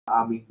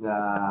aming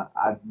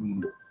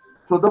admin.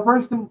 So the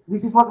first thing,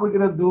 this is what we're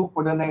gonna do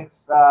for the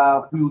next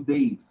few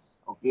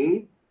days,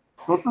 okay?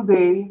 So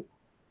today,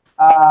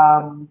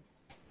 um,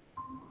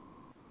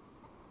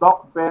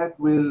 Doc Beth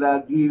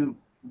will give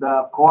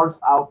the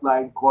course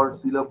outline,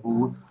 course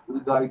syllabus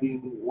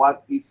regarding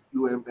what is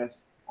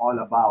QMS all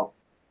about.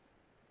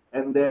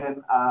 And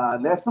then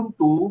lesson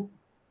 2,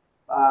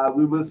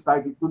 we will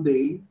start it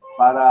today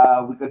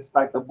para we can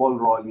start the ball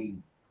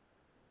rolling.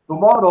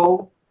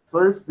 Tomorrow,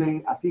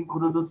 Thursday,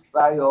 asynchronous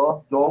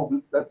tayo. Joe,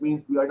 that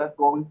means we are not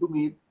going to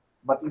meet,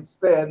 but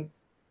instead,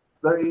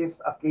 there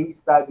is a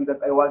case study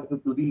that I want you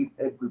to read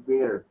and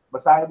prepare.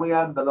 Basahin mo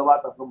yan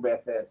 2-3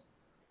 beses.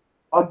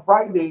 On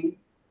Friday,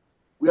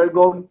 we are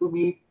going to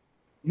meet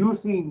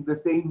using the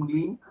same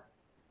link,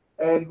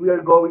 and we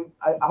are going,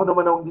 ako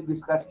naman ang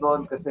discuss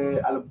noon kasi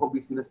alam ko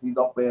busy na si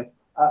Doc Beth.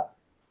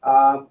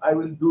 I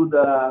will do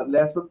the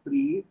lesson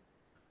 3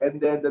 and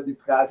then the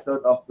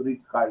discussion of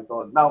Rich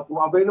Carlton. Now,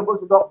 kung available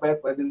si Doc Beth,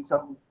 pwede rin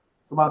siyang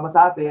sumama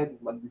sa atin,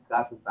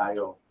 mag-discussion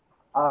tayo.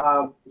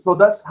 So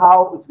that's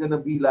how it's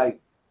gonna be like.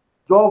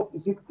 Joe,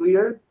 is it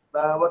clear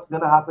what's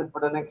gonna happen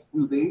for the next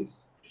few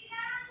days?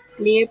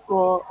 Clear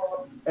po.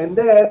 And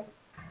then,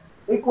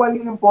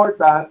 equally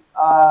important,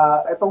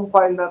 itong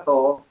file na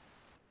to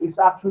is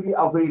actually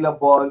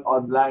available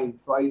online.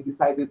 So I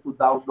decided to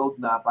download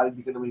na para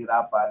hindi ka na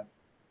mahirapan.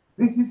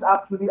 This is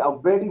actually a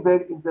very,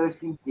 very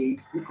interesting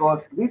case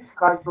because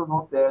Ritz-Carlton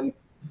Hotel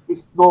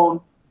is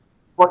known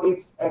for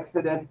its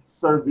excellent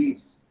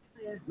service.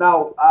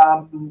 Now,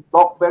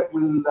 Doc Beth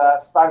will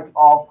start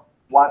off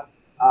what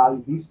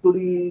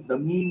history, the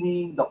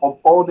meaning, the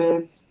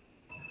components.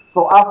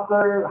 So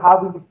after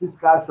having this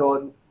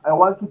discussion, I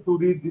want you to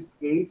read this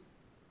case.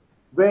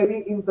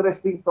 Very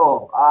interesting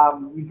to.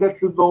 You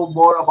get to know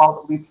more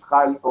about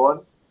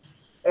Ritz-Carlton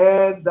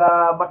and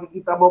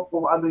makikita mo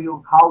kung ano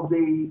yung how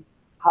they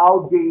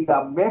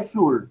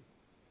measure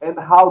and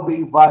how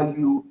they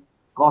value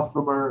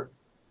customer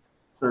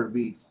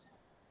service.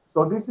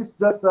 So this is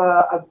just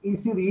an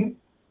easy read.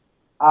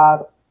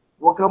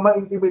 Huwag kang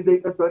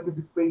ma-intimidate ng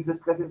 26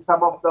 pages kasi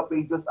some of the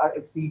pages are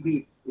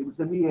exhibit. Ibig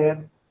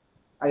sabihin,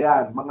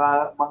 ayan,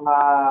 mga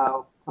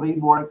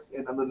frameworks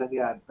and ano lang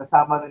yan.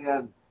 Kasama na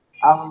yan.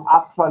 Ang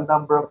actual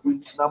number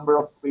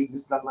of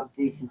pages lang ng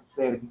case is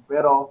 10.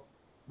 Pero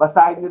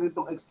basahin niyo rin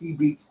itong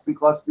exhibits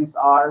because these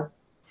are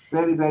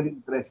very, very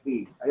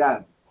interesting.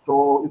 Ayan.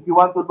 So, if you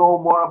want to know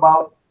more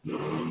about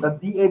the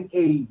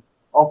DNA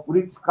of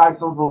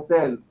Ritz-Carlton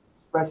Hotel,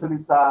 especially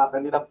sa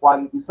kanilang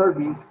quality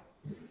service,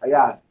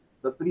 ayan,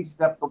 the 3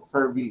 steps of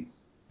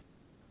service.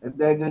 And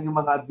then, yan yung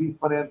mga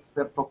different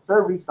steps of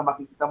service na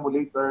makikita mo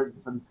later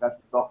sa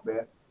discussion talk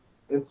there,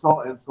 and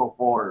so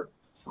forth.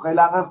 So,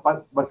 kailangan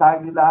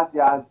basahin niyo lahat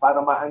yan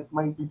para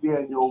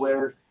maintindihan nyo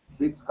where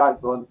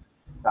Ritz-Carlton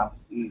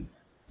comes in.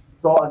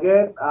 So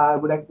again, I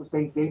would like to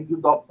say thank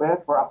you, Doc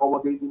Beth, for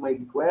accommodating my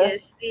request.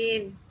 Yes,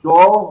 Dean.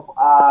 Joe,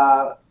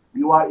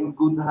 you are in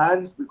good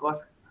hands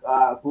because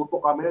tuto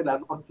kami,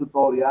 lalo pag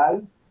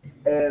tutorial.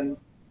 And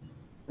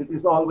it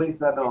is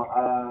always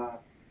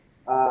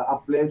a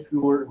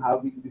pleasure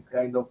having this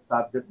kind of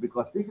subject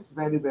because this is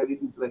very, very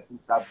interesting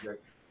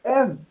subject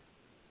and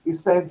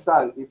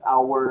essential in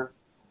our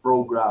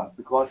program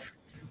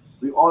because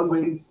we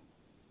always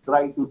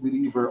try to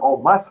deliver or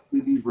must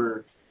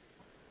deliver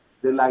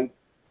the light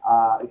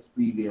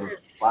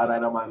experience para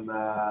naman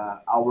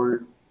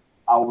our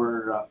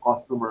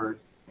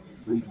customers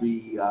will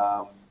be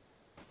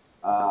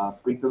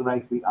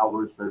patronizing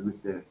our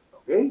services.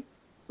 Okay?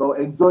 So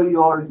enjoy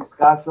your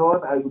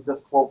discussion. I will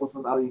just focus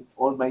on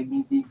my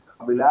meetings sa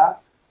kabila.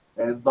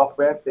 And Doc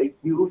Beth, thank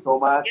you so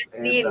much. Yes,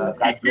 and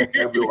God bless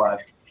everyone.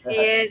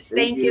 Yes,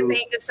 thank you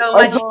so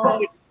much.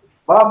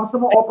 Baka gusto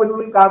mo open mo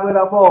yung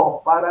camera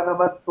mo para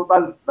naman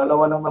total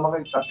dalawa lang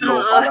naman kayo, tatlo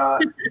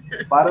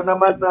para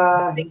naman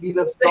hindi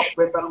lang Doc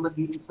Beth ang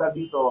nag-iisa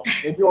dito.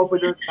 Can you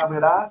open your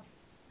camera?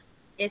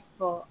 Yes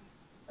po.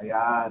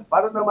 Ayan,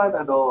 para naman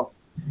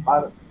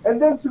and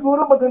then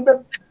siguro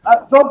maganda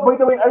John, by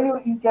the way, are you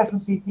in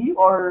Quezon City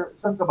or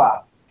saan ka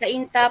ba? Sa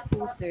Inta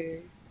po,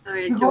 sir.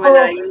 Siguro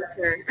malayo,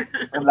 sir.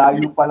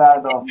 Malayo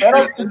pala, no?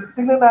 Pero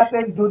tingnan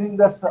natin during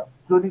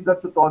the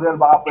tutorial,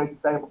 baka pwede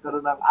tayo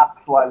magkaroon ng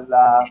actual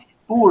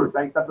tour.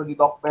 Tayong tatlo ni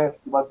Doc Beth.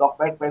 Diba, Doc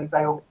Beth,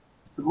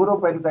 siguro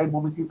pwede tayong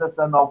bumisita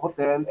sa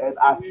Novotel and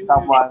ask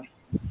someone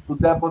to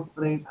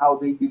demonstrate how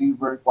they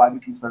deliver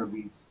quality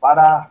service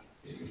para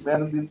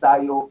meron din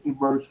tayo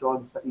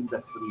immersion sa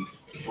industry.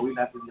 Gawin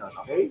natin yun,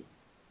 okay?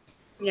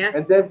 Yeah.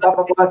 And then,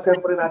 papagawa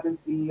siyempre natin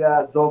si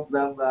Job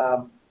ng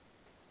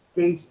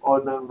case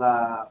o ng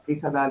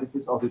case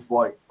analysis of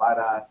report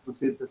para to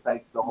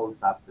synthesize the whole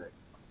subject.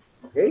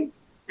 Okay?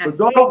 So,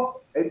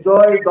 Job,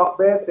 enjoy. Doc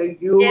Beth,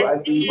 thank you. Yes,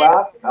 I'll be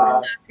back.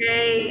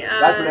 Okay.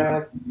 God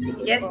bless.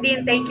 Yes,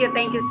 Dean. Thank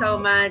you so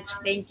much.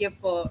 Thank you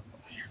po.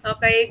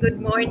 Okay,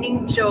 good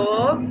morning,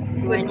 Joe.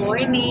 Good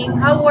morning.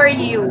 How are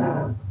you?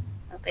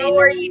 Okay, How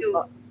are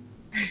you?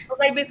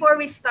 Okay, before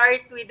we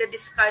start with the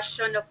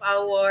discussion of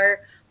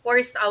our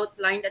course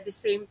outline at the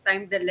same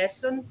time, the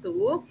lesson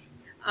 2,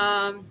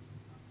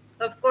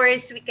 of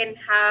course, we can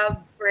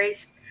have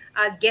first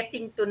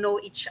getting to know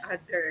each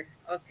other.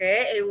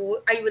 Okay,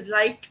 I would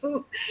like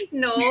to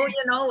know,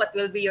 what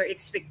will be your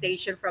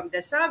expectation from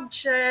the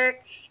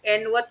subject,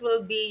 and what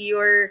will be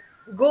your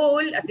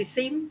goal at the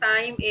same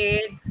time,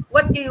 and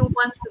what do you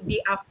want to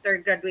be after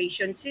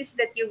graduation, since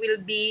that you will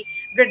be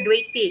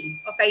graduating,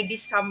 okay,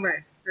 this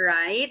summer,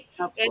 right?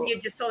 And Opo.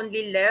 you just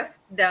only left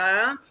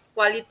the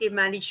quality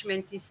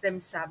management system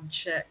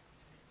subject.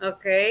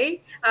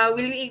 Okay.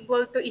 Will you be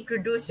able to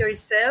introduce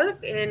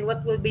yourself and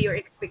what will be your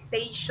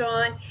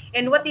expectation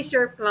and what is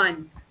your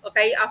plan?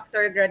 Okay,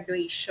 after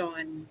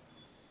graduation.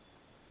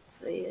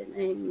 So,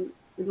 yun.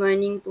 Good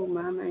morning po,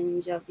 ma'am. I'm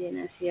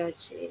Joviana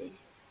Sioche.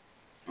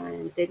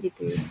 I'm 22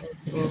 years old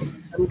po.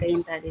 From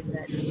Cainta,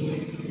 Rizal.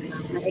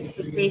 My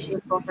expectation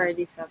po for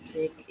this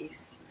subject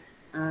is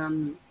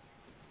um,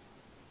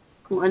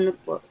 kung ano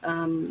po,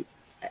 um,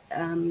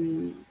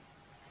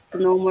 to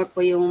know more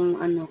po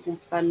yung ano, kung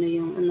paano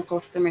yung ano,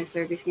 customer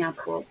service nga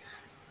po.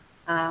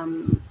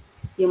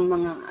 Yung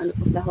mga ano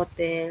po sa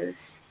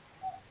hotels,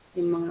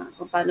 yung mga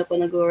kung paano po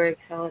nag-work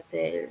sa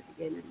hotel,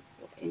 ganun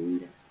po.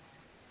 And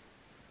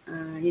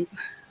yun po.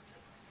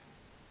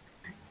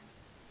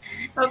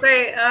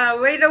 Okay,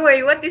 wait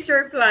away, what is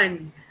your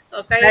plan?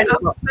 Okay, Plan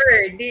po, after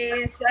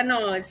this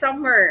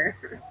summer.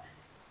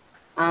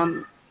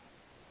 um,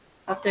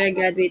 after I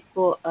graduate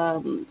po,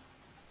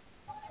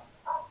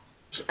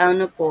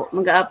 ano po,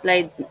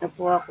 mag-a-apply na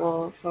po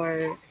ako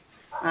for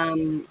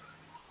um,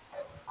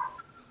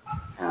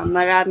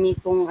 marami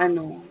pong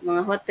ano,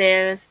 mga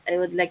hotels. I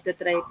would like to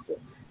try po.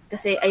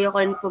 Kasi ayoko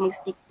rin po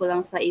mag-stick po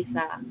lang sa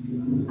isa.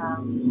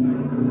 Um,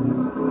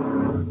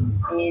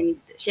 and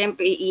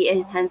syempre,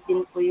 i-enhance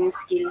din po yung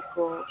skill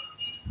ko.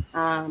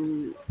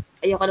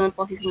 Ayoko naman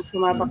po kasi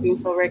sumabak din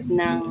sa work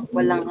ng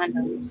walang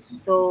alam.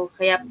 So,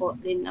 kaya po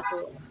rin ako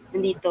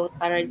nandito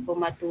para rin po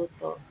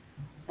matuto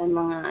ang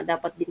mga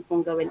dapat din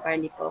pong gawin para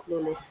hindi po ako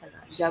clueless sa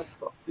job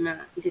po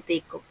na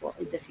i-take ko po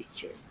in the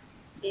future.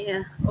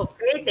 Yeah,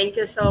 okay, thank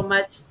you so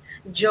much,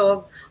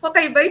 Job.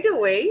 Okay, by the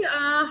way,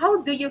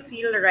 how do you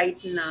feel right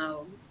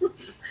now?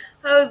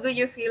 How do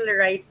you feel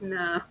right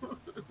now?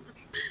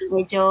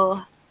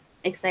 Medyo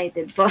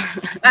excited po.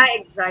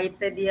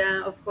 Excited,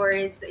 yeah, of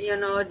course.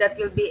 That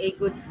will be a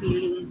good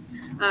feeling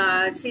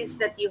since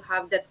that you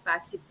have that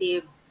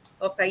positive,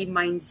 okay,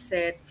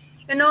 mindset.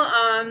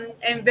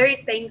 I'm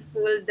very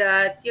thankful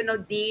that,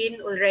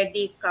 Dean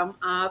already come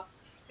up,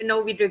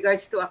 with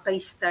regards to a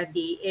case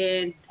study.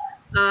 And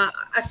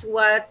as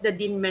what the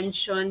Dean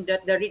mentioned,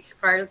 that the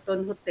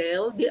Ritz-Carlton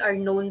Hotel, they are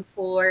known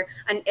for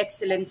an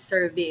excellent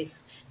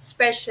service,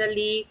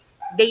 especially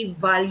they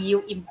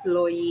value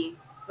employee.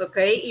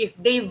 Okay, if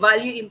they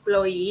value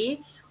employee,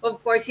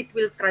 of course it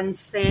will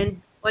transcend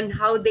on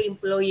how the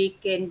employee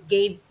can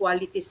give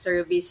quality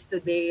service to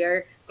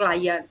their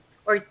client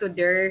or to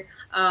their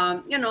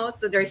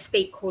to their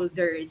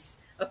stakeholders.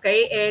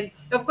 Okay, and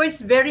of course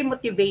very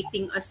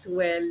motivating as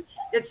well.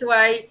 That's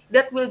why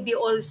that will be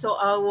also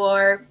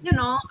our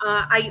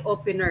eye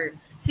opener,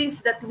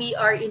 since that we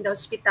are in the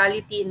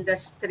hospitality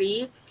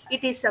industry.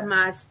 It is a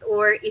must,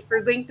 or if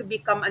we're going to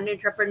become an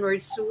entrepreneur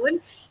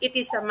soon, it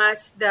is a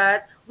must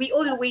that we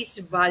always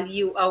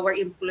value our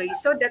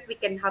employees so that we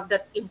can have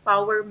that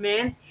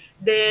empowerment.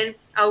 Then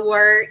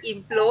our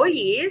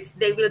employees,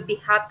 they will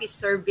be happy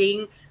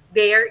serving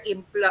their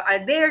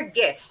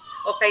guest,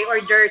 okay,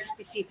 or their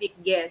specific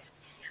guest.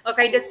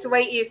 Okay, that's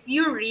why if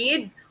you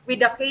read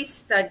with a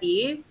case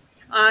study,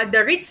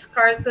 the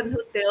Ritz-Carlton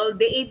Hotel,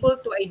 they able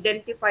to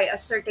identify a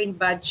certain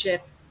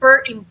budget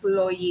per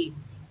employee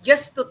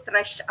just to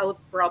trash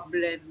out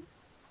problem.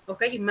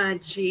 Okay,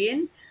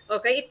 imagine.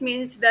 Okay, it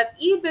means that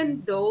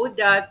even though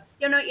that,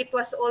 it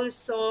was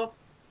also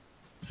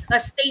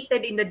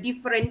stated in the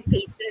different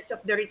cases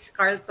of the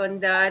Ritz-Carlton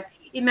that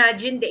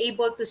imagine they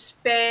able to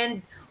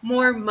spend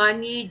more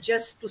money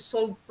just to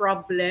solve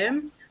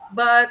problem,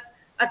 but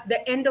at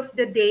the end of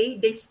the day,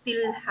 they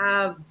still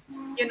have,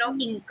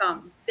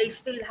 income. They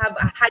still have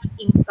a high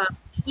income,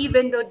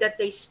 even though that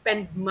they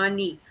spend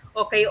money,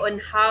 okay, on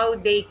how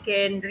they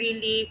can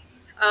really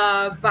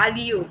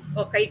value,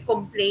 okay,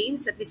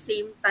 complaints at the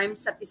same time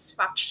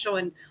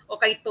satisfaction,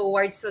 okay,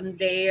 towards on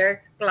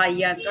their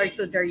client or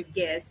to their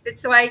guest.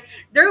 That's why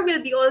there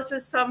will be also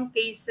some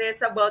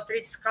cases about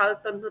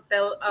Ritz-Carlton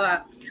Hotel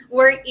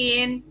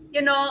wherein,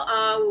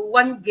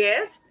 one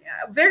guest,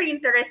 very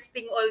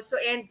interesting also,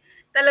 and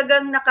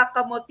talagang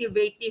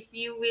nakaka-motivate if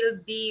you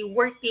will be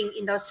working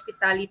in the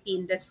hospitality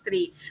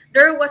industry.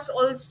 There was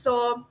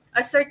also a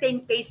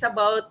certain case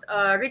about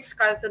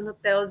Ritz-Carlton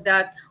Hotel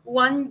that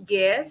one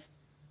guest,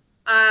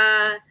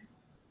 uh,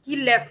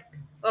 he left,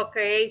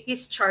 okay,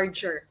 his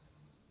charger.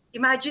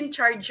 Imagine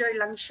charger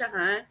lang siya,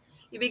 ha?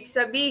 Ibig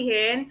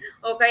sabihin,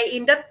 okay,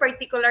 in that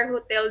particular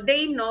hotel,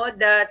 they know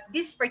that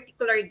this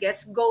particular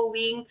guest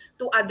going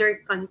to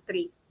other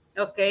country.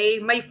 Okay,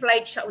 may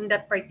flight siya on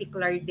that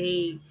particular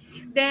day.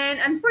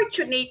 Then,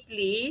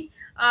 unfortunately,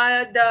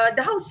 the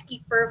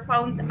housekeeper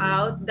found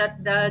out that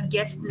the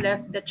guest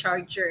left the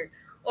charger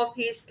of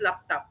his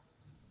laptop.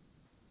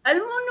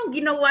 Alam mo nung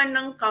ginawa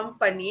ng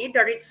company,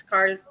 the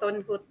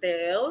Ritz-Carlton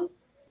Hotel,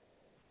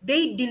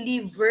 they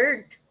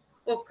delivered,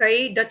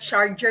 okay, the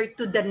charger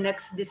to the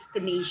next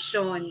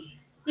destination.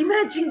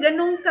 Imagine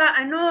ganun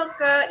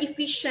ka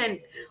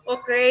efficient,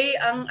 okay,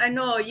 ang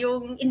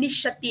yung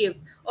initiative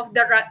of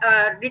the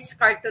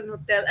Ritz-Carlton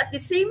Hotel. At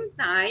the same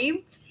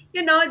time,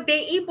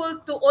 they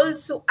able to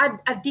also add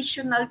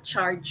additional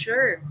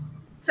charger.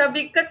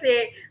 Sabi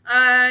kasi,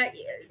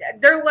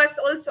 there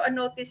was also a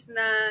notice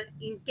na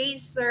in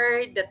case,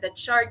 sir, that the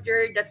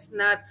charger that's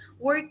not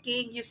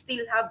working, you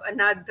still have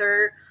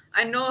another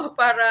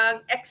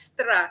parang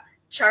extra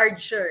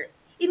charger.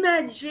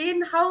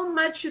 Imagine how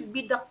much should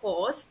be the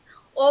cost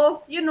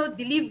of,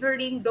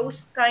 delivering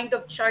those kind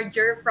of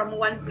charger from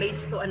one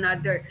place to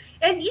another.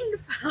 And in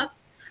fact,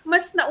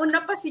 mas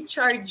nauna pa si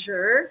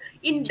charger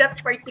in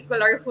that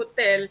particular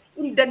hotel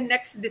in the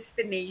next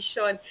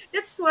destination.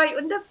 That's why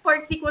on that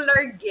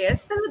particular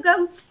guest,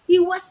 talagang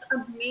he was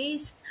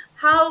amazed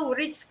how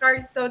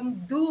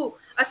Ritz-Carlton do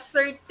a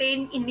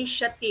certain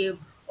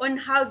initiative on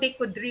how they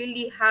could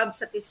really have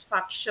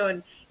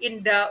satisfaction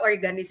in the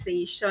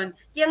organization.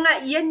 Kaya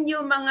nga, yan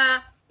yung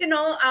mga,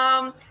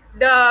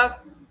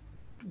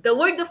 the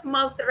word of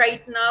mouth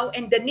right now,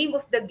 and the name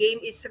of the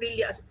game is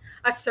really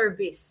a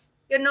service,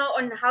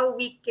 on how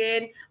we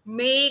can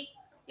make,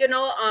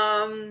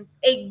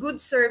 a good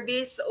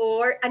service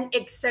or an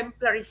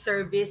exemplary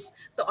service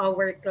to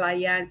our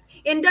client.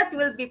 And that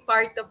will be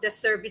part of the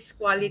service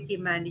quality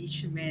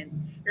management,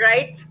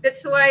 right?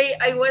 That's why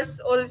I was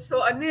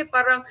also,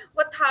 parang,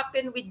 what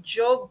happened with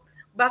Job?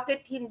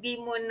 Bakit hindi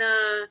mo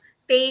na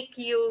take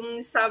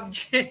yung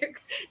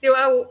subject? Di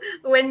ba?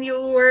 When you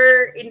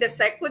were in the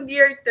second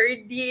year,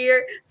 third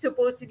year,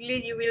 supposedly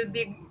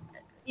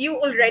you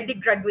already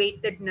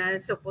graduated na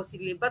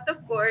supposedly, but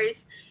of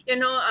course,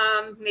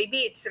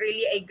 maybe it's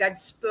really a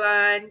God's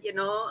plan,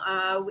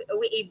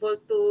 we able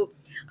to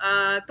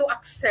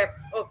accept,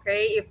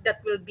 okay, if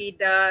that will be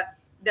the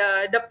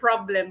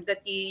problem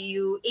that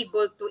you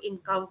able to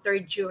encounter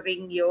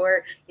during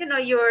your,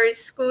 your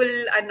school,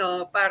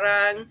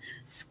 parang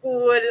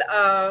school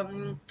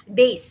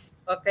days,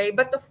 okay.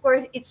 But of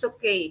course it's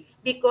okay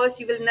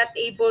because you will not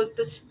able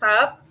to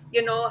stop,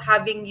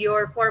 having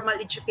your formal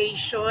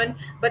education,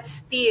 but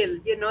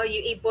still, you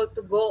able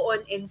to go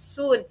on, and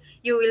soon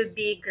you will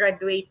be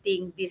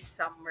graduating this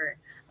summer.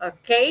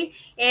 Okay,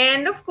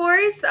 and of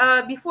course,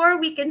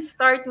 before we can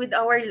start with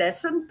our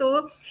lesson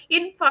 2,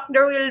 in fact,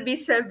 there will be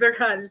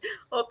several,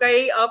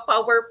 okay,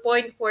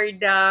 PowerPoint for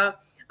the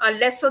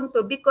lesson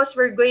 2, because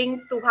we're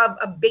going to have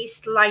a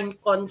baseline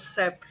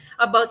concept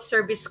about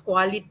service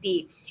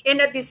quality. And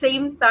at the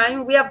same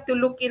time, we have to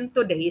look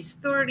into the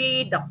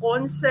history, the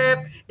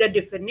concept, the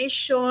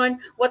definition,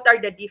 what are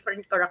the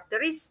different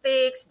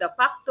characteristics, the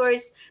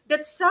factors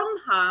that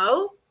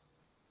somehow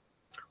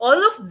all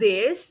of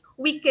this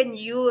we can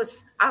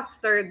use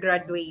after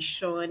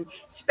graduation,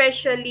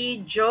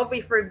 especially job,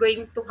 if we're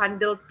going to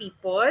handle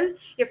people,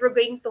 if we're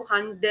going to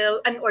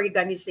handle an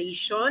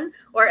organization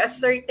or a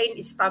certain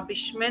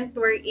establishment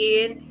we're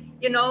in,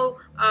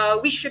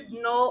 we should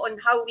know on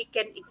how we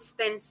can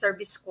extend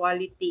service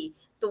quality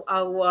to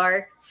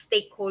our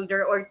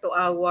stakeholder or to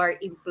our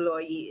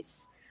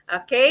employees.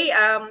 Okay,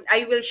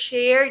 I will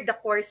share the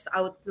course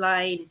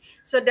outline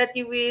so that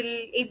you will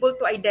able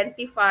to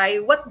identify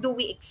what do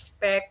we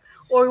expect,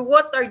 or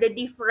what are the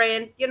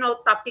different,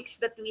 topics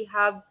that we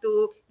have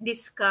to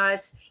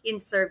discuss in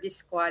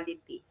service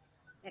quality.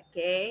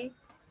 Okay.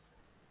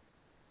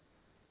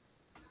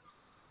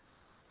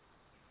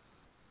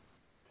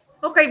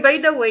 Okay, by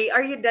the way,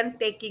 are you done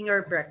taking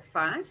your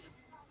breakfast,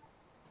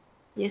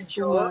 Yes po,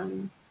 Joe?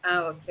 ma'am.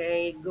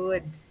 Okay,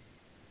 good.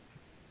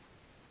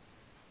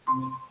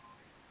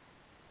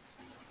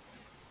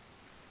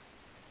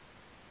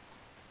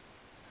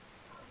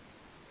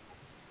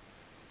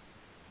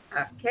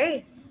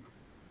 Okay.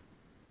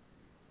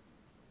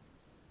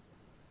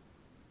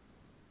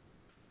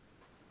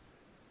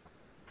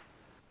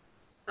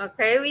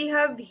 Okay, we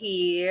have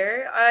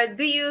here.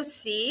 Do you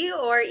see,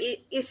 or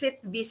is it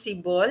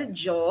visible,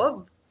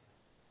 Job?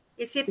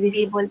 Is it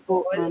Visible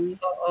po, visible? ma'am.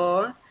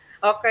 Oo.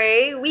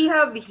 Okay, we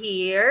have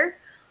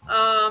here,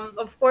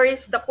 of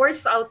course, the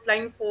course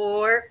outline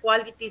for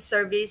quality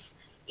service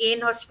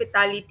in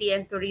hospitality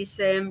and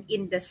tourism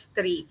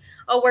industry.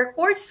 Our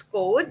course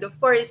code, of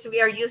course,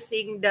 we are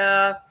using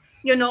the,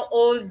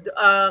 old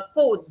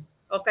code.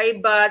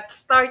 Okay, but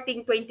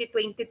starting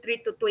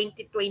 2023 to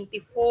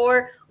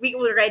 2024, we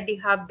already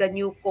have the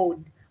new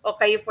code,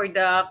 okay, for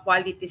the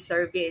quality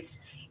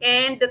service.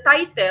 And the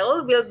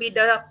title will be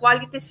the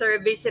Quality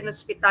Service in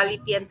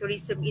Hospitality and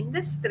Tourism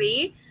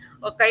Industry.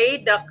 Okay,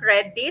 the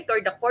credit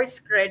or the course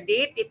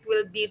credit, it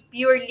will be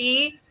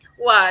purely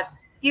what?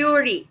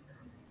 Theory.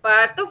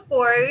 But of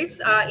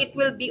course, it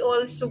will be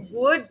also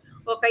good,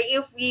 okay,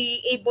 if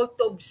we able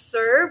to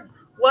observe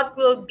what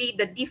will be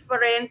the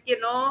different,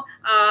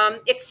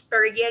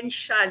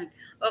 experiential,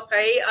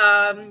 okay,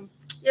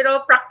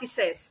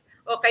 practices,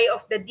 okay,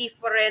 of the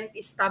different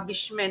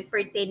establishment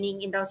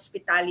pertaining in the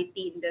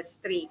hospitality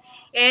industry.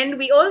 And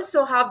we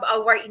also have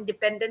our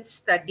independent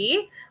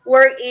study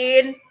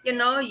wherein,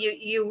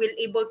 you will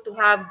able to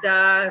have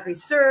the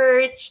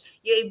research,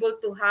 you're able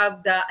to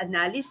have the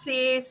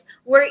analysis,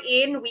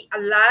 wherein we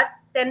allot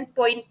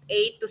 10.8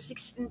 to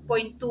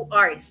 16.2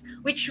 hours,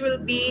 which will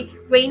be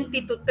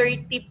 20 to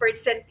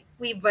 30%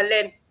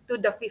 equivalent to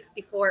the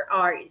 54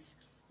 hours.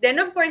 Then,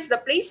 of course, the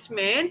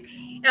placement,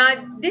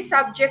 this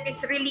subject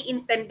is really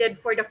intended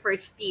for the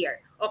first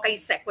year, okay,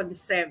 second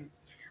sem.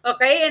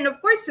 Okay, and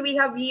of course, we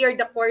have here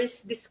the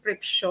course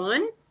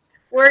description,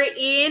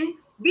 wherein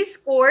this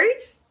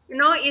course,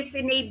 is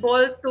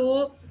enabled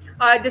to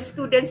the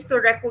students to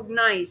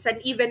recognize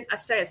and even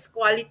assess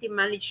quality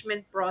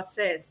management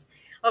process,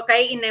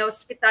 okay, in a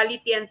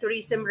hospitality and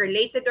tourism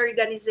related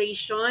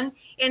organization,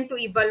 and to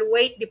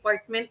evaluate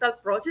departmental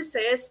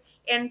processes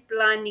and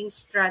planning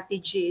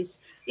strategies.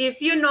 If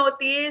you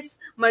notice,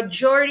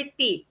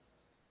 majority,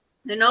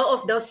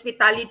 of the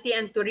hospitality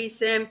and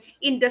tourism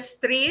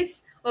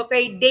industries,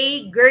 okay,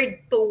 they geared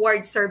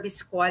towards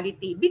service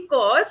quality.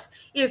 Because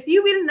if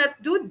you will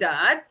not do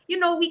that,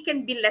 we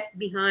can be left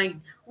behind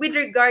with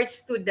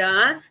regards to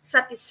the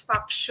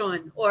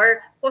satisfaction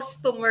or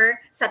customer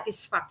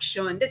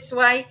satisfaction. That's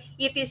why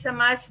it is a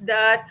must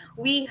that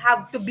we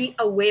have to be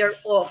aware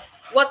of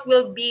what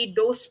will be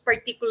those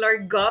particular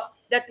gap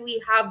that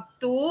we have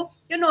to,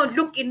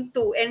 look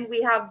into, and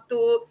we have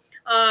to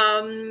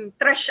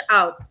trash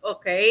out,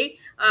 okay,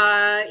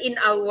 in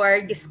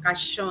our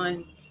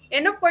discussion.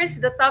 And of course,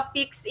 the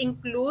topics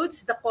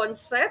includes the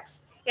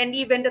concepts and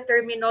even the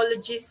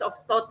terminologies of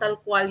total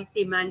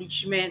quality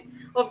management.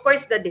 Of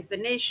course, the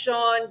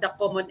definition, the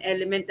common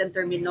element and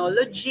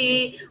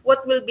terminology,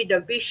 what will be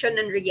the vision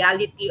and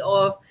reality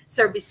of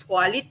service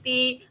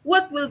quality,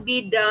 what will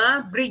be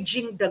the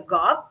bridging the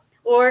gap,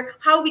 or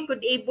how we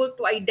could able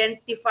to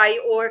identify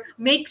or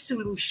make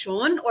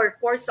solution or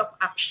course of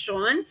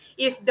action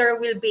if there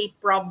will be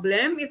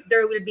problem, if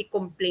there will be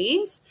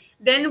complaints.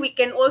 Then we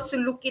can also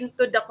look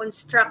into the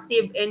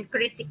constructive and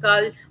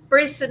critical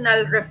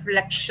personal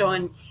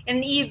reflection,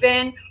 and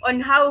even on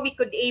how we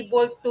could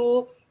able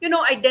to,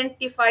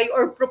 identify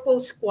or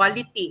propose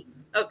quality,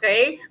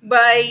 okay,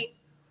 by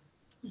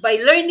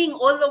learning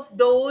all of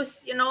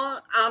those,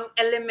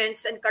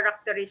 elements and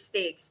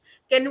characteristics.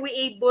 Can we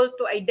able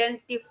to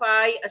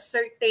identify a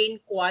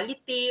certain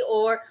quality,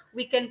 or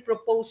we can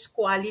propose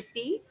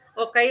quality,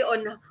 okay,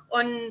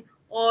 on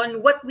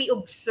what we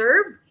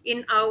observe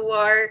in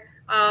our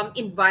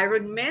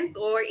environment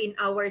or in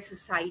our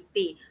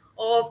society,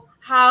 of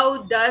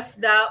how does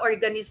the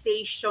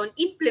organization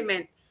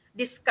implement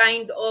this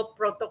kind of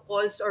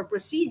protocols or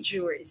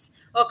procedures.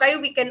 Okay,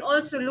 we can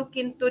also look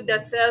into the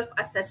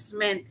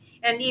self-assessment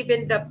and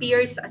even the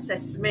peers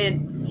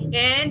assessment.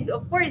 And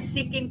of course,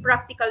 seeking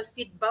practical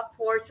feedback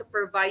for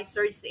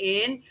supervisors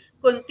in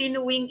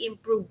continuing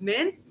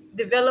improvement,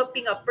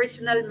 developing a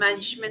personal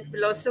management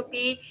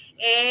philosophy,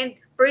 and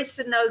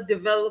personal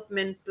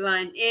development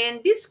plan.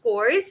 And this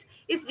course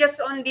is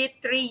just only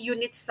 3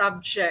 unit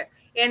subject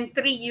and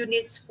 3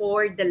 units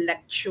for the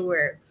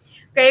lecture.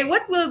 Okay,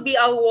 what will be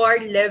our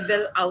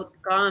level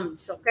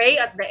outcomes? Okay,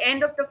 at the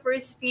end of the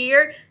first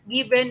year,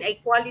 given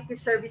a quality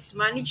service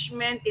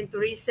management in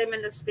tourism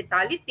and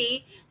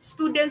hospitality,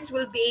 students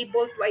will be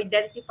able to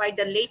identify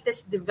the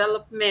latest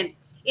development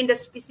in the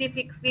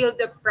specific field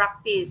of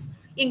practice,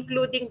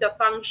 including the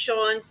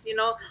functions.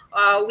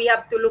 We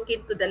have to look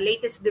into the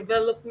latest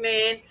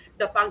development,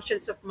 the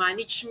functions of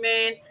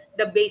management,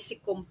 the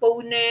basic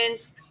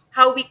components,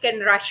 how we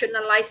can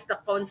rationalize the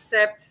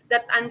concept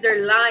that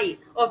underlie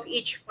of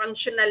each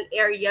functional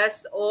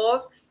areas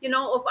of,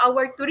 of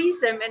our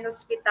tourism and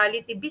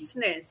hospitality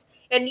business.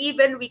 And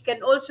even we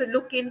can also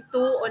look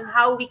into on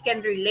how we can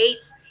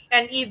relate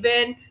and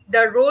even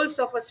the roles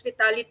of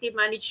hospitality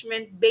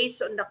management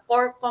based on the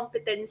core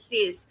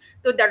competencies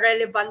to the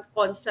relevant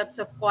concepts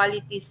of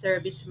quality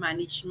service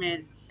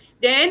management.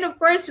 Then, of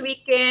course,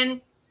 we can,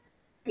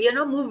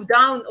 move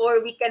down,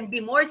 or we can be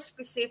more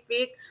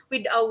specific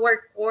with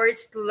our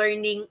course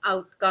learning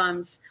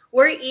outcomes.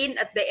 Wherein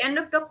at the end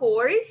of the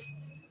course,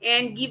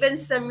 and given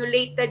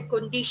simulated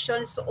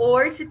conditions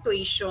or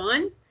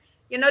situations,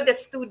 the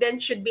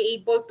student should be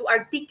able to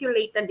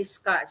articulate and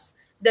discuss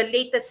the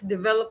latest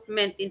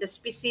development in the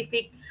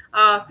specific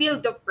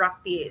field of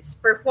practice,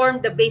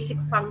 perform the basic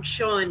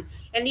function,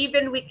 and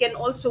even we can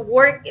also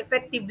work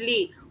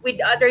effectively with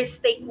other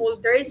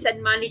stakeholders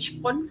and manage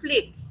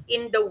conflict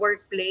in the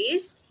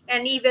workplace,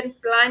 and even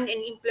plan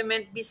and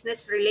implement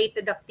business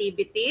related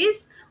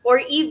activities, or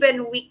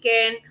even we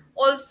can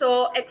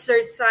also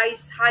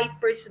exercise high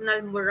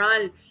personal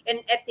morale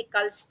and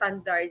ethical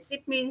standards.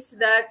 It means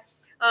that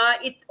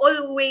it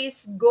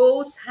always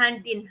goes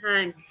hand in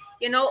hand,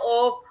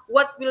 of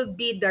what will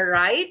be the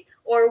right,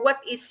 or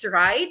what is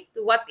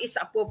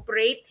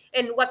appropriate,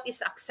 and what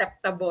is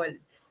acceptable.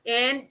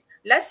 And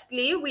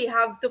lastly, we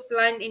have to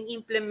plan and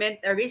implement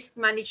a risk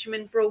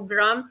management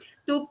program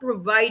to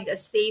provide a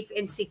safe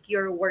and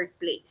secure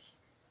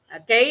workplace.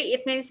 Okay,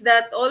 it means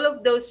that all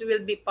of those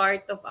will be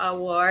part of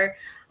our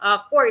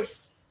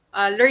course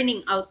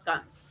learning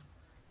outcomes.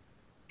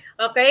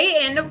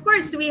 Okay, and of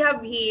course we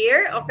have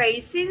here, okay,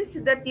 since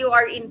that you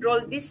are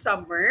enrolled this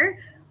summer,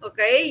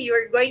 okay,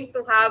 you're going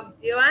to have,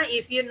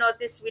 if you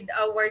notice with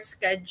our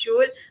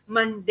schedule,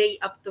 Monday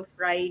up to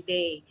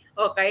Friday.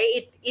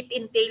 Okay, it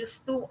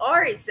entails 2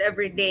 hours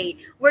every day.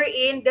 We're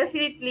in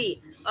definitely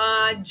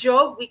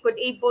job we could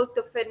able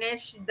to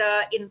finish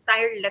the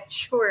entire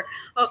lecture,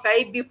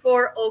 okay,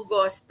 before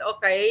August,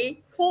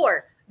 okay,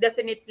 4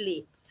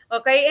 definitely.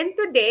 Okay, and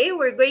today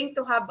we're going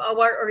to have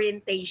our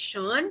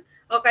orientation.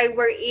 Okay,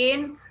 we're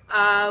in,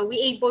 we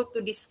able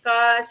to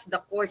discuss the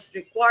course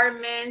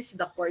requirements,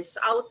 the course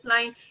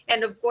outline,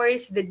 and of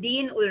course, the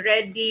dean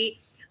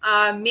already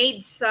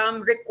made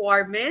some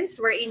requirements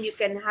wherein you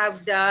can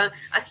have the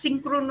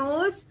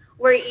asynchronous,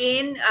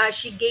 wherein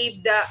she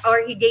gave the,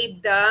 or he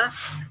gave the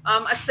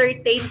a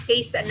certain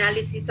case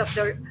analysis of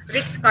the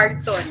Ritz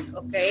Carlton.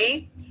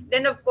 Okay,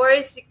 then of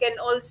course you can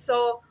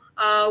also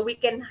we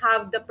can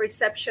have the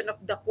perception of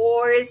the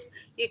course.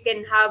 You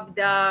can have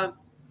the,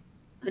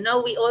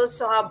 we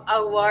also have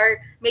our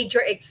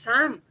major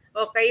exam,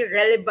 okay,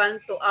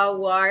 relevant to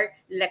our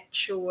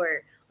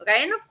lecture.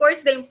 Okay, and of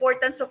course, the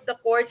importance of the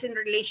course in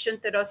relation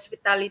to the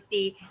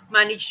hospitality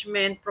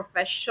management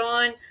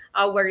profession,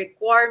 our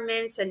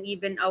requirements, and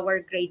even our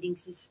grading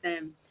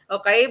system.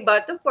 Okay,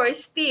 but of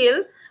course,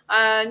 still,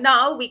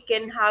 now we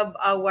can have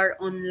our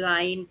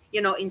online,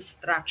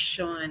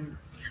 instruction.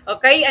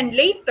 Okay, and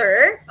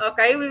later,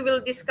 okay, we will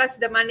discuss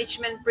the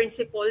management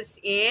principles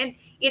and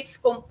its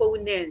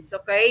components,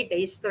 okay? The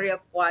history of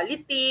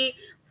quality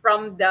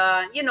from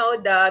the,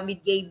 the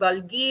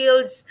medieval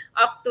guilds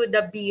up to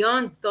the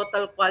beyond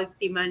total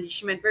quality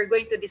management. We're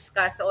going to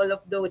discuss all of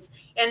those.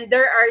 And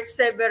there are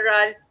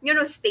several,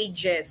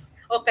 stages,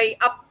 okay,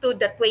 up to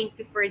the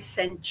 21st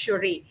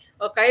century.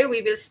 Okay,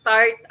 we will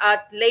start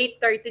at late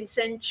 13th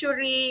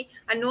century.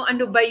 Ano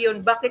ba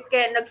yun? Bakit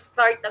kaya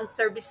nag-start ang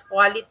service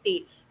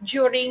quality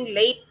during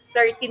late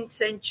 13th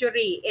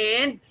century?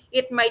 And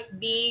it might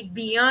be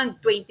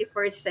beyond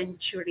 21st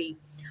century.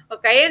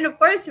 Okay, and of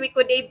course, we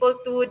could able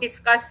to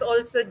discuss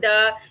also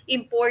the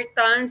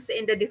importance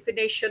and the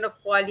definition of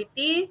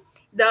quality,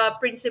 the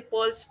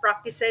principles,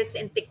 practices,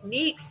 and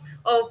techniques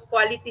of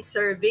quality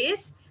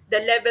service,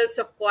 the levels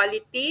of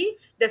quality,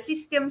 the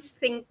systems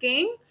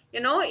thinking.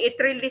 It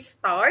really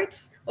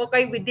starts,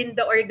 okay, within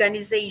the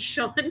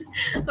organization,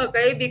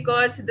 okay,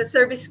 because the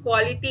service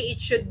quality,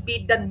 it should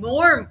be the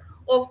norm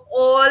of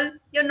all,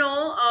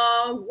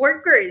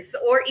 workers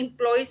or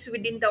employees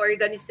within the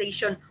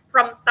organization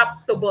from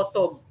top to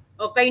bottom.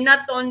 Okay,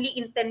 not only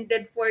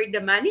intended for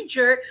the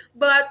manager,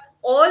 but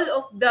all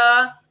of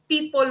the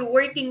people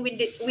working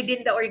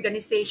within the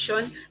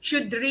organization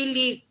should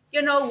really,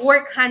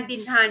 work hand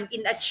in hand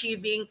in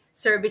achieving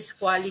service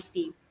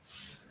quality.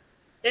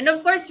 Then,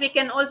 of course, we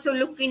can also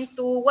look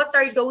into what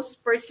are those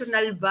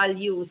personal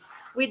values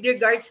with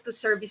regards to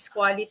service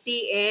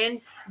quality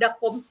and the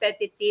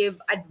competitive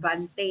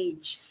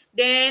advantage.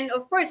 Then,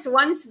 of course,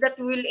 once that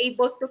we will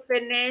able to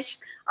finish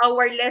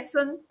our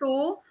lesson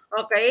 2,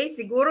 okay,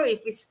 siguro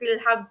if we still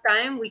have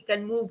time, we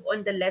can move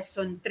on the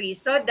lesson 3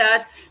 so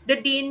that the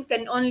dean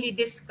can only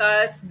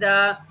discuss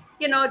the,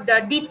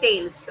 the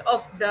details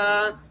of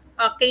the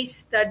case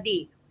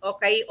study,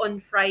 okay,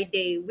 on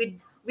Friday with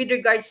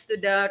regards to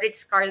the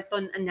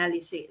Ritz-Carlton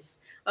analysis.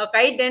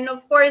 Okay, then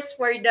of course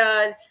for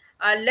the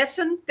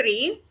lesson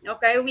 3,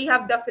 okay, we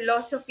have the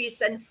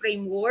philosophies and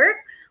framework.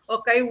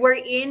 Okay,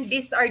 wherein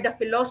these are the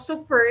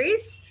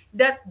philosophers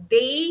that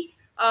they,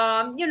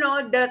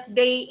 that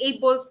they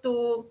able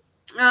to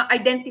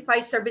identify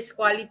service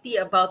quality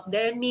about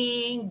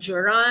Deming,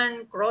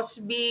 Duran,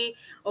 Crosby,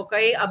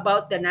 okay,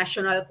 about the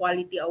National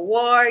Quality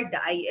Award,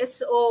 the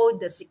ISO,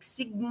 the Six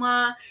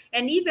Sigma,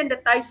 and even the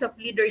types of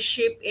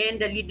leadership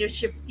and the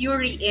leadership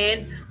theory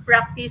and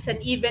practice,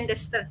 and even the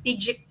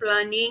strategic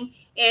planning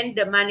and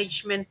the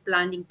management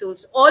planning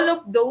tools. All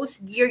of those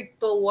geared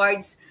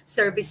towards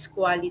service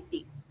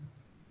quality.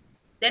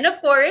 Then,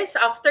 of course,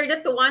 after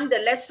that one, the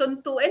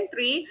lesson 2 and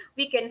 3,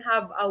 we can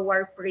have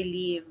our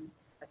prelim.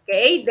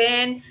 Okay,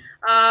 then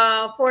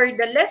for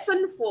the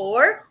lesson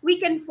 4, we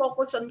can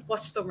focus on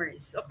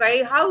customers.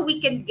 Okay, how we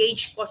can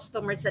gauge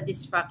customer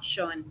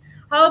satisfaction.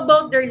 How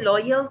about their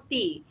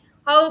loyalty?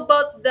 How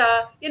about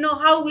the,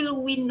 how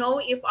will we know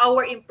if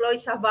our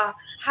employees have a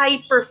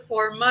high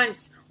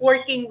performance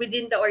working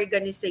within the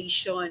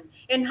organization?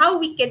 And how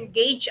we can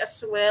gauge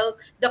as well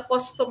the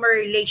customer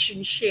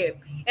relationship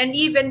and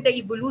even the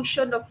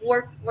evolution of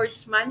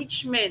workforce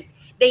management,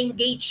 the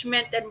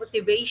engagement and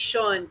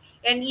motivation,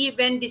 and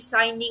even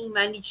designing,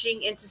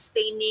 managing, and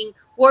sustaining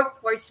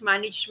workforce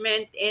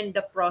management and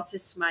the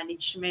process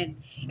management.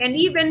 And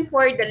even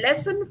for the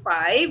lesson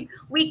 5,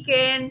 we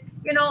can,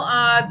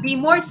 be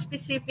more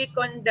specific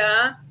on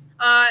the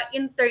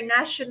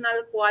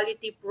international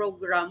quality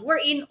program,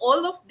 wherein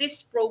all of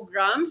these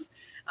programs,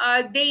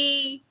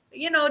 they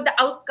the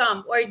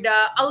outcome or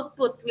the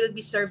output will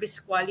be service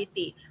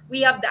quality.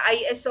 We have the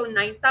ISO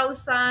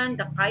 9000,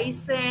 the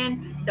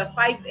Kaizen, the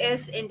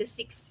 5S, and the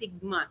Six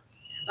Sigma.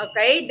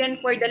 Okay, then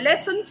for the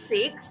lesson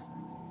 6,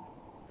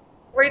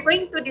 we're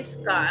going to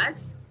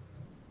discuss.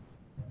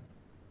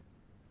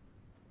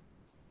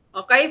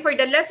 Okay, for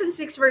the lesson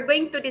 6, we're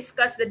going to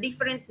discuss the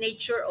different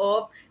nature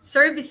of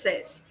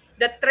services,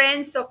 the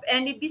trends of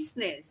any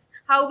business,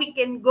 how we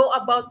can go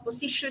about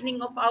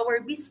positioning of our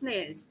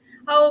business.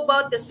 How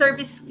about the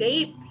service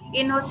scape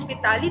in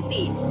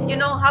hospitality?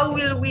 How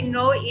will we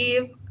know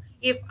if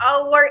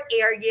our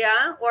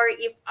area or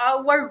if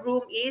our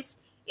room is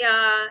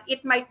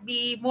it might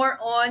be more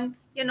on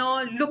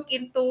look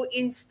into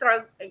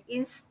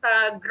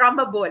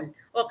Instagrammable,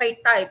 okay,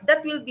 type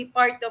that will be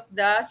part of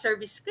the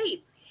service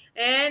scape.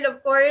 And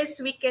of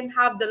course, we can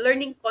have the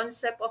learning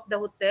concept of the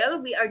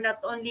hotel. We are not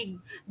only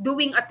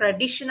doing a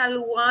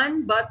traditional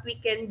one, but we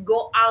can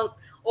go out,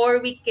 or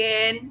we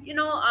can,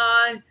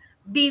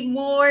 be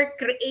more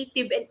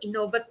creative and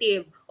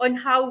innovative on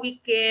how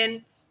we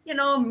can,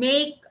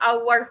 make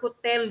our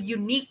hotel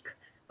unique.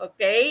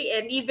 Okay.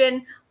 And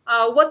even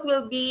what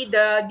will be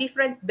the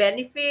different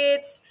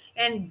benefits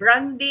and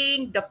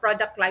branding, the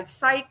product life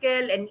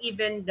cycle, and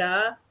even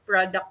the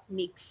product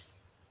mix.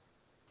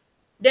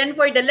 Then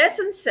for the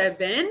lesson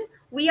 7,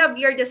 we have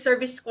here the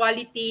service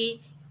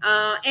quality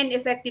and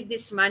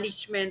effectiveness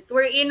management,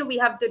 wherein we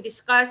have to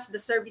discuss the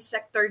service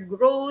sector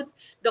growth,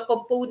 the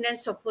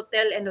components of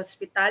hotel and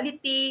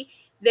hospitality,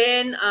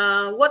 then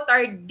what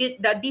are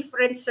the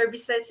different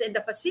services and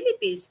the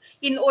facilities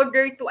in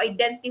order to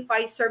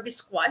identify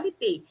service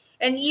quality,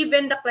 and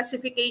even the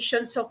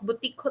classifications of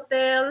boutique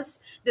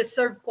hotels, the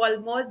serve qual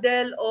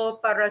model o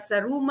para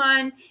sa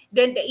ruman,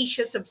 then the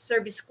issues of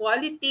service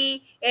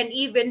quality, and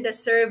even the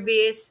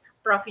service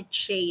profit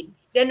chain.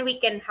 Then we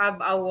can have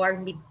our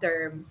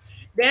midterm.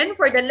 Then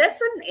for the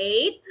lesson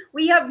 8,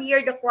 we have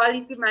here the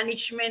quality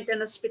management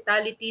and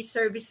hospitality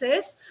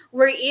services,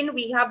 wherein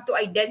we have to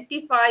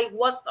identify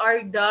what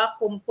are the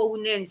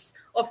components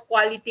of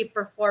quality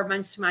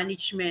performance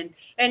management,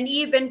 and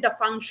even the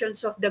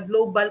functions of the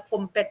global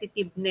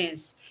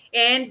competitiveness,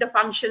 and the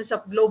functions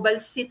of global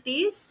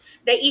cities,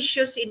 the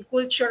issues in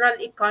cultural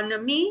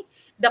economy,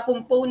 the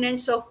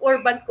components of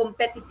urban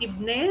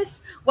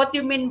competitiveness, what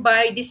you mean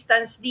by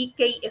distance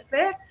decay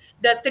effect,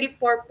 the three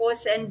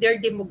purpose and their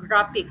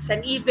demographics,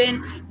 and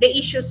even the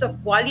issues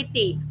of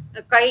quality,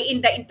 okay,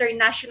 in the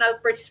international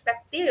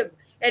perspective,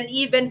 and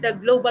even the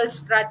global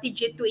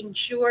strategy to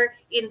ensure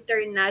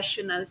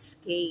international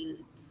scale.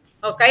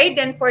 Okay,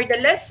 then for the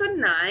lesson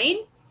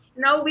 9,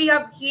 now we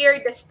have here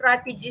the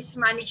strategies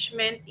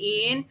management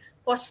in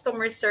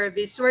customer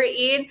service,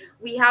 wherein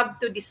we have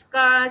to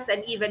discuss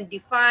and even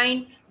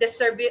define the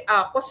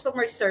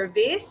customer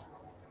service.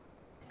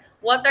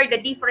 What are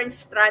the different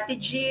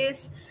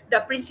strategies, the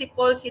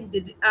principles in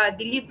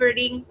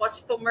delivering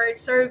customer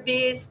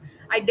service,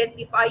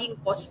 identifying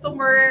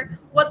customer,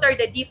 what are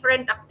the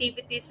different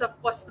activities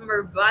of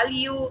customer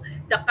value,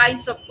 the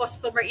kinds of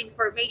customer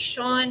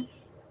information,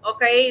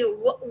 okay,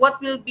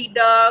 what will be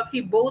the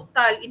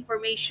pivotal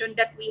information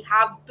that we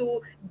have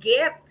to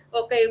get,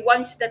 okay,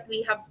 once that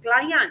we have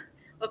client.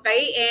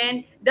 Okay,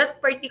 and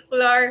that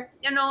particular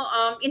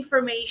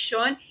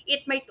information,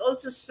 it might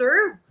also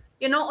serve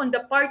on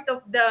the part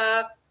of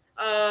the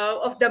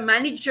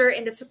manager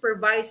and the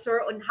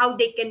supervisor on how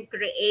they can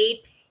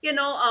create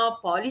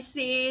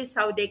policies,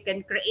 how they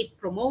can create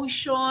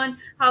promotion,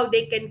 how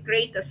they can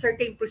create a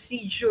certain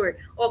procedure,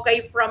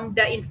 okay, from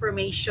the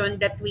information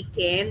that we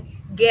can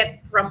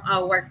get from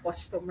our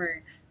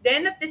customer.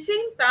 Then at the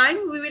same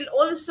time, we will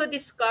also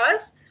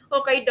discuss,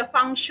 okay, the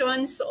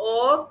functions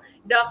of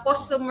the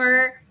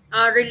customer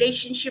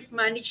relationship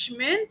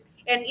management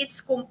and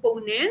its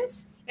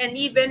components, and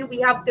even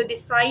we have to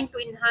design to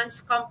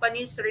enhance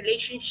companies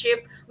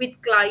relationship with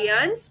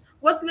clients,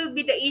 what will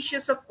be the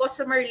issues of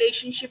customer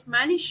relationship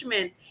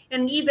management,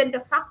 and even the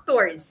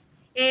factors.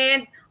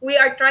 And we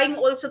are trying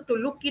also to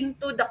look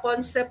into the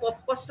concept of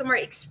customer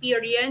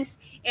experience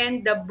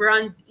and the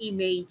brand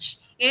image,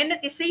 and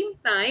at the same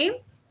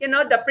time,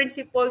 the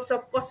principles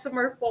of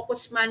customer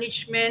focus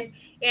management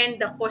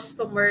and the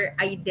customer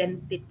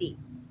identity.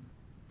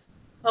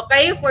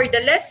 Okay, for the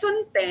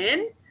lesson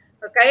 10,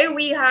 okay,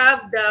 we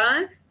have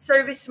the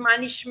service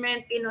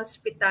management in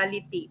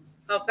hospitality.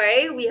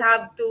 Okay, we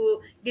have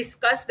to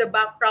discuss the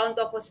background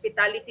of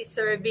hospitality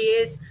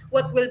service,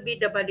 what will be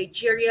the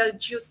managerial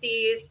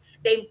duties,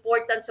 the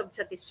importance of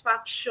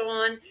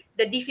satisfaction,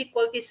 the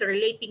difficulties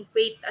relating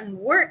faith and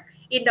work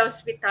in the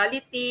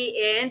hospitality,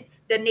 and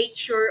the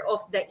nature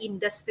of the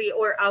industry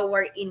or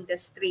our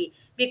industry.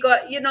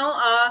 Because,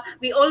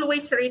 we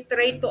always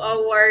reiterate to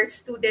our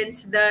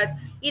students that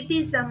it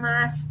is a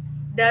must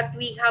that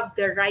we have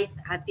the right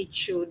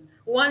attitude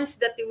once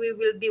that we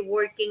will be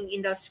working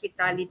in the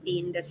hospitality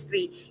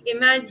industry.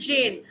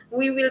 Imagine,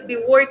 we will be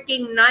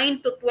working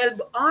 9 to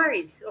 12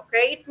 hours,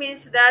 okay? It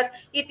means that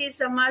it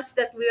is a must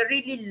that we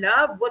really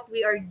love what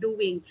we are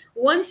doing.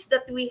 Once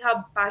that we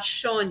have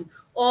passion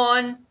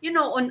on,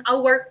 on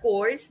our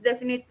course,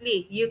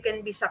 definitely you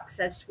can be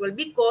successful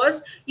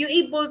because you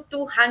able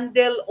to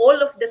handle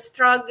all of the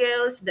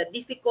struggles, the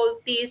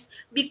difficulties,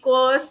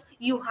 because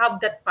you have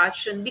that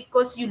passion,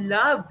 because you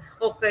love,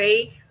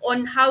 okay,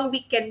 on how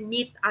we can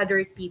meet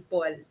other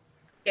people.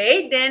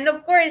 Okay, then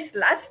of course,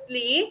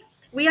 lastly,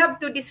 we have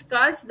to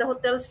discuss the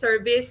hotel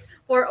service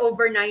for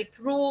overnight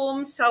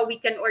rooms, how we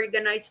can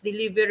organize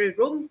delivery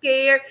room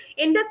care,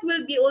 and that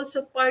will be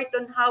also part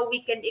on how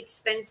we can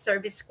extend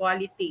service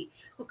quality.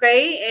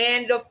 Okay,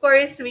 and of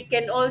course, we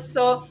can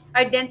also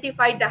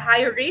identify the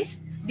high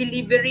risk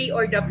delivery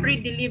or the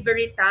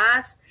pre-delivery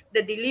task,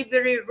 the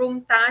delivery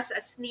room task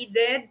as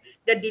needed,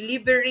 the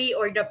delivery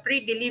or the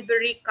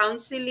pre-delivery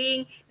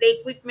counseling, the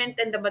equipment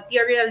and the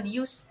material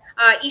use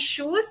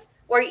issues,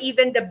 or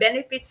even the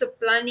benefits of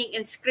planning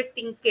and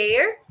scripting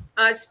care,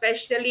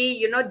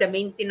 especially the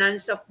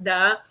maintenance of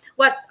the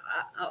what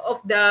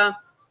of the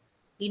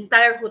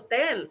entire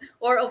hotel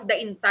or of the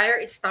entire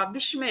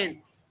establishment.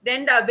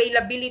 Then the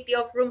availability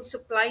of room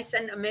supplies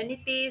and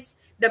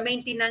amenities, the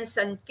maintenance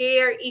and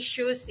care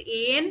issues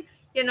in,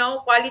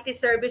 quality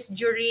service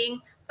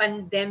during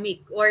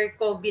pandemic or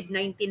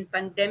COVID-19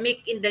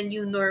 pandemic in the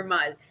new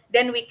normal.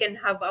 Then we can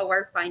have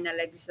our final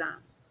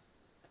exam.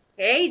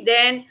 Okay,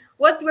 then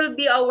what will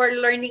be our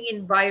learning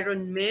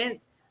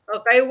environment?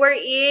 Okay,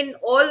 wherein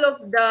all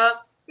of the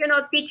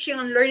teaching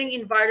and learning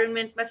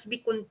environment must be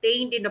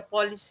contained in the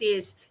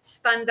policies,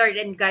 standard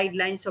and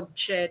guidelines of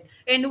CHED.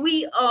 And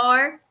we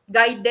are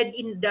guided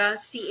in the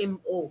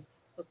CMO.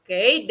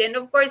 Okay, then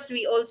of course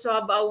we also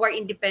have our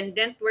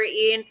independent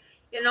wherein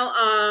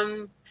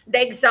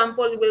the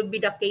example will be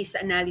the case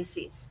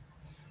analysis.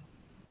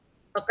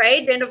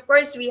 Okay, then of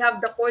course we have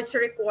the course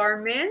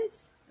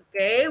requirements.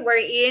 Okay,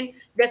 wherein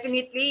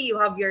definitely you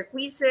have your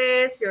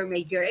quizzes, your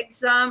major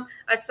exam,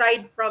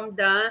 aside from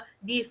the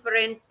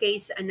different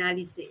case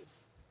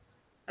analysis.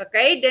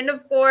 Okay, then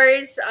of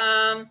course,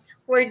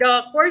 for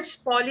the course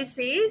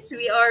policies,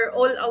 we are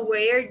all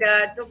aware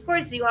that of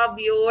course you have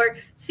your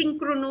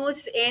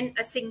synchronous and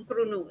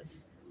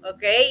asynchronous.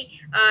 Okay,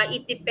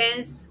 it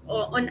depends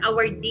on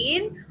our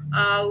dean.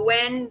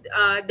 When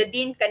the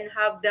dean can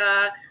have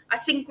the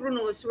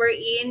asynchronous,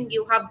 wherein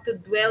you have to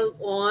dwell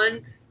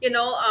on,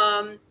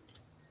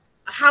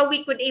 how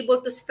we could able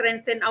to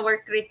strengthen our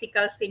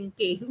critical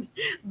thinking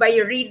by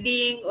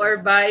reading or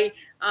by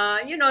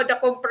the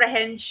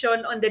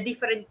comprehension on the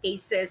different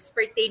cases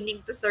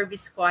pertaining to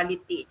service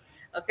quality.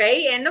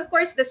 Okay, and of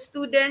course the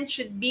student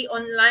should be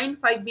online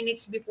 5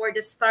 minutes before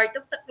the start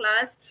of the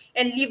class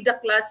and leave the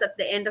class at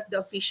the end of the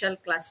official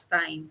class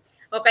time.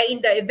 Okay,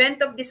 in the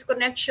event of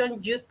disconnection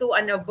due to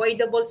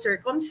unavoidable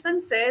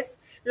circumstances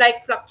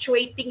like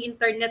fluctuating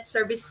internet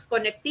service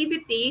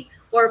connectivity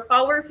or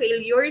power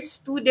failure,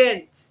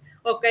 students,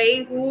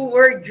 okay, who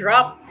were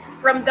dropped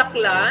from the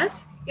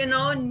class,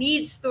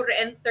 needs to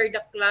re-enter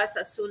the class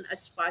as soon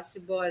as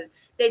possible.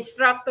 The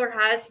instructor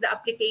has the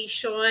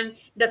application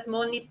that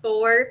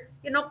monitor,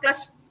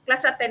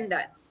 class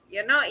attendance.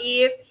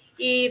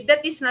 If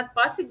that is not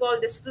possible,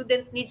 the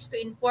student needs to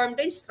inform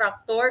the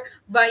instructor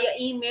via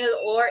email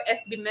or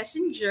FB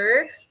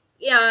Messenger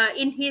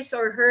in his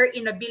or her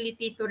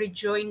inability to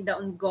rejoin the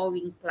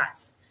ongoing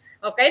class.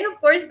 Okay, and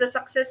of course, the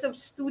success of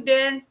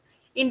students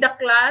in the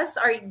class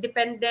are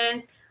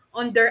dependent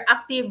on their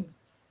active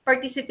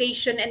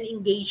participation and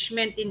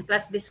engagement in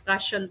class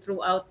discussion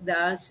throughout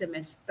the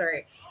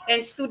semester.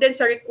 And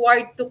students are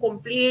required to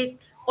complete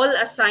all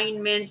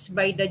assignments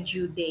by the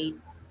due date.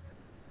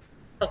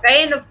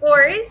 Okay, and of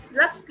course,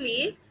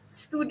 lastly,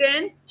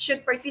 student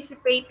should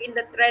participate in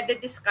the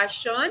threaded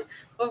discussion.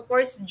 Of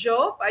course,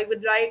 Job, I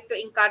would like to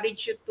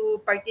encourage you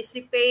to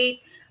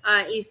participate.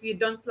 If you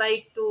don't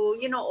like to,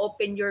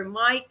 open your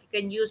mic,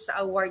 you can use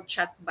our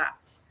chat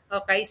box.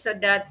 Okay, so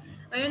that,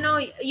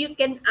 you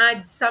can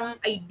add some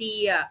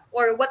idea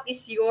or what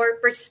is your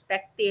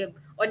perspective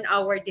on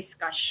our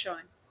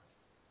discussion.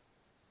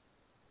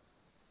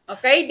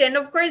 Okay, then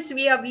of course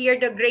we have here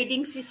the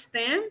grading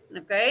system.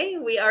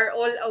 Okay, we are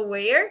all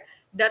aware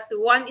that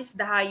 1 is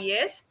the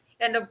highest,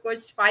 and of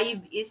course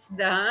 5 is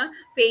the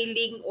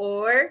failing,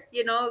 or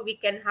we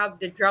can have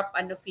the drop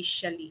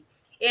unofficially.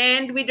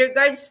 And with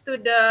regards to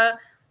the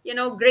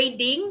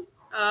grading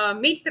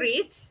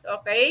matrix,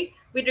 okay,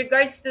 with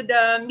regards to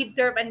the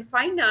midterm and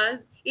final,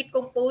 it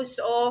composed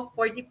of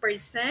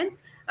 40%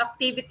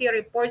 activity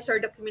reports or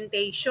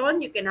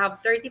documentation. You can have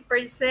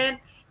 30%,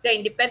 the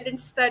independent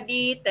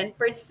study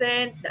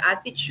 10%, the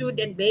attitude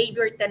and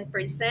behavior 10%,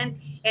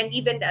 and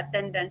even the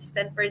attendance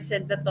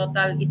 10%. The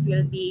total, it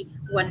will be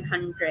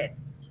 100.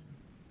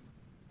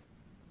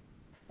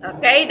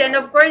 Okay, then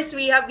of course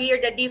we have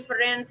here the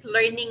different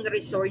learning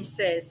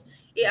resources.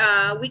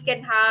 We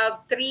can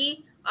have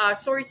three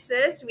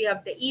sources. We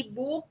have the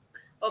ebook,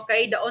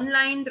 okay, the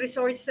online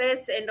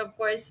resources, and of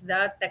course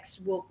the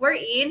textbook.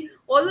 Wherein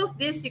all of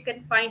this you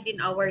can find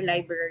in our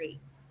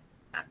library.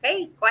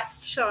 Okay,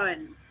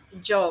 question,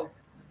 Job.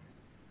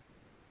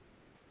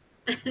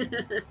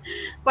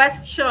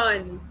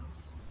 Question.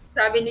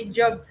 Sabi ni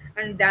Job,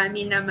 ang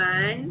dami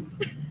naman.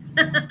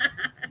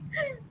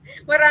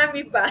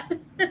 Marami ba?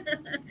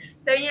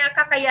 Sabi niya,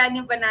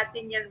 kakayanin ba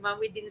natin yan, ma'am,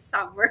 within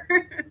summer?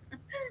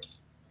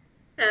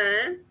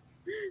 Ha?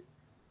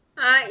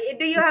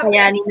 Do you have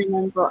any? Kakayanin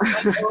naman po.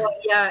 Oh,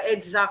 yeah,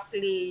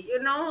 exactly.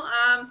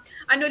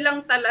 Ano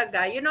lang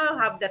talaga,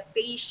 have that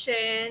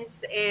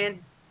patience, and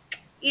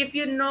if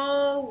you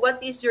know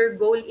what is your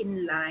goal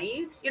in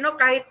life,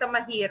 kahit na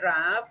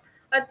mahirap,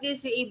 at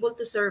least you're able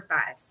to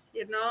surpass.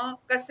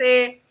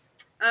 Kasi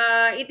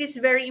it is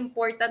very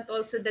important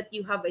also that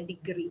you have a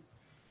degree,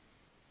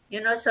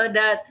 so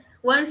that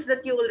once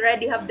that you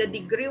already have the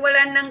degree,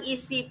 wala nang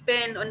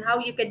isipin on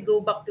how you can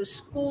go back to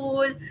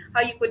school,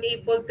 how you could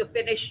able to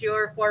finish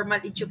your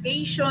formal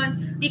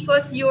education,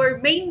 because your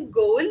main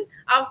goal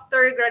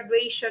after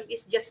graduation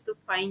is just to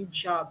find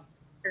job,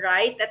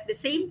 right? At the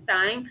same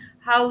time,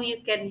 how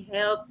you can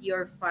help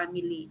your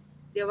family.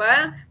 Di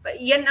ba?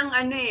 Yan ang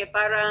ano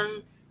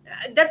parang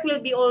that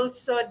will be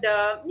also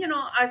the,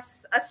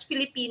 as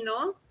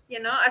Filipino,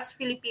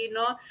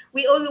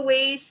 we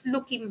always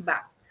looking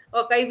back.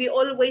 Okay, we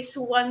always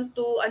want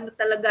to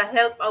talaga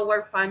help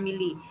our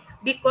family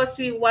because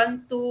we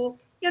want to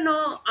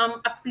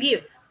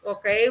uplift.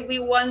 Okay, we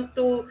want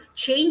to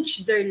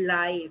change their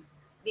life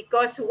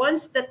because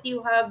once that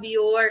you have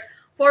your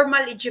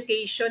formal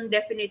education,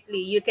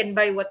 definitely you can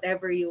buy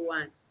whatever you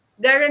want.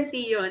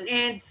 Guarantee yun.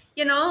 And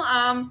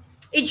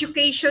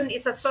education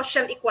is a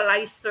social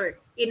equalizer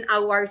in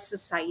our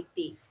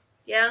society.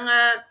 Kaya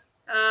nga,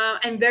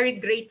 I'm very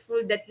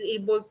grateful that you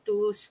able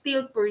to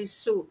still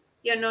pursue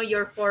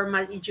your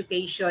formal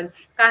education.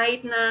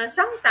 Kahit na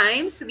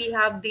sometimes we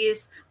have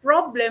this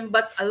problem,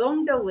 but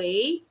along the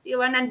way,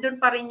 nandun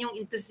pa rin yung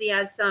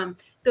enthusiasm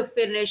to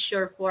finish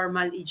your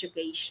formal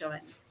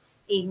education.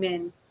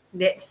 Amen.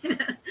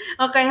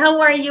 Okay, how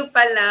are you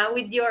pala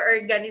with your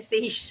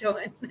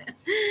organization?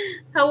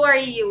 How are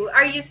you?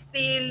 Are you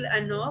still,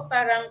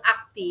 parang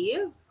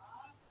active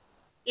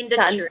in the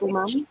Saan po, church?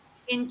 ma'am?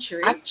 In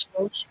As church?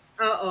 coach.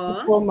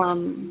 Oo. Opo,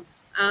 ma'am.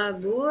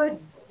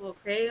 Good.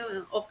 Okay.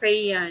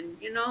 Okay yan.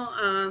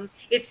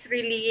 It's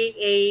really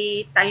a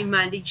time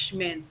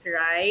management,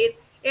 right?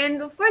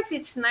 And of course,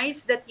 it's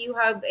nice that you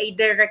have a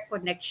direct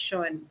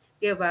connection,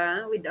 di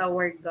ba, with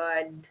our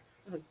God.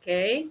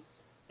 Okay?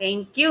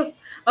 Thank you.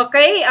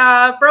 Okay,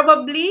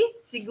 probably,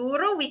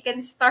 siguro, we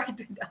can start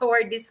with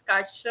our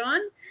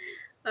discussion.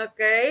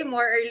 Okay,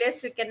 more or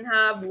less, we can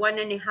have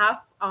 1.5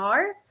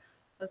 hour.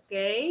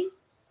 Okay?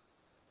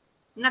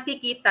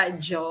 Nakikita,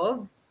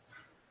 Job?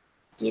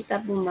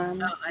 Kita po, ma'am.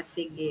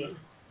 Sige.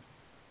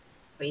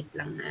 Wait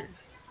lang ha.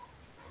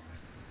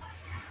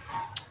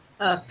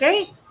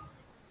 Okay.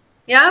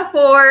 Yeah,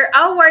 for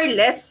our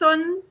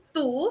lesson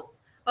 2,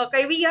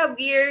 okay, we have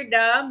here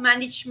the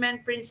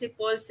management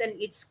principles and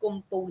its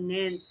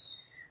components.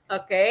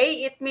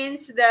 Okay, it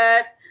means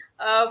that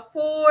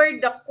for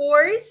the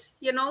course,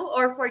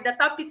 or for the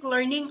topic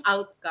learning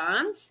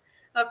outcomes,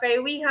 okay,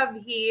 we have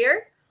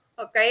here,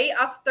 okay,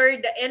 after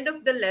the end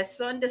of the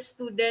lesson, the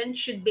student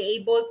should be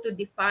able to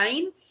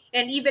define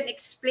and even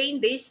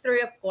explain the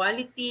history of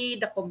quality,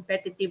 the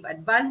competitive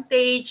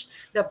advantage,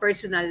 the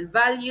personal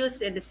values,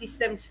 and the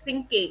systems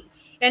thinking.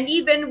 And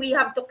even we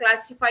have to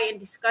classify and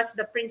discuss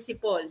the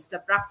principles, the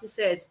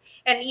practices,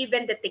 and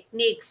even the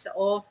techniques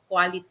of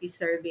quality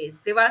service.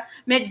 Di ba?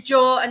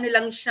 Medyo ano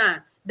lang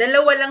siya,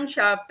 dalawa lang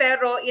siya,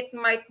 pero it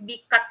might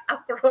be cut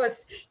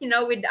across,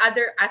 with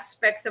other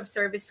aspects of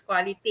service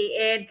quality.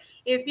 And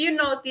if you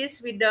notice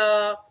with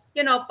the,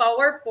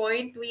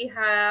 PowerPoint, we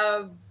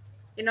have,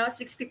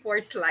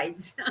 64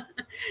 slides.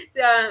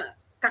 So,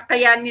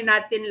 kakayanin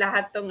natin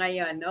lahat to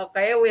ngayon.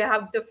 Okay? We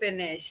have to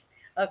finish.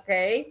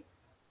 Okay?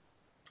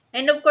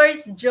 And of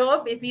course,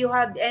 Job, if you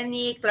have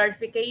any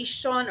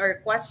clarification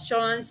or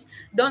questions,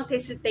 don't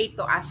hesitate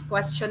to ask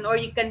question, or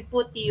you can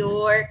put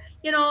your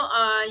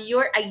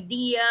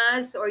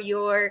ideas or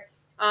your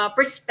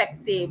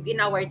perspective in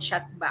our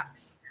chat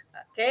box.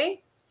 Okay?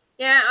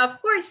 Yeah,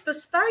 of course, to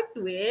start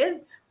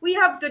with, we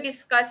have to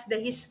discuss the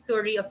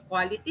history of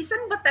quality.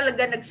 Saan ba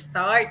talaga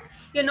nag-start?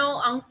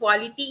 Ang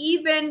quality,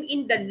 even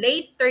in the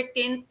late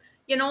 13th,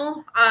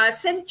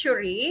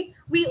 century,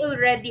 we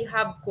already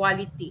have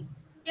quality.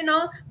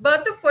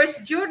 But of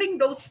course, during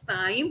those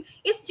time,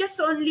 it's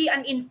just only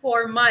an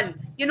informal,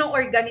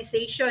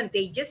 organization.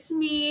 They just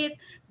meet,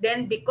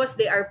 then because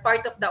they are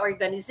part of the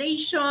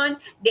organization,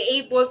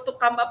 they able to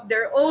come up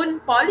their own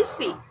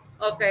policy.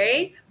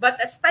 Okay? But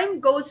as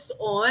time goes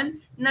on,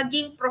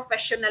 naging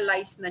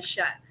professionalized na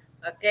siya.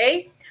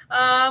 Okay?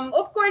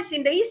 Of course,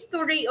 in the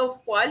history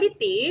of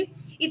quality,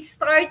 it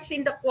starts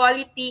in the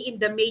quality in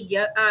the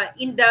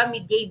in the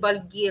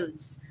medieval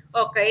guilds.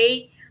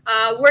 Okay?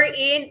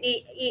 Wherein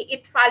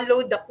it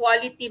followed the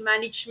quality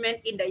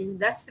management in the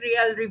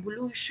Industrial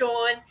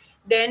Revolution,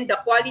 then the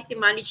quality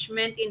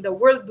management in the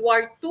World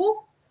War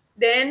II,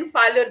 then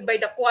followed by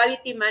the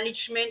quality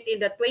management in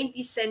the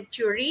 20th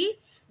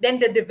century, then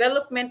the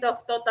development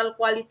of total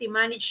quality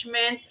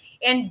management,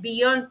 and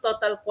beyond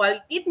total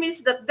quality. It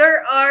means that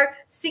there are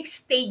 6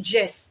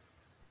 stages,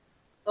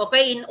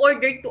 okay, in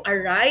order to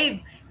arrive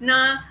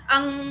na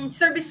ang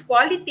service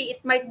quality,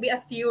 it might be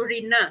a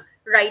theory na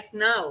right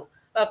now.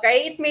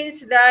 Okay, it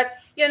means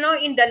that,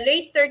 in the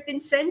late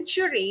 13th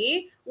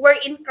century,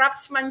 wherein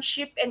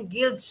craftsmanship and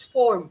guilds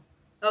form.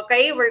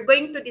 Okay, we're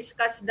going to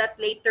discuss that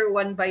later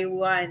one by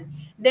one.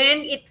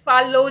 Then it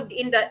followed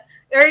in the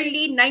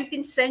early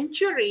 19th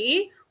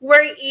century,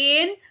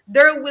 wherein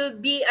there will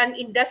be an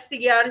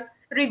industrial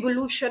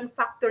revolution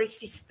factory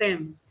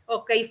system,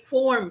 okay,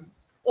 form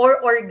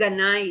or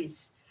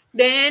organize.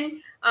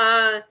 Then,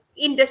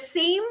 in the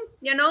same,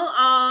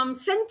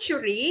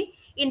 century,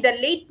 in the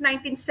late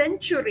 19th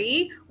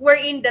century,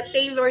 wherein the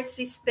Taylor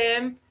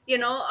system,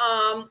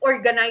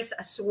 organized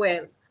as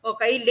well.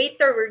 Okay,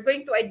 later we're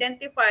going to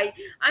identify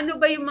ano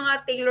ba yung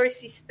mga Taylor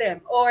system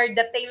or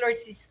the Taylor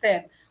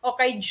system,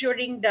 okay,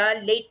 during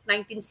the late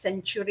 19th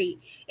century.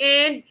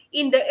 And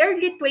in the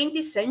early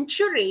 20th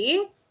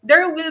century,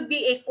 there will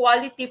be a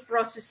quality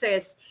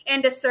processes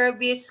and the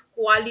service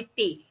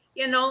quality,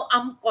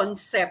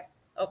 concept,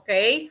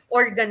 okay,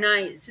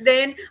 organized.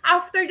 Then,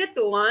 after that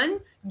one,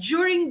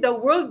 during the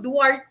World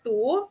War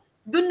II,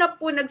 doon na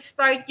po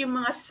nag-start yung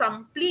mga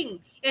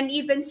sampling and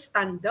even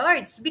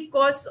standards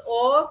because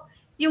of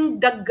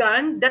yung the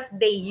gun that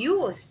they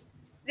use.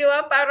 Di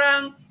ba?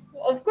 Parang,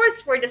 of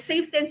course, for the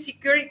safety and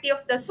security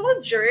of the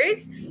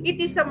soldiers, it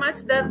is a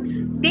must that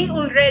they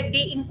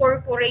already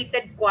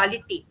incorporated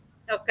quality,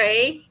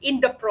 okay,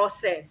 in the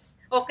process,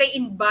 okay,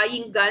 in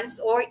buying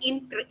guns or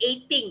in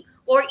creating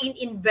or in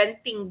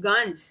inventing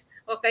guns,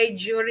 okay,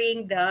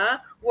 during the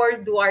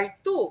World War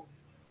II.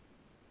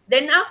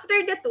 Then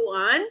after that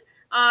one,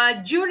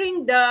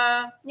 during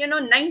the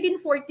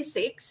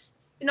 1946,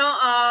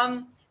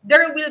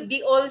 there will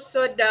be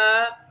also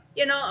the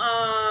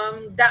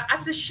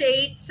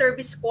associate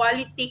service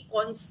quality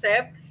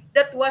concept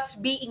that was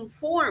being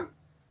formed.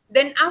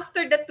 Then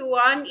after that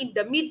one, in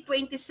the mid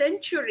 20th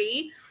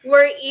century,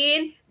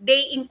 wherein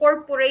they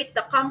incorporate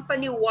the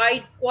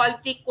company-wide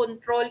quality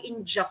control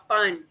in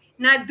Japan,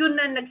 na doon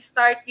na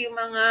nag-start yung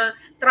mga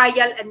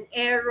trial and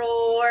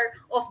error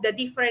of the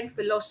different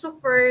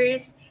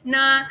philosophers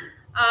na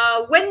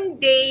when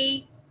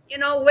they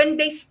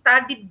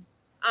studied,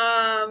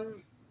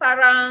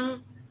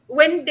 parang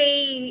when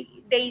they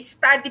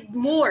studied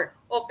more,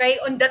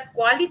 okay, on that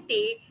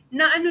quality,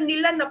 na ano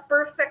nila, na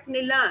perfect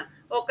nila,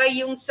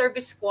 okay, yung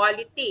service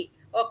quality,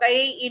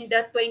 okay, in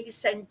the 20th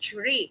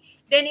century.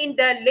 Then in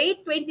the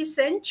late 20th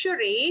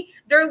century,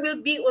 there will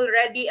be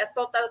already a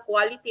total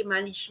quality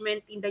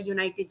management in the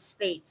United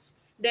States.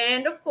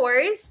 Then, of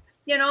course,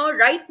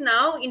 right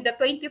now in the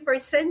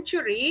 21st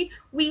century,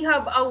 we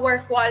have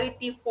our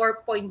quality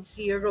 4.0,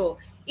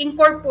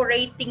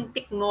 incorporating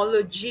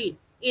technology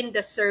in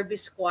the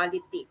service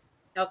quality.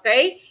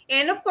 Okay?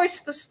 And of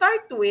course, to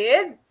start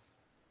with,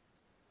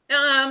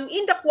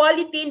 in the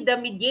quality in the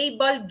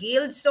medieval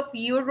guilds of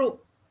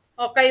Europe,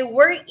 okay,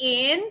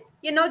 wherein,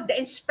 the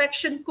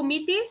inspection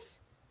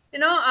committees,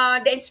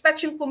 the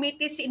inspection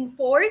committees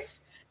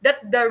enforce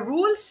that the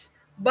rules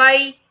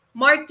by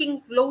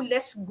marking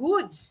flawless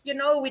goods,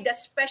 with a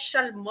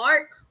special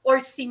mark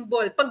or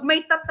symbol. Pag may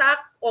tatak,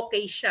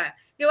 okay siya.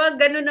 Di ba?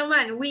 Ganun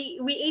naman.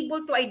 We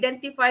able to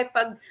identify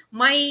pag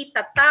may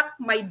tatak,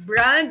 may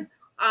brand,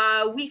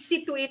 we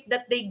see to it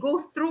that they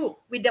go through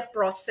with the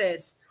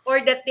process,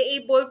 or that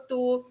they able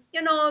to,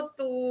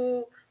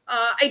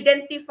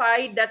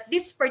 identify that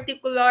this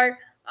particular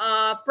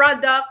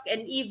product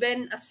and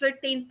even a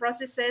certain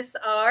processes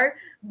are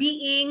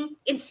being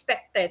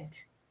inspected.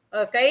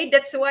 Okay,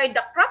 that's why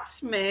the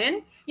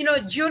craftsmen,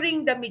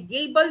 during the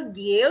medieval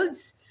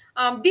guilds,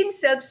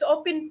 themselves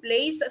often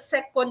place a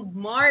second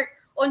mark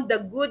on the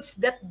goods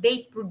that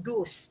they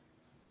produce.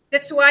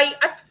 That's why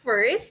at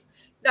first,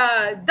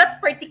 that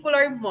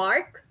particular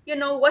mark,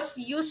 was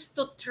used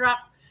to track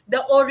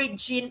the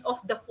origin of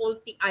the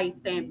faulty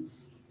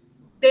items.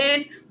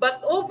 Then,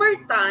 but over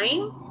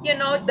time,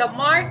 the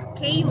mark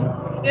came,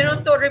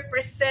 to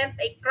represent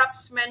a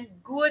craftsman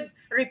good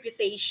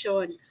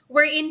reputation,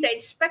 wherein the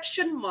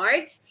inspection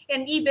marks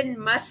and even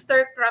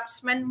master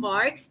craftsman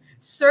marks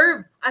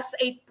serve as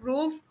a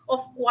proof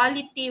of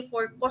quality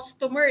for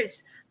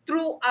customers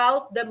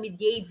throughout the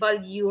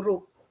medieval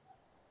Europe.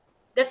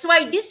 That's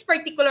why this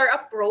particular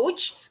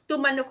approach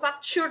to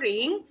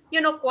manufacturing,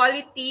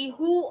 quality,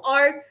 who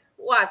are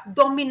what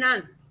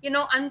dominant,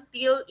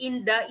 until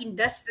in the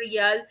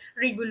industrial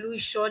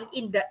revolution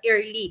in the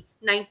early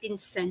 19th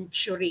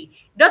century.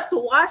 That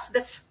was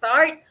the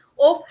start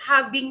of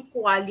having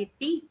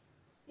quality.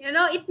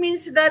 It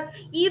means that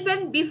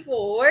even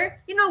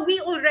before, we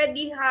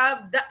already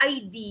have the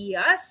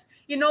ideas,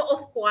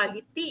 of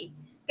quality.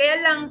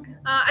 Kaya lang,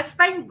 as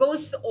time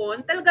goes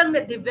on, talagang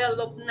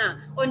na-develop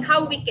na on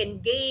how we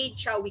can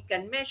gauge, how we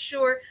can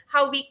measure,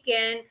 how we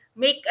can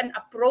make an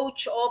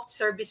approach of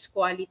service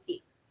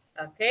quality.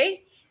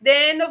 Okay?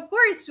 Then, of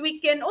course,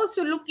 we can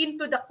also look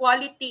into the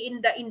quality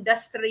in the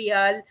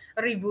Industrial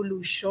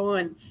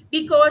Revolution.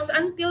 Because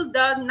until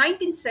the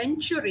 19th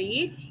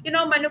century,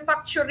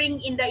 manufacturing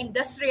in the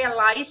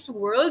industrialized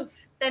world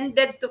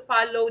tended to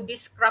follow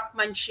this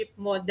craftsmanship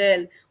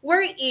model,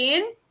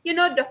 wherein,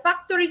 the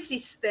factory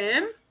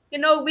system,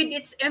 with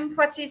its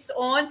emphasis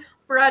on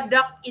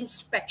product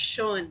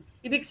inspection.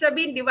 Ibig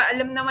sabihin, di ba,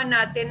 alam naman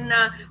natin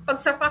na pag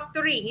sa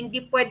factory,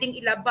 hindi pwedeng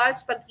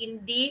ilabas pag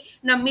hindi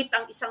na-meet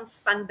ang isang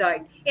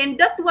standard. And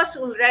that was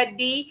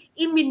already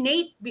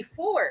imminent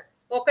before,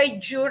 okay,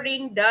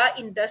 during the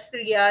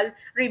Industrial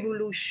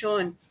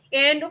Revolution.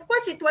 And of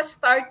course, it was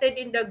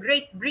started in the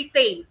Great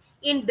Britain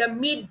in the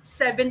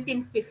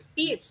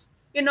mid-1750s.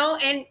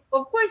 And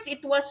of course,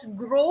 it was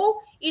grow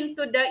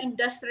into the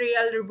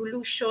Industrial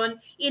Revolution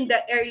in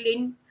the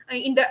early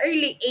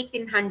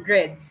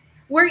 1800s,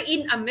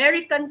 wherein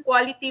American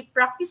quality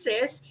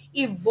practices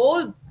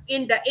evolved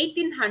in the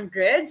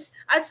 1800s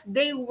as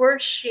they were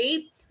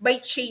shaped by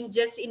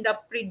changes in the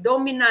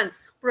predominant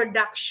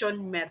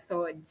production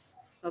methods.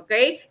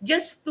 Okay,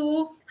 just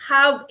to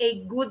have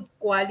a good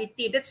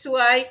quality. That's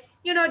why,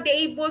 they're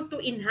able to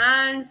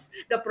enhance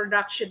the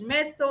production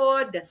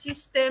method, the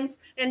systems,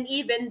 and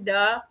even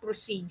the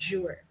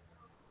procedure.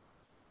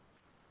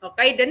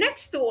 Okay, the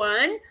next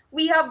one,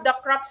 we have the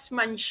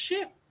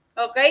craftsmanship.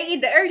 Okay,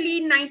 in the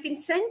early 19th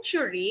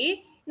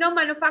century,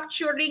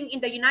 manufacturing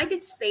in the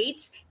United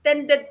States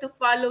tended to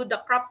follow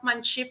the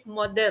craftsmanship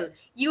model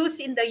used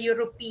in the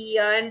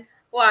European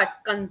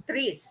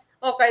countries.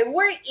 Okay,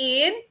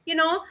 wherein,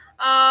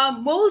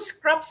 most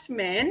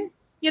craftsmen,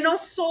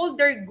 sold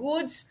their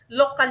goods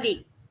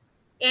locally,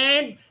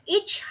 and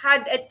each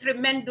had a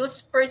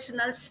tremendous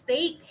personal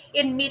stake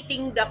in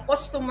meeting the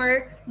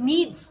customer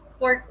needs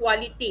for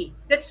quality.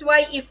 That's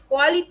why if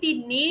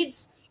quality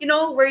needs,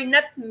 were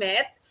not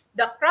met,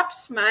 the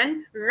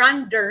craftsman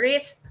ran the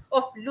risk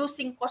of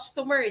losing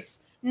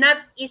customers, not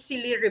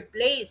easily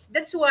replaced.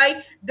 That's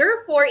why,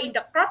 therefore, in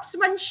the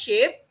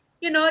craftsmanship,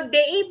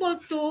 they able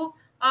to,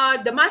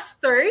 the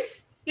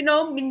masters,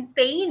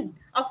 maintain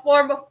a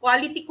form of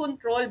quality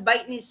control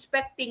by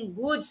inspecting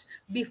goods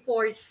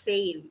before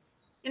sale.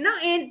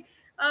 And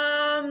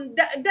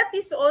that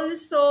is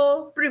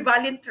also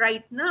prevalent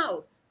right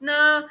now,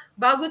 na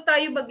bago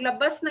tayo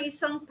maglabas ng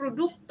isang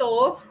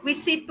produkto, we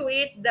see to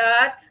it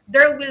that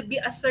there will be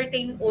a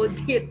certain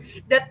audit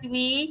that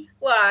we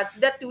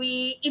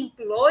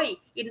employ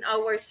in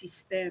our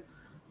system.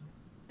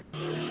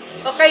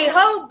 Okay,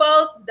 how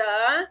about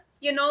the,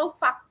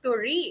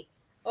 factory,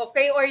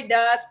 okay, or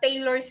the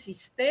tailor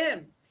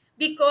system?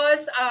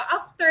 Because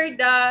after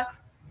the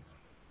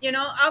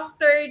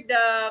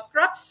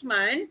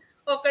craftsman,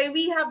 okay,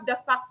 we have the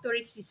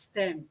factory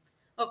system.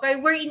 Okay,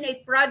 wherein a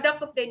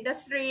product of the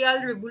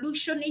Industrial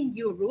Revolution in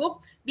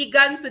Europe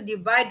began to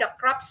divide the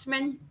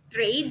craftsman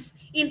trades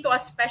into a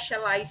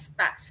specialized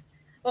task.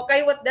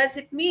 Okay, what does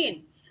it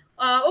mean?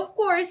 Of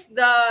course,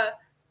 the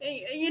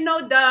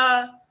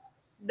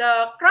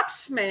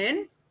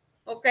craftsman,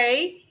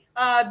 okay,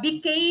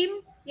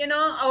 became,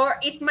 or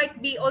it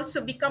might be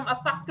also become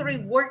a factory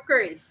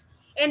workers,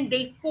 and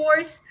they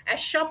force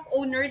shop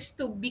owners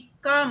to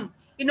become,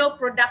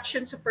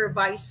 production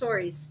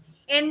supervisors.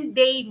 And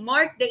they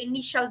mark the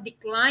initial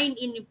decline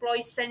in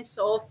employees' sense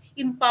of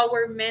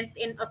empowerment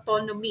and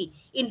autonomy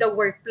in the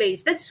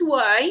workplace. That's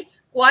why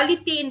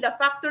quality in the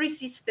factory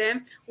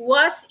system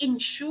was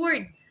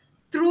ensured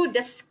through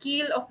the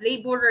skill of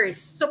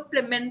laborers,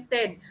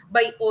 supplemented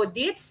by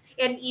audits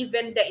and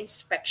even the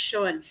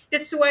inspection.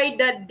 That's why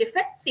the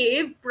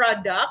defective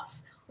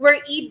products were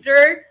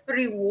either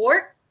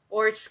reworked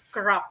or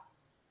scrapped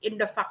in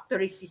the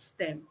factory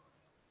system.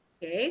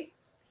 Okay?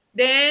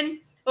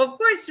 Then, of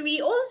course,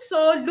 we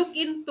also look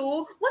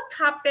into what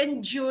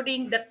happened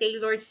during the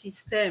tailor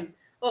system,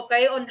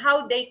 okay, on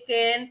how they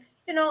can,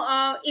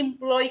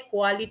 employ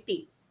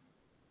quality.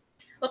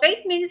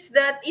 Okay, it means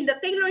that in the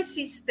Taylor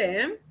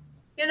system,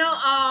 you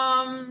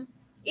know,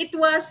 it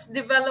was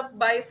developed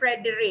by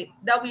Frederick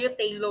W.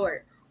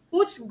 Taylor,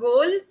 whose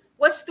goal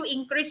was to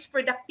increase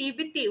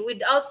productivity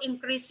without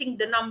increasing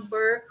the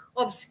number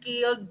of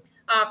skilled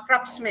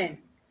craftsmen.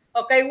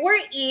 Okay,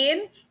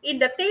 wherein in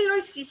the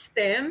Taylor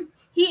system,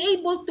 he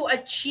able to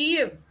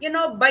achieve,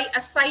 by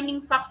assigning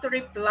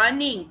factory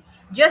planning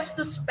just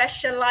to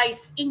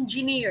specialized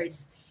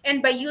engineers,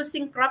 and by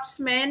using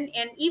craftsmen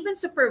and even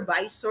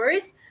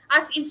supervisors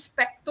as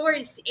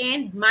inspectors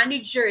and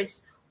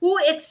managers who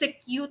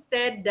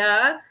executed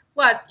the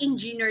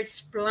engineer's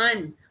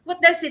plan.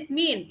 What does it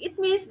mean? It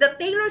means the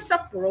Taylor's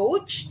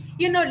approach,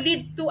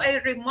 lead to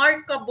a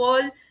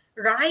remarkable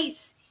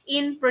rise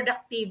in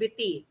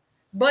productivity.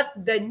 But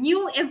the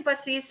new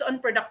emphasis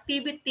on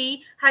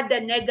productivity had a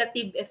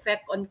negative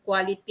effect on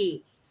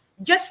quality.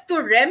 Just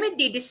to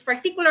remedy this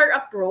particular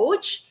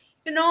approach,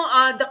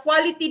 the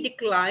quality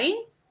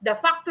decline, the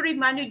factory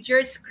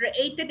managers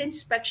created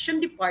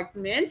inspection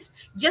departments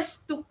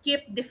just to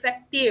keep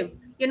defective,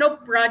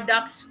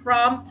 products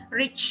from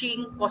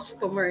reaching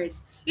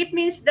customers. It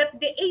means that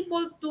they're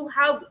able to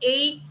have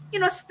a,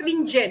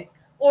 stringent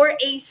or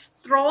a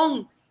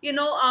strong,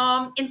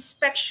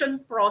 inspection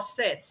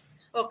process,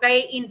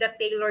 okay, in the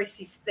Taylor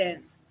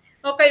system.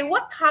 Okay,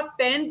 what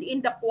happened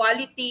in the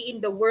quality in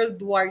the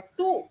World War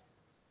II?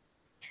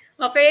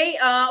 Okay,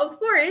 of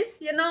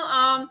course,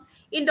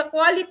 in the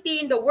quality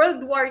in the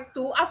World War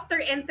II,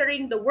 after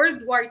entering the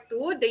World War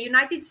II, the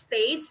United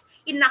States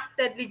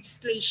enacted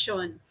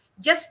legislation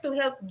just to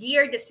help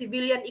gear the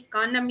civilian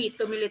economy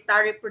to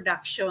military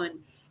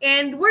production.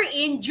 And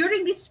wherein,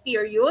 during this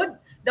period,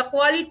 the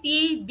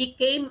quality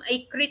became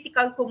a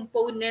critical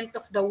component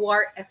of the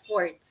war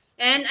effort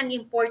and an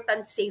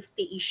important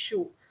safety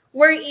issue.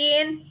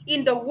 Wherein,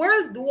 in the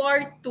World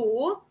War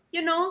II,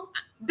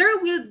 there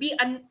will be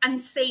an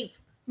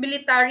unsafe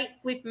military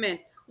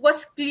equipment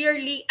was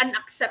clearly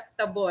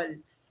unacceptable.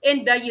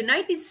 And the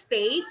United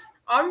States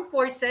Armed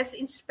Forces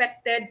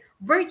inspected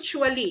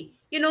virtually,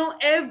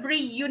 every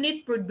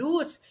unit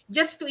produced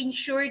just to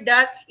ensure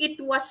that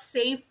it was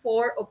safe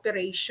for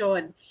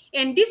operation.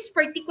 And this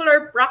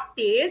particular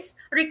practice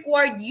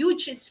required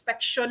huge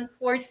inspection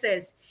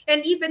forces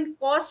and even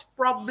caused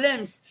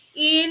problems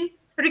in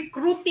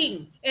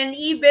recruiting and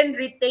even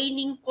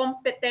retaining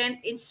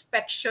competent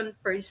inspection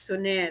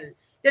personnel.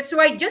 That's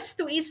why, just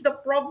to ease the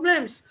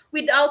problems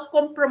without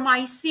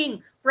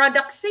compromising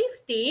product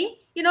safety,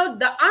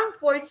 the armed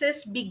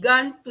forces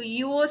began to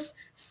use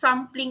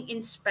sampling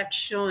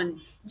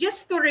inspection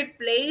just to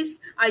replace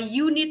a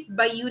unit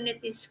by unit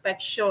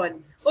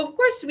inspection. Of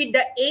course, with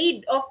the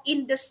aid of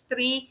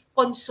industry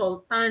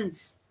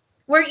consultants,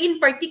 wherein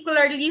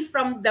particularly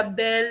from the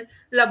Bell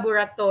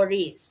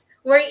Laboratories,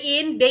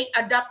 wherein they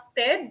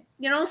adopted,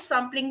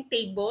 sampling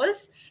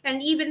tables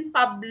and even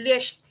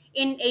published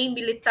in a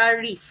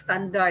military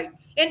standard.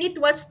 And it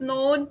was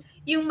known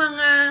yung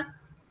mga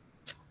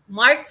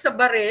mark sa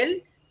barrel,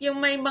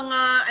 yung may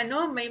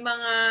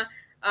mga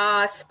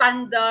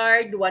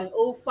standard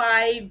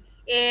 105,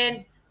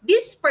 and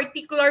this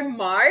particular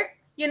mark,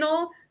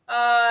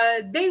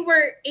 they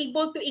were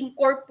able to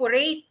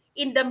incorporate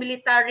in the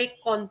military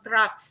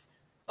contracts,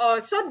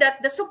 so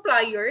that the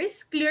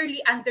suppliers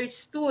clearly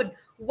understood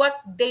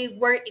what they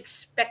were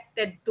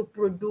expected to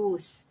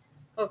produce.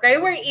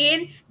 Okay,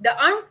 wherein the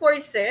armed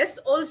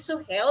forces also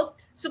help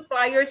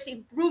suppliers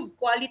improve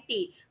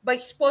quality by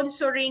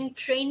sponsoring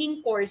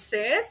training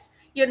courses,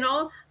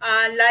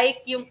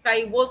 like yung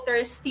kay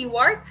Walter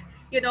Stewart,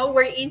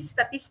 wherein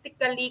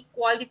statistically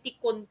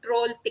quality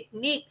control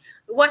technique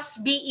was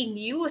being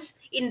used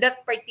in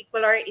that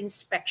particular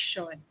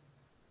inspection.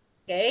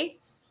 Okay?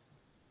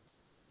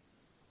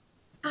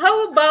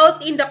 How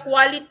about in the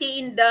quality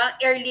in the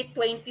early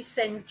 20th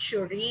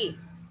century?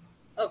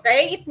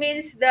 Okay, it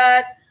means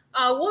that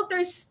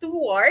Walter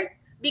Stewart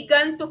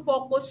began to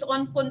focus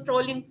on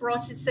controlling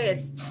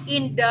processes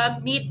in the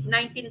mid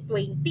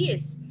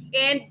 1920s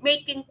and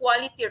making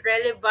quality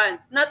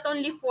relevant not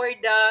only for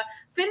the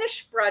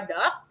finished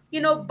product,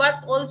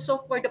 but also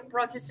for the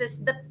processes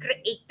that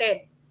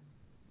created,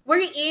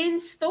 wherein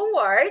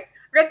Stewart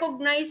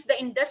recognized the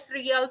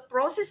industrial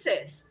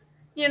processes,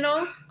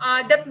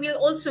 that will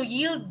also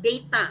yield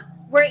data,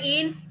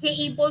 wherein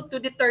he able to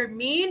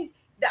determine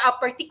the a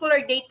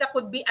particular data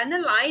could be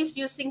analyzed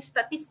using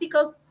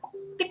statistical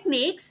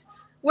techniques,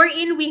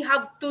 wherein we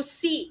have to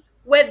see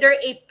whether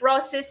a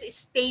process is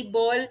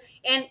stable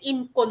and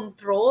in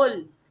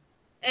control.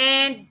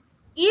 And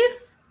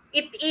if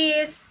it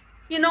is,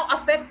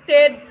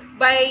 affected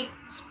by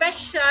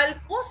special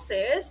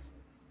causes,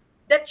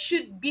 that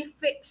should be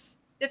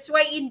fixed. That's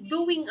why in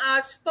doing a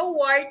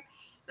Stewart,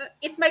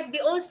 it might be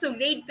also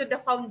laid to the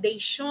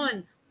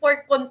foundation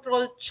for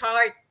control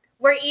chart,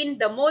 wherein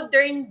the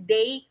modern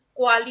day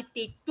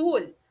quality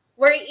tool,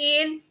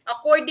 wherein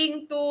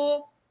according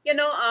to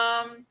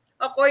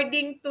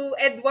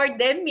Edward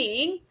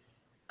Deming,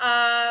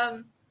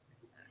 um,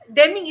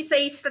 Deming is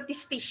a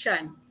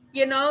statistician,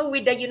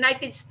 with the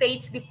United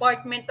States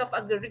Department of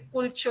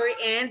Agriculture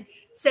and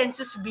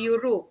Census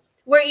Bureau,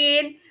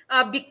 wherein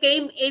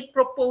became a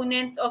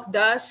proponent of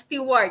the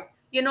Stewart,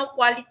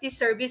 quality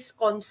service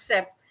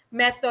concept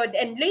method.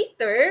 And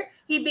later,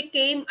 he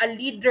became a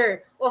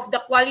leader of the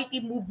quality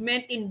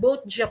movement in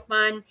both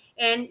Japan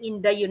and in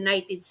the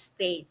United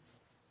States.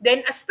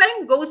 Then as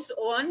time goes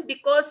on,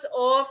 because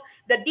of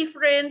the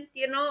different,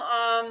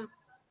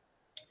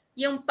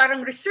 yung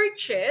parang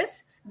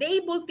researches, they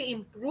able to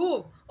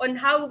improve on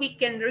how we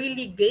can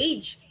really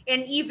gauge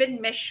and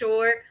even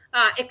measure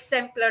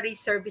exemplary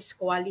service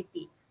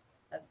quality.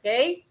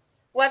 Okay?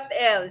 What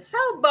else?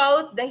 How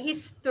about the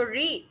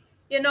history,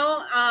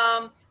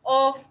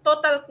 of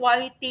total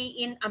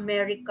quality in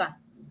America?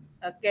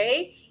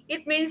 Okay?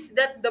 It means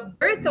that the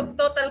birth of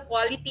total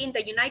quality in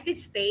the United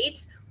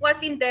States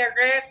was in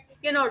direct,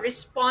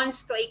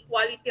 response to a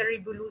quality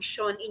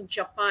revolution in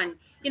Japan,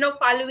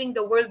 following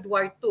the World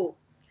War II.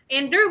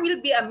 And there will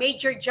be a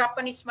major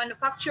Japanese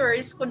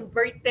manufacturers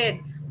converted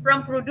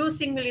from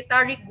producing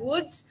military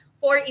goods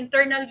for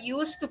internal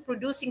use to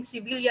producing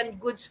civilian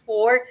goods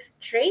for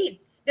trade.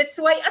 That's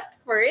why at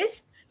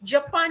first,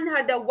 Japan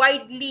had a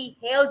widely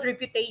held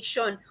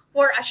reputation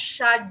for a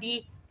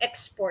shoddy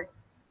export.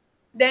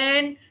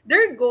 Then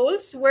their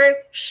goals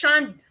were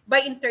shunned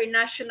by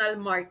international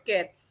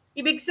market.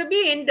 Ibig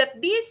sabihin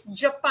that this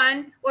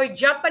Japan or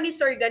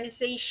Japanese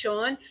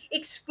organization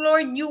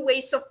explore new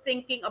ways of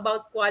thinking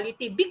about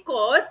quality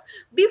because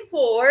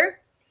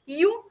before,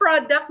 yung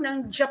product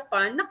ng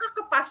Japan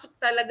nakakapasok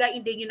talaga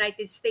in the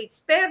United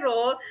States.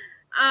 Pero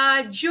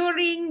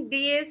during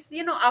this,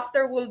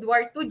 after World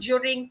War II,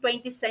 during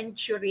 20th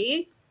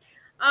century,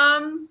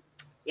 um,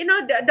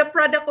 the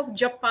product of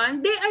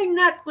Japan, they are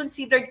not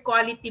considered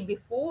quality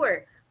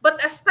before. But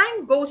as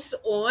time goes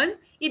on,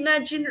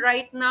 imagine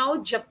right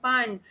now,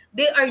 Japan,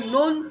 they are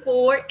known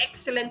for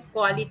excellent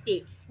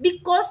quality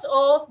because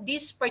of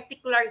this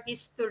particular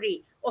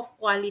history of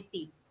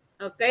quality.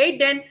 Okay,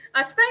 then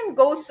as time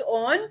goes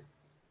on,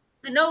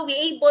 we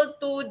able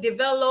to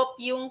develop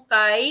yung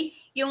kay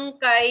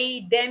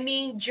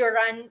Deming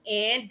Duran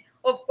and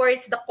of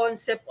course the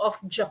concept of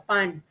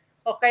Japan.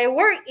 Okay,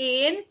 we're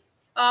in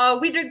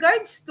with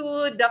regards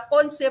to the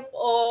concept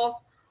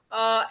of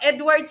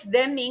Edwards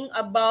Deming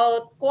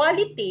about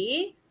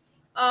quality.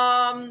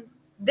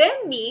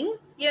 Deming,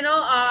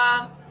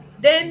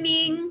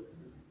 Deming,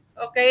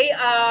 okay,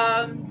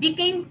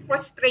 became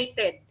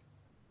frustrated,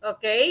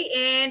 okay,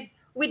 and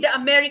with the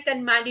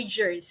American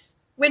managers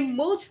when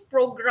most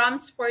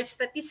programs for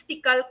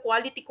statistical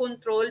quality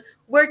control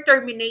were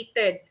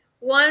terminated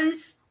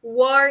once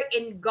war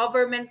and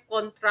government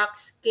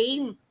contracts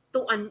came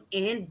to an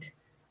end.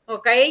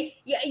 Okay?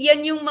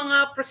 Yan yung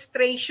mga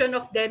frustration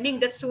of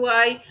Deming. That's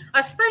why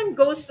as time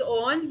goes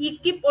on,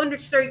 he keep on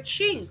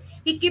researching.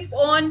 He keep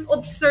on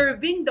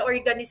observing the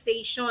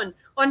organization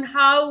on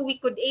how we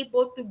could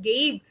able to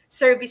give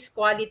service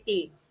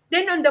quality.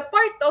 Then on the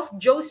part of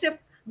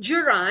Joseph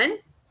Duran,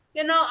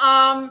 you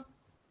know,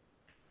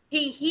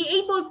 he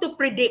able to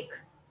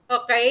predict,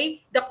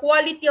 okay, the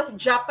quality of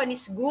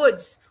Japanese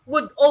goods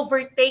would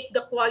overtake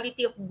the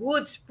quality of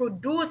goods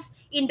produced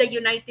in the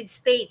United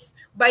States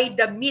by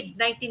the mid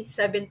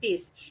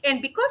 1970s.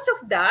 And because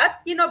of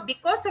that,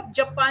 because of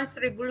Japan's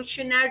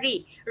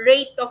revolutionary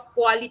rate of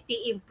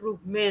quality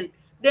improvement,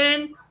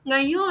 then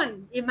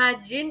ngayon,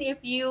 imagine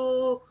if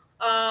you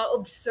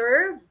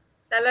observe,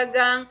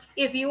 talagang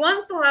if you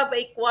want to have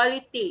a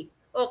quality,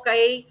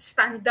 okay,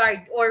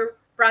 standard or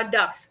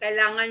products,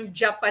 kailangan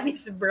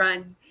Japanese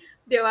brand.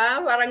 Di ba?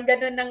 Parang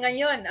ganun na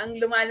ngayon ang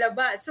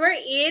lumalabas.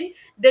 Wherein,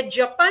 the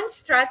Japan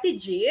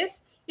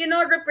strategies,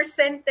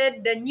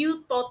 represented the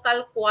new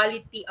total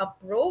quality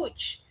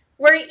approach.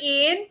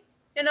 Wherein,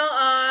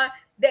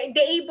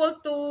 they able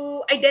to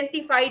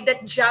identify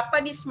that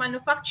Japanese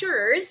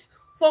manufacturers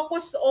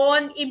focused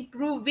on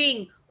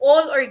improving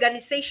all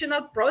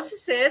organizational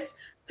processes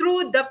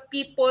through the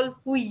people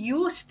who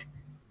used.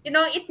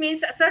 It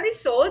means as a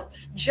result,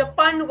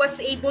 Japan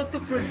was able to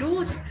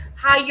produce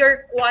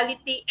higher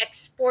quality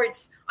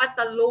exports at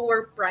a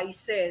lower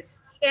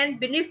prices and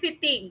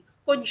benefiting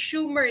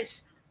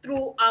consumers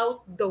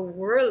throughout the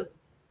world.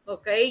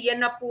 Okay?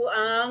 Yan na po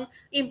ang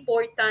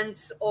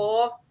importance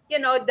of,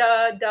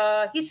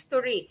 the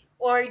history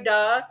or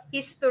the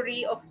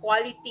history of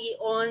quality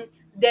on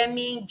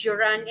Deming,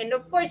 Duran, and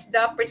of course,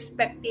 the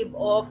perspective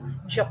of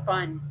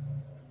Japan.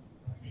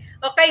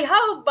 Okay,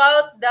 how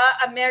about the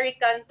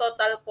American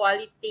Total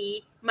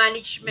Quality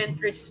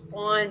Management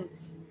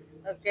Response?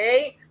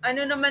 Okay,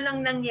 ano naman ang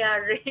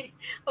nangyari?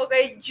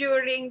 Okay,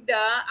 during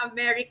the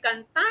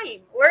American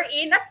time,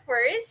 wherein at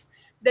first,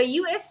 the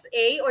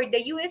USA or the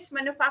US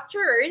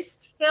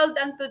manufacturers held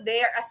onto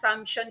their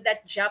assumption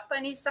that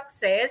Japanese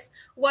success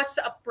was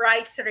a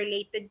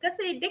price-related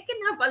kasi they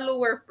can have a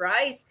lower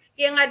price.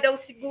 Kaya nga daw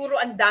siguro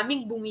ang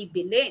daming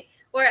bumibili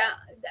or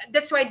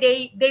that's why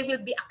they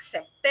will be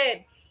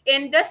accepted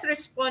and thus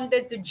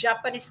responded to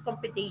Japanese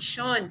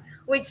competition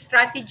with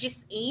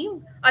strategies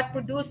aimed at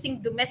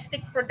producing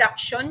domestic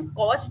production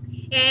cost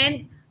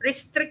and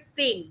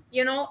restricting,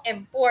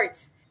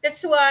 imports.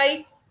 That's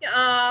why,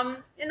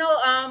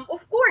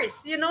 of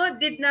course,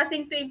 did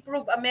nothing to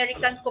improve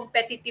American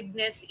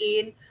competitiveness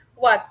in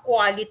what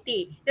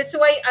quality. That's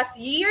why as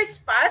years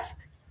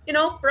passed,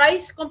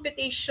 price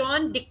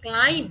competition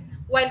declined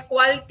while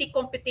quality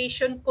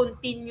competition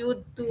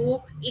continued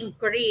to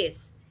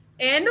increase.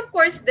 And of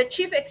course, the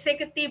chief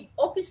executive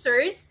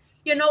officers,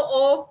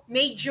 of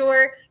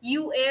major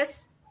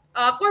U.S.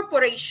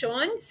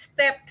 Corporations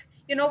stepped,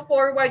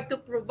 forward to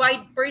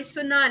provide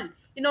personal,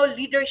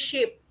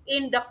 leadership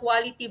in the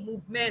quality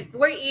movement.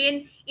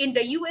 Wherein, in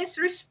the U.S.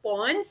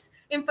 response,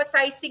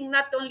 emphasizing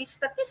not only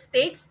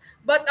statistics,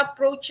 but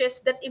approaches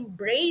that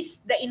embrace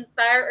the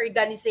entire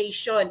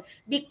organization,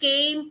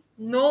 became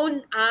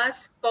known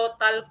as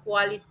total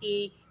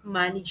quality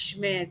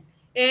management.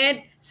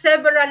 And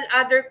several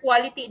other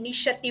quality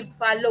initiative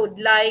followed,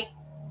 like,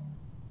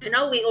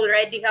 we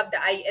already have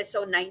the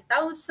ISO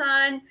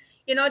 9000.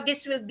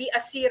 This will be a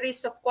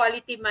series of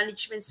quality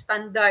management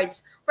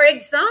standards. For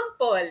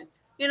example,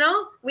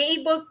 we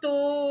able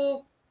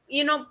to,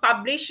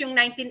 publish yung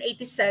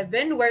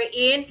 1987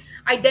 wherein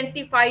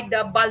identified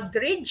the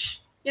Baldrige,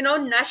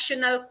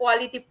 National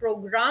Quality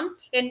Program,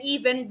 and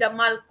even the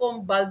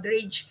Malcolm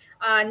Baldrige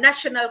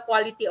National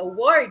Quality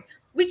Award,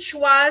 which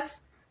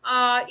was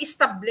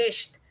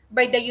established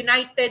by the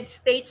United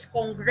States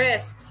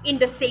Congress in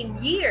the same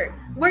year,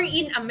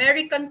 wherein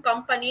American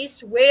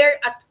companies were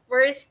at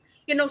first,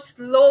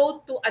 slow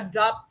to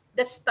adopt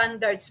the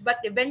standards, but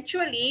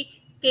eventually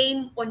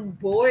came on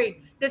board.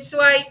 That's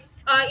why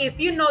if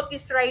you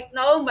notice right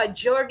now,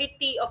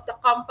 majority of the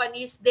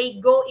companies,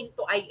 they go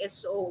into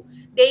ISO.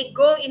 They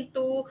go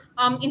into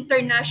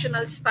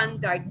international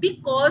standard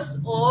because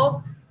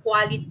of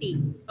quality.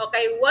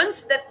 Okay,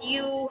 once that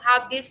you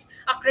have this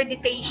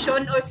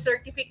accreditation or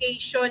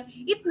certification,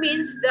 it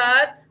means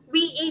that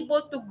we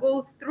able to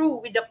go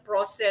through with the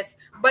process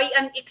by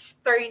an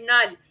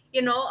external,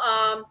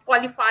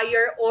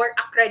 qualifier or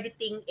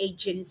accrediting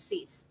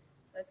agencies.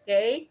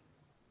 Okay.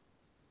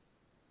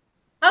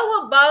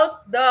 How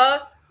about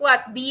the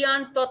what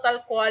beyond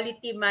total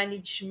quality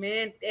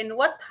management and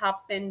what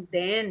happened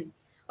then?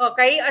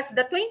 Okay, as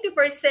the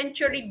 21st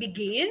century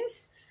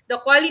begins, the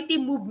quality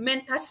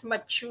movement has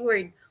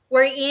matured,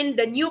 wherein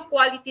the new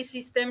quality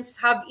systems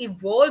have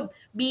evolved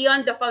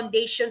beyond the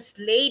foundations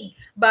laid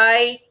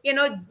by,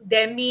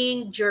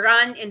 Deming,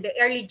 Juran, and the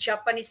early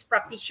Japanese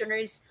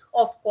practitioners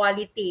of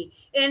quality.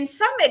 And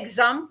some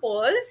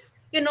examples,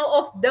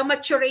 of the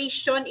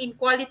maturation in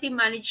quality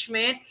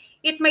management,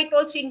 it might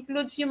also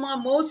include yung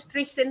mga most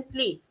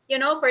recently.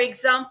 For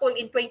example,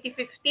 in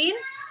 2015,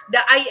 the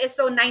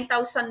ISO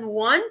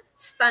 9001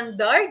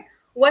 standard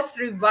was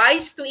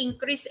revised to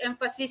increase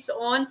emphasis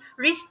on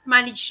risk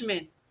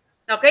management.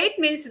 Okay, it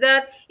means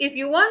that if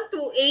you want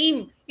to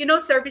aim,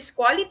 service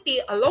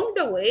quality along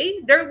the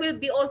way, there will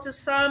be also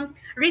some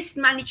risk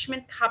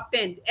management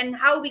happened and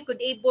how we could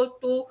able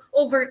to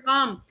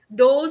overcome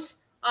those,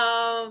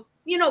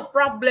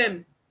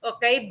 problem,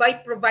 okay, by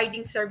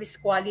providing service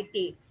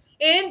quality.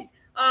 And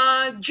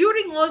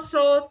during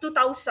also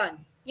 2000,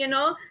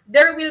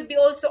 there will be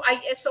also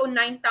ISO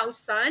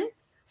 9000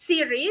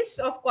 series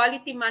of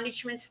quality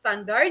management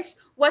standards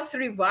was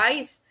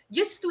revised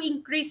just to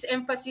increase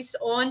emphasis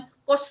on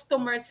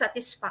customer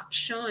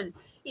satisfaction.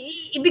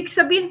 Ibig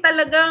sabihin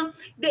talagang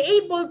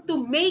they able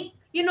to make,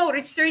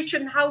 research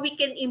on how we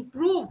can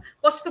improve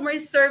customer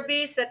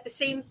service at the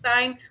same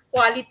time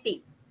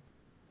quality.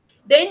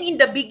 Then in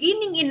the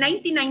beginning in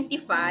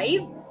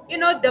 1995,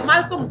 the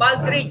Malcolm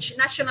Baldrige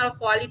National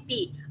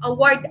Quality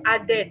Award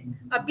added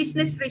a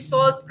business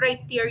result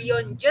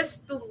criterion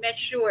just to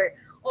measure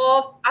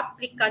of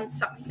applicant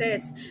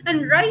success.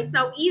 And right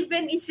now,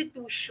 even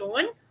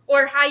institution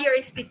or higher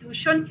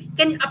institution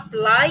can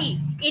apply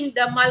in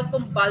the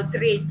Malcolm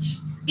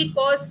Baldrige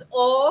because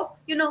of,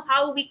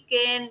 how we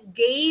can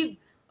give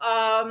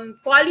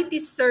quality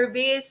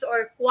service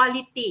or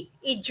quality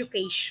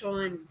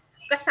education.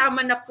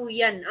 Kasama na po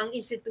yan ang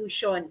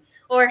institution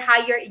or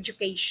higher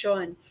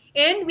education.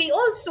 And we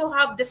also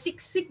have the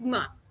Six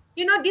Sigma.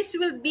 This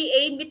will be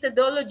a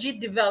methodology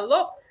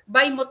developed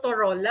by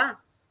Motorola,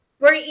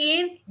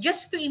 wherein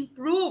just to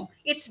improve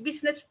its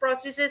business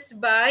processes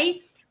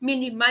by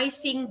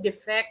minimizing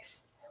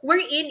defects,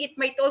 wherein it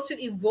might also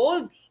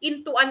evolve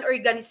into an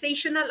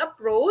organizational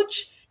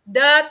approach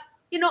that,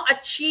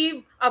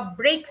 achieve a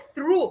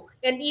breakthrough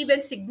and even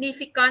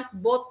significant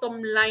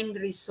bottom line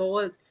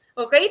result.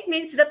 Okay, it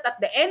means that at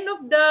the end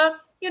of the,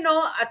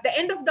 at the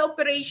end of the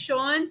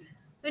operation,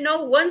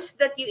 once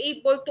that you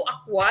able to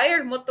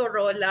acquire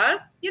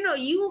Motorola,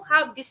 you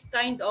have this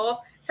kind of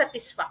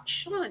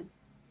satisfaction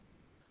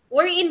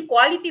wherein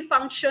quality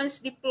functions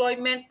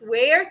deployment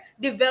were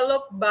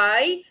developed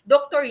by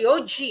Dr.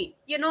 Yoji.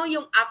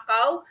 Yung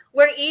ACAW,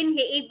 wherein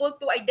he able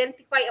to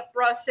identify a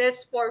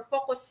process for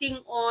focusing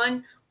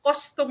on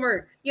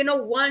customer,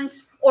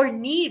 wants or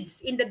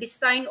needs in the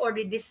design or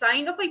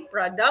redesign of a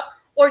product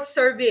or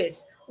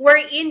service,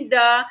 wherein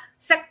the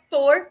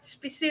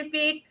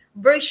sector-specific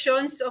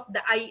versions of the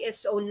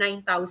ISO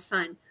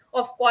 9000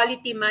 of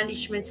quality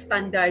management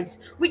standards,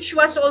 which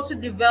was also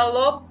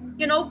developed,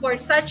 for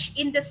such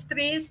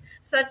industries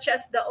such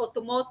as the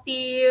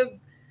automotive.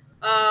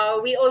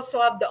 We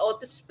also have the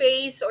auto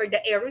space or the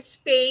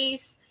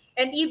aerospace,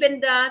 and even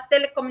the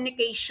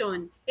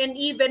telecommunication, and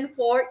even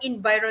for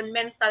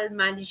environmental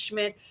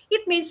management.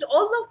 It means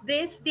all of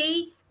this,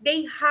 they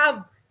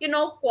have,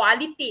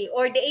 quality,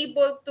 or they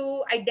able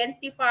to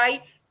identify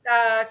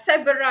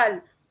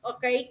several,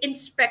 okay,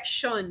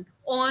 inspection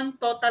on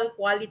total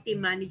quality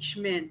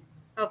management.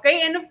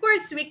 Okay, and of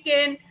course we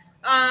can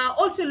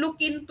also look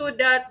into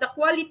that the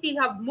quality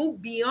have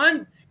moved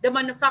beyond the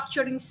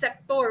manufacturing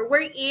sector,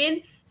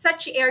 wherein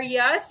such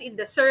areas in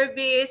the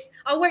service,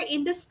 our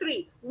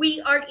industry,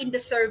 we are in the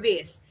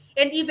service,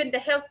 and even the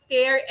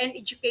healthcare and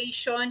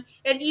education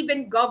and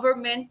even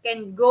government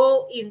can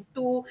go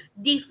into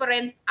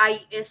different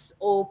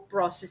ISO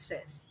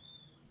processes.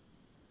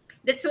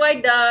 That's why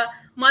the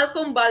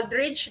Malcolm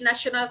Baldrige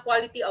National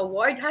Quality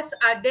Award has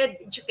added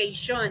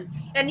education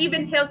and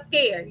even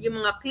healthcare.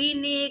 Yung mga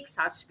clinics,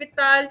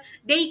 hospital,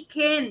 they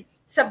can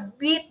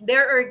submit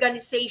their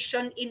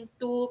organization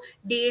into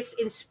this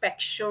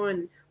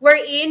inspection.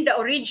 Wherein the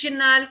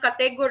original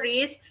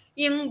categories,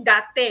 yung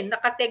dati na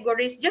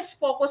categories just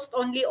focused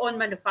only on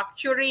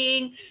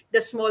manufacturing,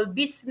 the small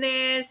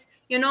business,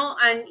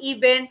 and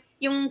even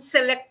yung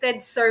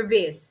selected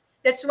service.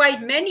 That's why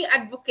many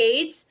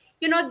advocates,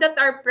 that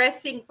are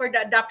pressing for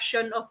the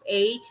adoption of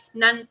a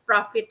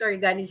non-profit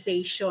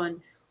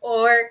organization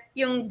or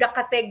yung the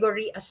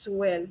category as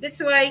well.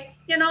 That's why,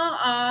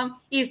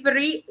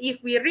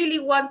 if we really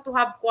want to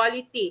have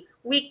quality,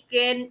 we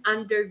can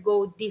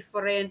undergo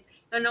different,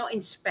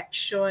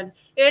 inspection.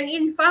 And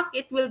in fact,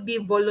 it will be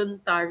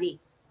voluntary.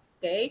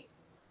 Okay?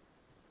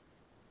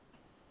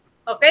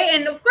 Okay,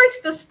 and of course,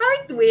 to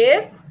start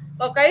with,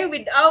 okay,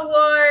 with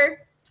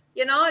our,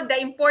 the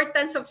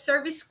importance of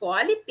service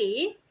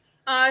quality,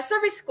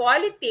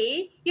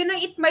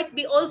 it might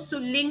be also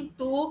linked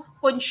to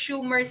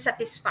consumer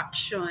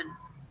satisfaction.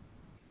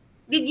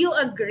 Did you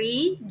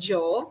agree,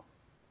 Joe,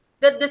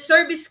 that the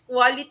service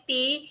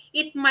quality,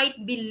 it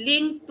might be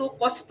linked to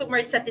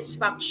customer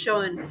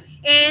satisfaction?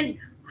 And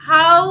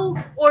how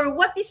or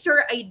what is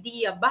your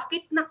idea?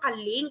 Bakit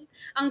nakalink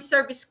ang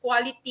service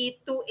quality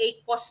to a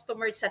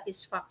customer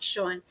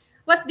satisfaction?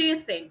 What do you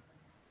think,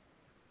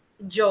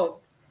 Joe?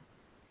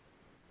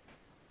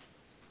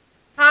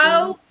 Um,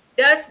 How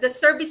does the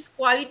service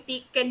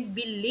quality can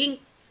be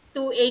linked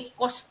to a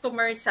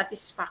customer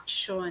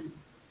satisfaction?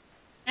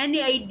 Any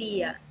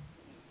idea?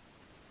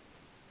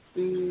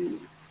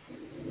 mm,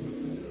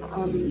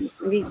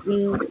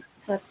 Magiging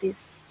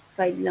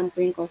satisfied lang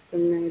po yung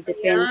customer.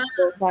 Depende Ayan.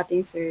 po sa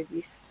ating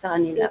service sa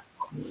kanila.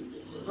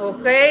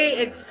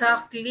 Okay,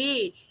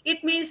 exactly.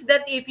 It means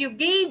that if you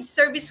gave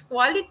service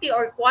quality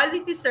or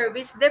quality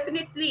service,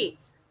 definitely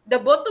the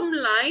bottom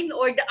line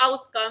or the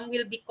outcome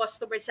will be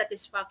customer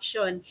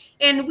satisfaction.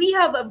 And we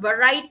have a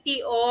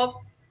variety of,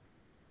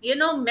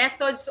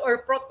 methods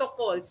or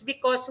protocols,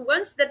 because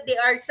once that they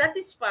are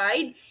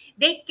satisfied,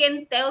 they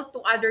can tell to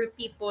other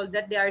people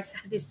that they are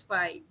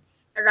satisfied,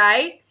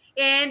 right?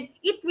 And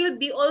it will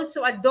be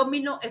also a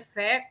domino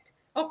effect.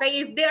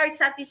 Okay, if they are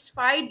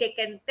satisfied, they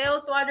can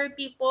tell to other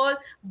people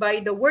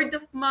by the word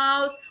of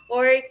mouth,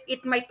 or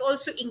it might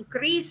also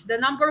increase the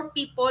number of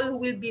people who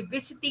will be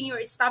visiting your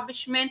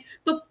establishment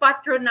to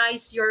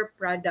patronize your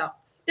product.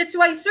 That's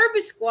why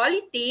service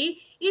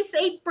quality is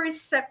a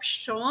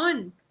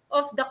perception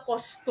of the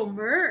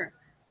customer.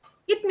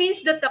 It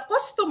means that the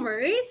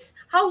customers,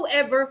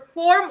 however,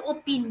 form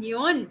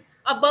opinion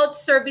about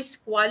service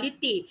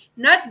quality,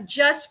 not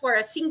just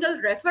for a single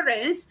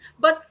reference,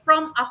 but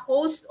from a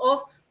host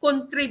of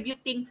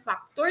contributing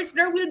factors.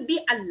 There will be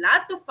a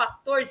lot of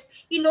factors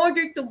in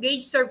order to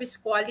gauge service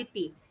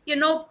quality.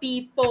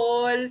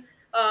 People,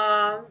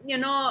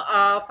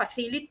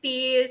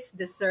 facilities,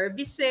 the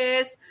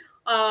services,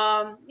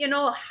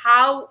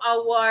 how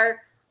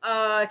our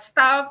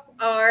staff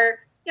are,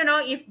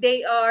 if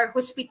they are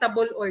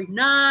hospitable or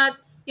not,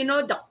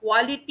 the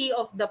quality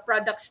of the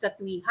products that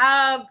we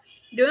have,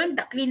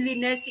 the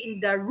cleanliness in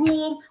the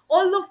room,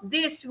 all of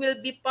this will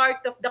be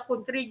part of the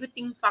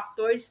contributing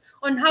factors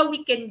on how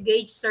we can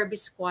gauge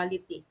service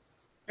quality.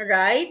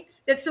 Right?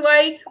 That's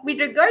why, with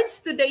regards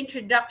to the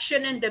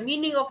introduction and the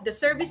meaning of the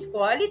service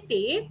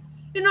quality,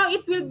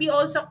 it will be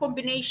also a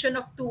combination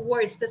of two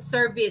words, the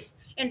service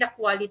and the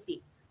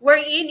quality,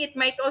 wherein it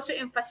might also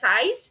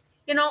emphasize,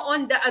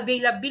 on the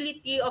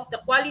availability of the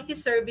quality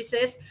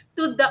services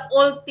to the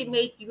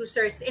ultimate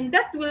users, and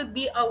that will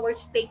be our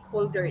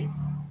stakeholders,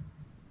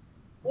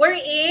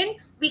 wherein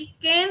we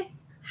can't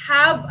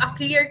have a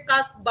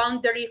clear-cut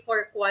boundary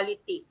for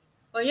quality.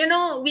 Or,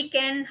 we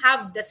can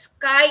have the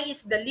sky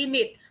is the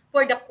limit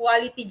for the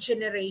quality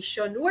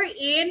generation,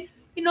 wherein,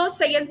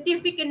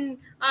 scientific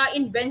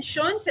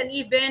inventions and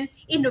even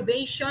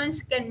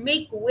innovations can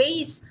make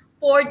ways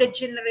for the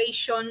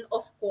generation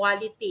of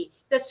quality.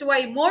 That's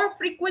why more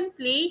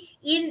frequently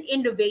in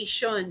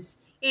innovations,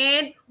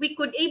 and we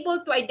could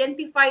able to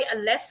identify a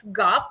less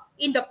gap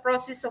in the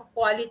process of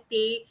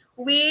quality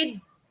with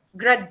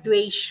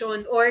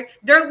graduation, or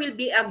there will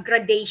be a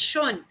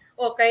gradation,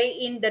 okay,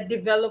 in the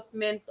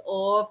development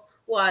of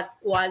what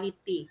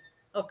quality,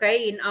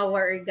 okay, in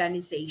our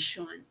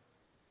organization.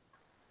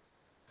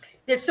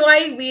 That's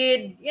why,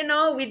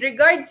 with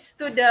regards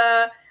to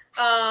the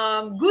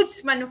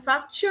goods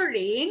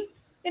manufacturing,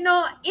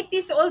 it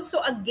is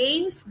also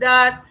against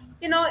that,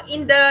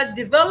 in the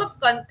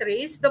developed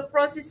countries, the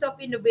process of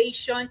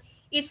innovation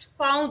is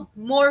found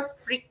more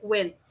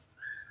frequent,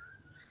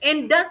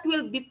 and that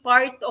will be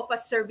part of a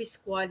service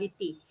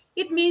quality.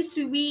 It means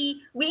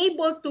we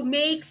able to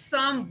make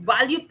some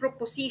value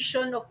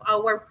proposition of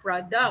our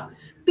product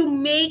to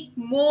make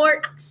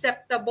more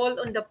acceptable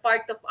on the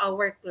part of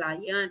our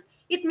client.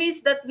 It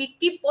means that we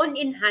keep on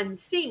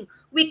enhancing,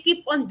 we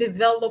keep on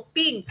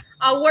developing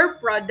our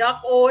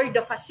product or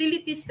the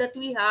facilities that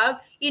we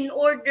have in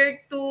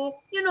order to,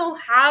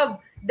 have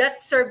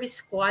that service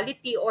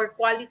quality or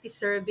quality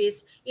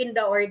service in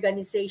the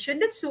organization.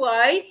 That's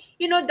why,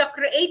 the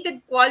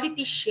created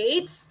quality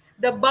shapes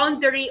the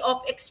boundary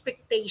of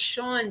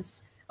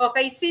expectations.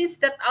 Okay, since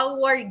that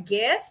our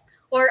guests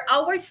or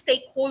our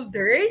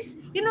stakeholders,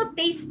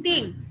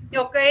 tasting,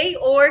 okay,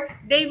 or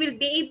they will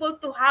be able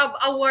to have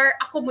our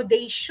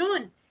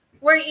accommodation,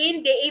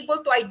 wherein they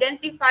able to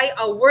identify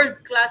a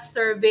world-class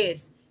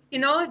service.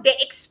 They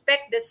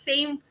expect the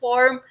same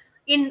form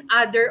in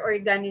other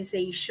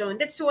organization.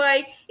 That's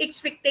why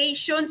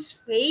expectations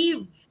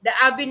fade the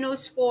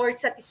avenues for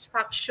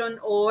satisfaction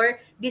or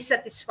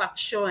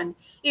dissatisfaction.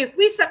 If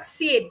we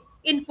succeed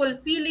in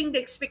fulfilling the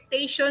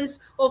expectations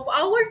of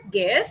our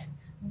guests,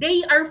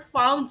 they are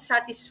found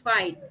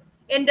satisfied.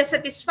 And the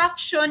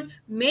satisfaction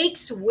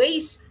makes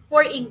ways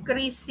for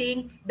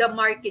increasing the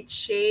market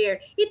share.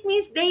 It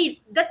means they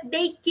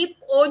keep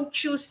on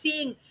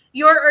choosing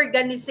your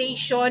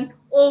organization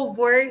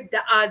over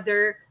the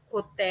other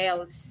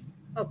hotels.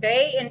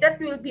 Okay? And that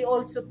will be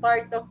also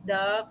part of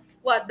the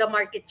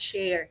market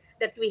share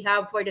that we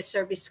have for the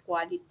service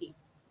quality.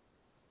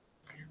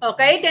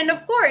 Okay, then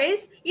of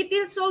course, it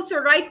is also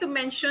right to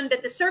mention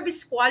that the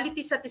service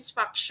quality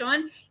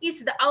satisfaction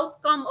is the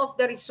outcome of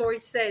the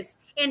resources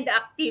and the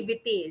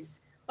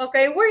activities.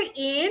 Okay,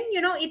 wherein,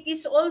 it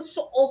is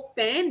also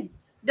open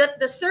that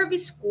the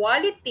service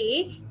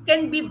quality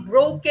can be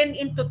broken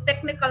into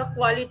technical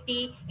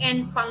quality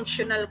and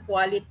functional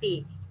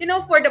quality.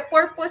 For the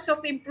purpose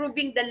of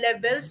improving the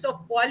levels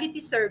of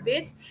quality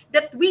service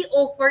that we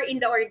offer in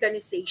the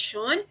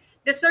organization,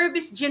 the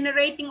service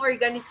generating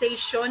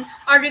organization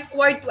are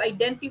required to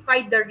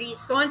identify the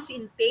reasons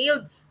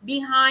entailed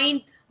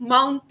behind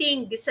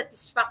mounting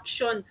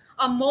dissatisfaction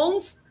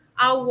amongst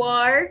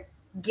our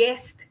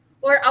guests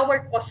or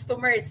our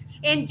customers,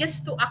 and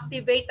just to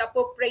activate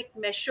appropriate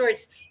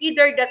measures,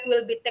 either that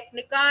will be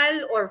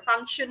technical or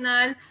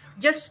functional,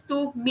 just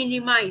to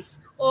minimize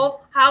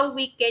of how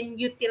we can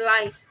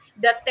utilize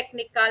the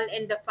technical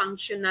and the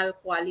functional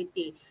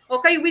quality.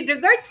 Okay, with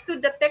regards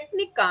to the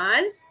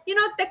technical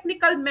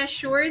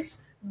measures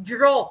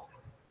draw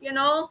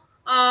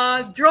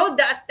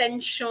the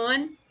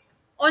attention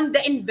on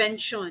the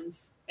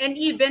inventions and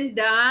even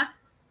the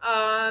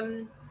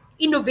um,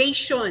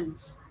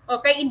 innovations,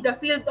 okay, in the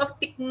field of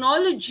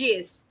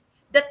technologies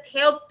that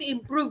help to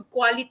improve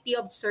quality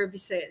of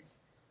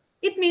services.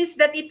 It means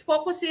that it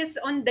focuses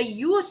on the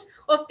use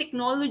of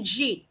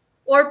technology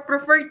or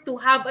prefer to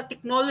have a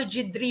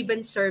technology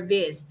driven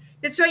service.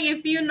 That's why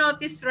if you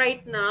notice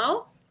right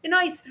now,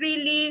 it's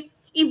really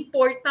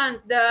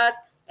important that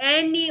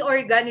any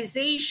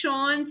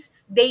organizations,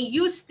 they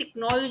use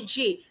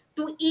technology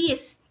to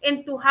ease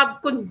and to have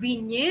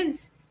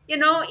convenience,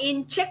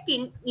 in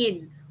checking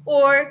in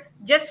or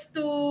just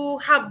to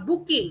have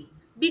booking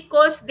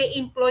because they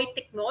employ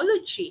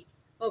technology.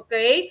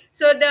 Okay?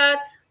 So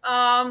that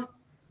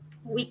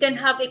we can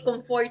have a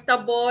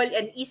comfortable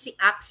and easy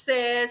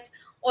access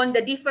on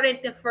the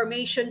different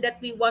information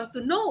that we want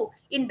to know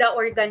in the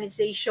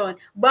organization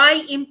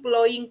by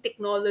employing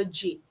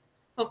technology.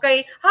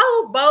 Okay,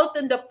 how about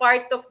on the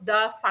part of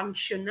the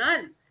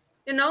functional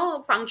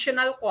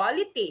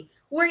quality,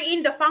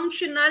 wherein the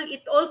functional,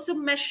 it also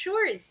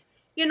measures,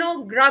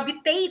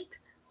 gravitate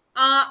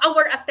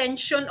our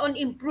attention on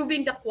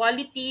improving the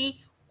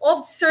quality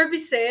of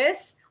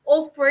services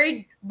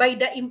offered by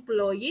the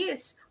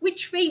employees,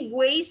 which pave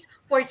ways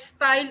for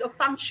style of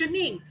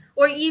functioning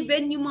or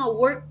even yung mga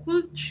work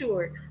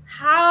culture,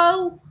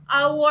 how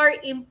our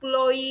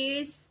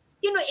employees,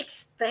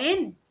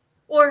 extend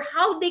or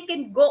how they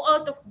can go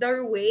out of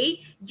their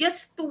way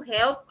just to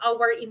help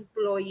our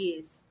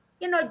employees,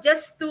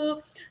 just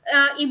to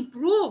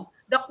improve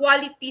the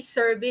quality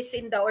service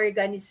in the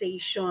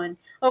organization.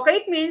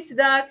 Okay, it means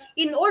that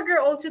in order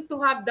also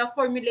to have the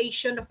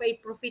formulation of a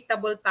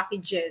profitable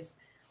packages,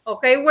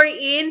 okay,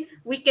 wherein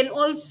we can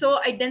also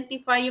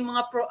identify yung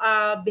mga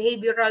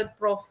behavioral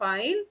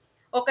profile,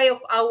 okay,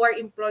 of our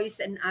employees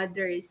and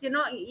others.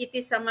 It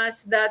is a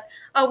must that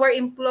our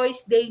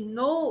employees, they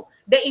know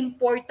the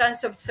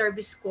importance of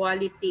service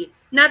quality,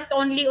 not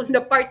only on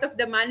the part of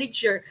the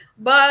manager,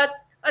 but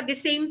at the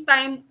same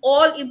time,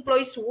 all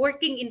employees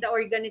working in the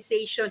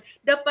organization,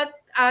 that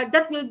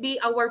will be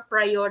our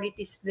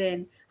priorities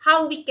then.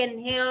 How we can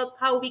help,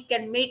 how we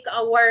can make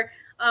our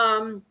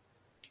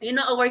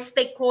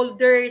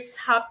stakeholders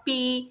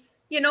happy,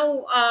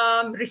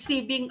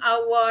 receiving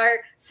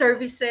our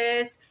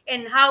services,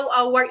 and how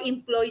our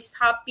employees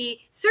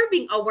happy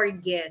serving our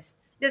guests.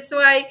 That's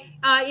why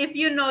if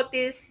you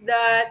notice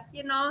that,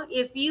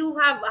 if you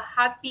have a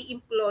happy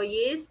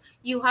employees,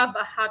 you have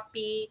a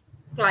happy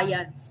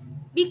clients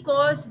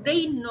because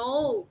they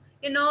know,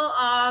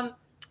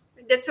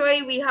 that's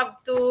why we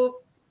have to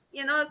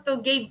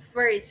give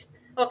first,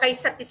 okay,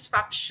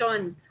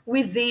 satisfaction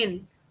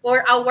within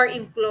or our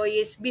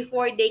employees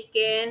before they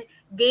can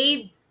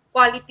give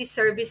quality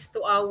service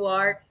to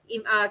our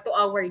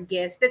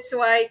guests. That's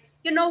why,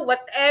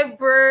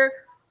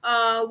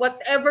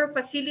 whatever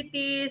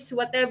facilities,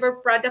 whatever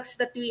products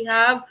that we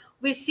have,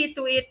 we see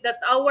to it that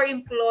our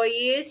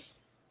employees,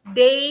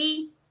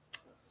 they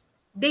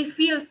they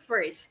feel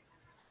first,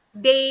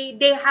 they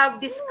have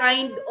this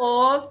kind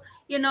of,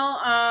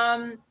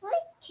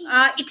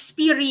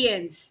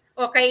 experience,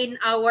 okay, in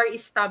our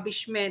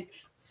establishment,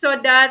 so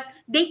that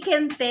they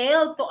can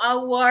tell to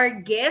our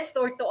guest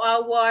or to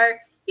our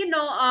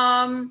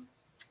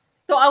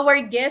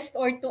guest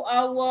or to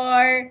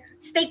our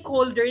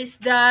stakeholders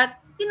that,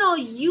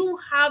 you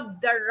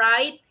have the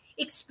right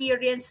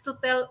experience to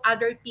tell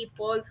other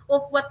people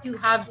of what you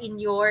have in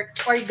your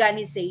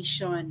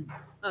organization.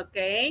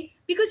 Okay?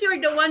 Because you're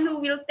the one who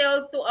will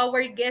tell to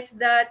our guests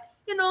that,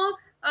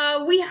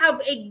 we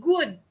have a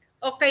good,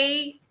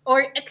 okay,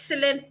 or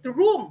excellent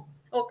room,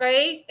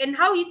 okay, and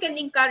how you can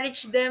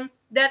encourage them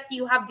that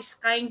you have this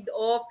kind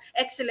of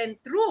excellent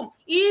room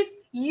if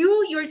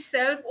you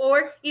yourself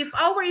or if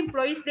our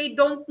employees, they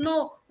don't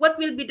know what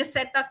will be the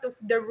setup of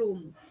the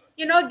room.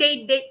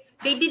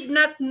 They did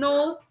not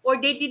know,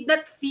 or they did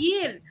not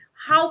feel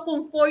how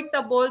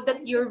comfortable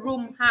that your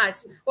room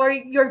has or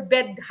your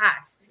bed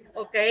has.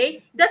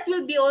 Okay, that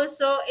will be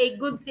also a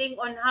good thing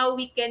on how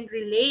we can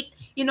relate,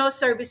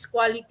 service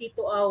quality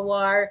to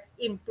our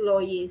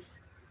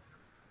employees.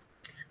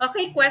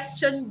 Okay,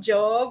 question,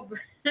 Job.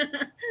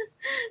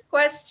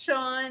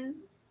 Question.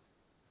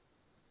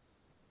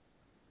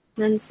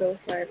 None so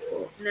far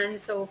po. None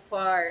so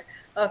far.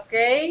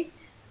 Okay.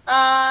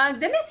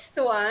 The next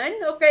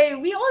one, okay,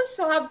 we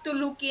also have to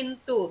look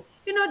into,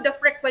 the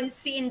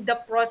frequency in the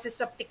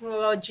process of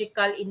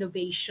technological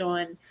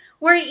innovation,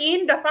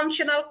 wherein the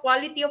functional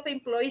quality of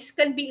employees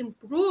can be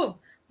improved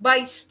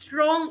by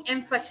strong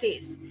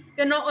emphasis,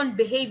 on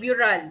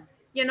behavioral,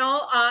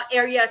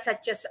 areas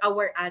such as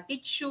our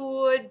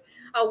attitude,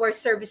 our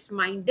service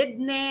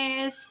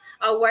mindedness,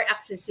 our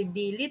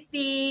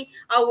accessibility,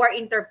 our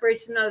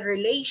interpersonal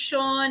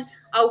relation,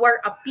 our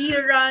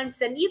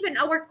appearance, and even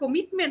our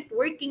commitment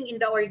working in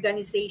the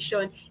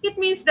organization. It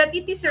means that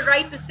it is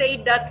right to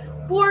say that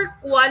poor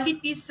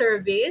quality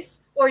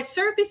service or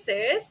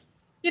services,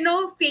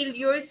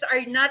 failures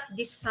are not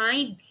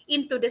designed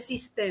into the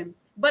system,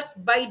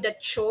 but by the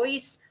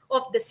choice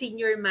of the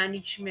senior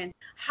management.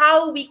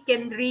 How we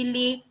can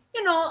really,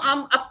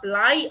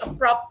 apply a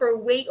proper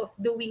way of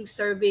doing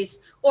service,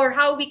 or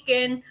how we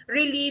can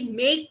really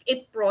make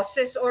a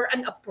process or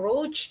an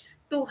approach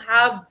to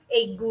have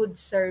a good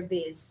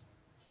service.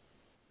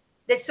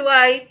 That's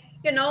why,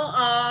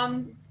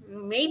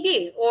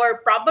 maybe or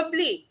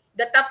probably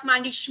the top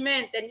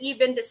management and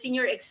even the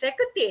senior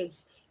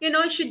executives,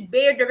 should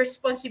bear the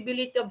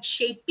responsibility of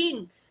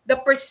shaping the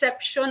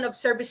perception of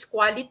service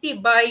quality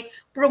by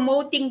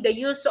promoting the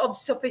use of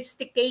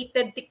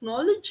sophisticated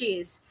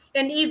technologies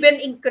and even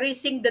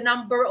increasing the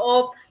number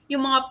of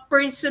yung mga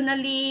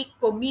personally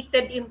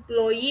committed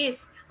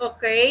employees,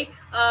 okay,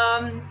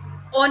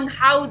 on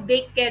how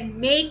they can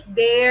make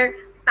their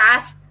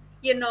task,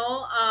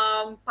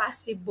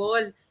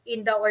 possible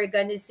in the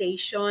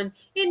organization.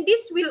 And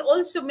this will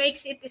also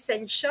makes it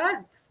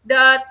essential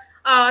that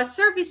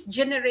service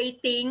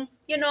generating,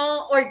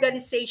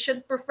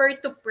 organization prefer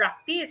to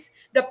practice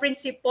the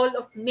principle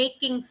of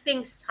making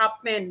things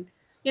happen,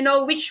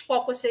 which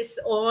focuses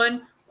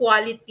on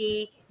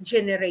quality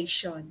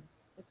generation.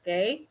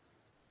 Okay.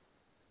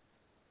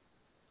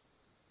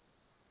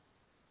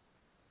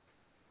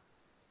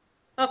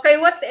 Okay,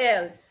 what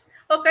else?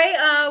 Okay,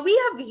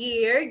 we have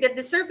here that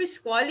the service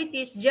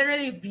quality is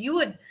generally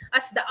viewed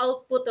as the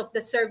output of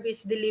the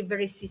service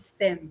delivery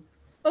system.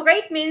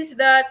 Okay, it means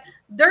that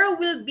there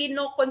will be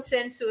no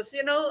consensus,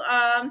 in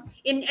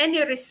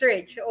any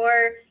research,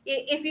 or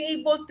if you're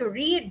able to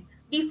read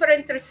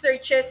different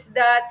researches,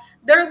 that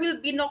there will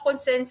be no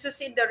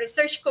consensus in the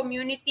research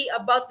community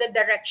about the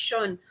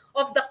direction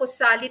of the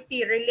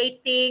causality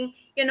relating,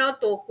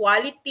 to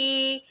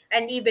quality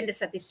and even the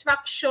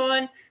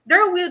satisfaction.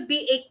 There will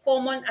be a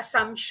common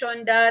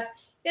assumption that,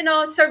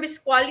 service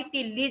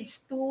quality leads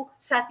to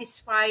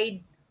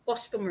satisfied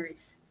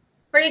customers.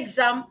 For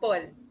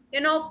example,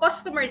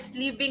 customers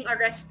leaving a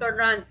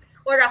restaurant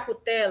or a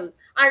hotel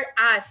are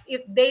asked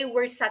if they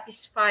were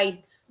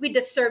satisfied with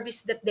the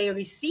service that they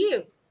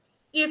received.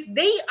 If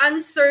they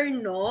answer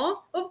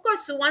no, of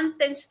course, one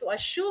tends to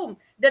assume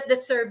that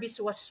the service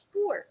was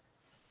poor.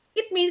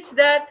 It means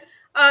that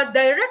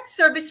direct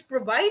service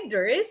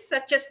providers,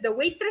 such as the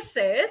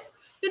waitresses,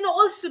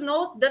 also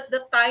note that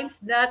the times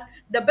that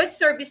the best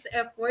service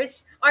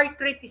efforts are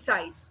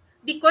criticized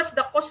because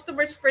the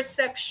customer's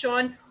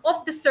perception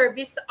of the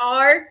service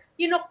are,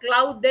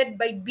 clouded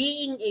by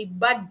being a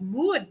bad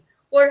mood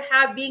or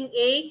having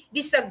a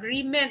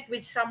disagreement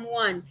with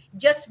someone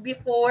just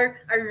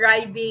before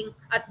arriving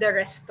at the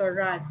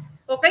restaurant.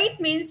 Okay, it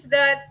means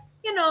that,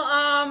 we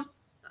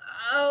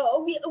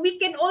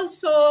can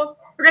also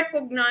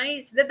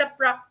recognize that the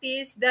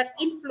practice that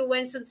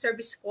influence on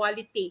service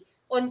quality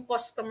on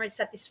customer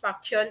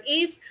satisfaction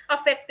is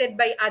affected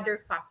by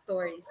other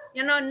factors,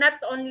 not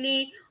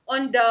only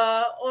on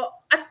the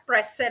at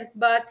present,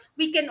 but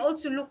we can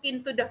also look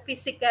into the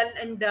physical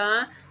and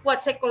the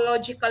what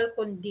psychological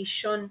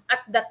condition at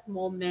that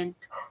moment.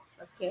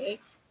 Okay.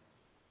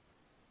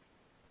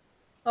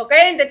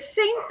 Okay, and at the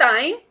same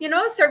time,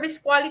 service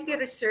quality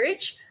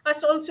research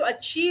has also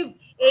achieved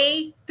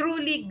a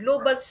truly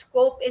global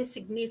scope and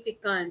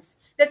significance.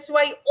 That's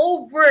why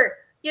over,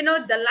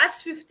 the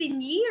last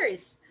 15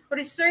 years,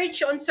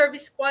 research on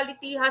service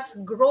quality has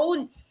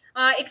grown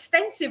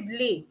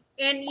extensively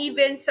and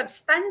even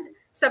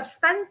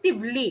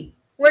substantively,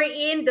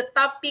 wherein the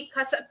topic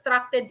has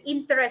attracted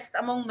interest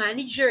among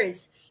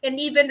managers and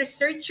even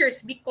researchers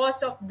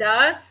because of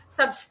the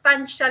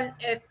substantial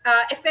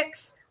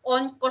effects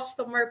on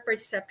customer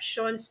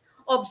perceptions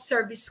of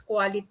service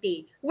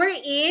quality,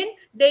 wherein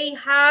they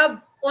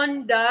have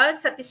on the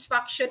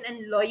satisfaction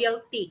and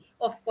loyalty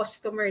of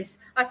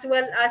customers as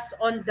well as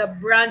on the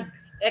brand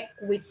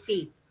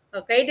equity.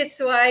 Okay, that's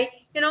why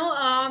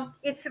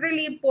it's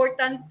really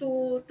important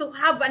to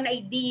have an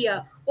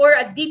idea or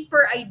a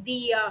deeper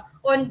idea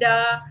on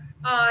the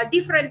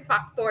different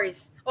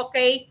factors.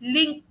 Okay,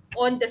 linked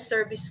on the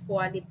service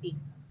quality.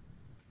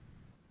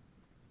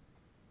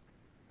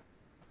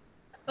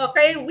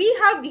 Okay, we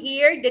have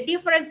here the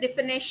different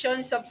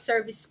definitions of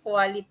service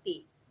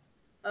quality.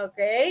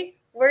 Okay,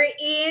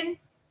 wherein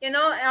in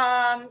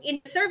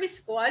the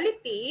service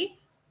quality,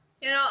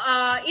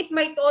 it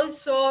might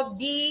also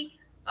be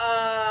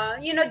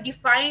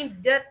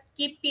defined that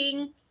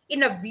keeping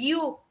in a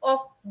view of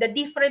the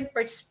different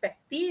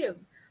perspective,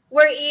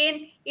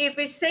 wherein if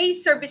we say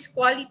service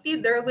quality,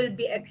 there will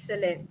be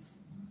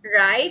excellence,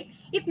 right?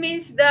 It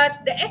means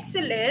that the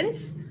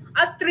excellence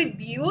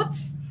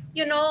attributes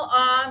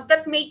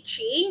that may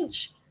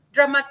change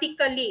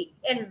dramatically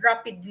and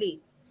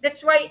rapidly.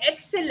 That's why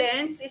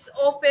excellence is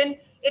often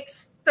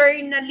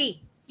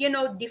externally,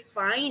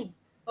 defined.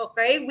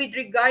 Okay, with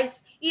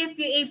regards if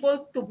you're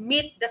able to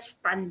meet the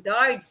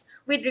standards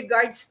with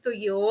regards to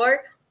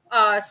your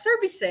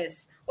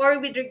services or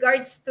with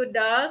regards to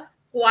the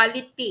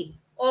quality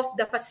of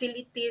the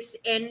facilities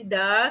and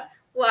the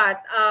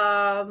what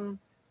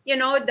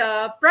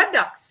the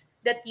products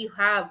that you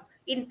have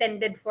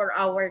intended for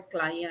our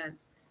client.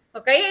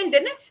 Okay, and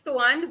the next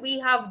one, we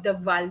have the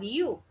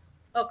value.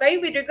 Okay,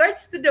 with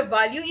regards to the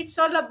value, it's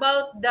all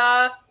about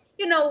the,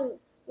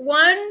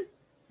 one,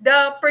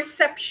 the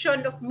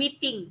perception of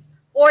meeting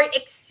or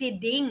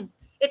exceeding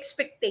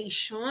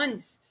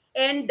expectations,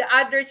 and the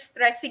other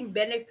stressing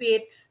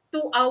benefit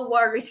to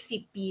our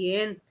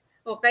recipient.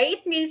 Okay,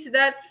 it means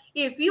that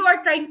if you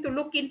are trying to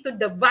look into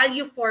the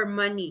value for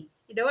money,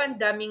 ang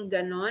daming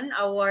ganon,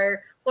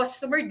 our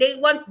customer, they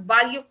want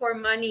value for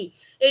money.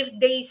 If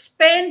they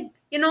spend,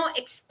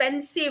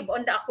 expensive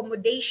on the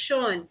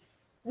accommodation,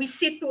 we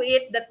see to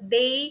it that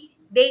they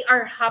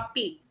are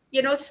happy,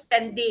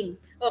 spending,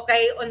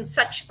 okay, on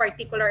such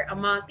particular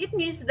amount. It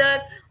means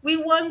that we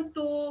want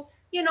to,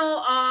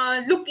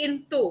 look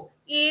into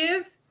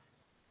if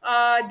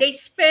they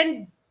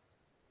spend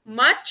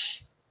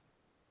much,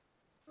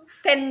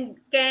 can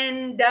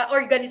the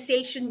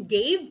organization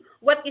give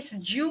what is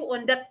due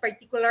on that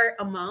particular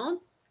amount.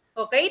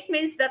 Okay, it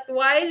means that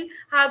while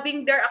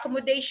having their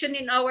accommodation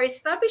in our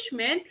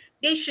establishment,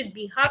 they should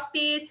be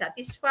happy,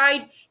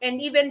 satisfied,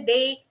 and even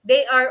they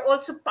are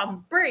also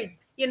pampered,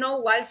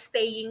 while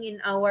staying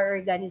in our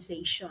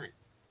organization.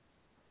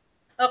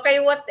 Okay,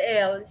 what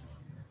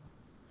else?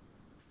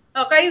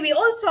 Okay, we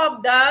also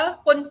have the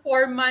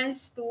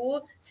conformance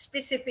to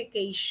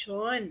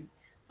specification.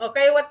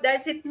 Okay, what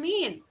does it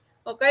mean?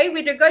 Okay,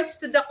 with regards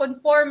to the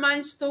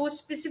conformance to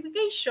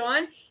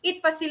specification,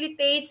 it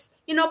facilitates,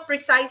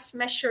 precise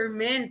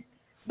measurement.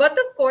 But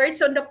of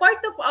course, on the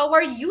part of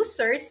our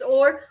users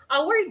or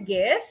our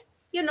guests,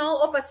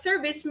 of a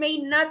service may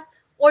not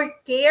or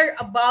care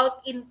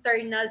about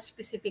internal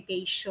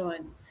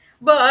specification.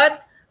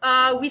 But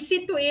we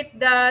see to it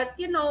that,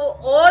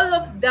 all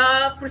of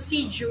the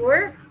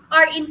procedure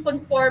are in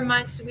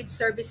conformance with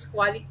service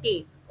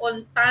quality.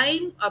 On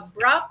time,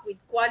 abrupt, with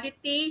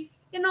quality,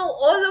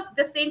 all of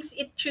the things,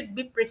 it should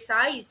be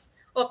precise,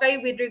 okay,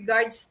 with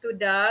regards to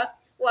the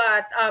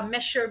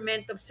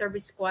measurement of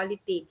service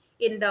quality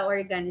in the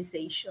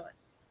organization.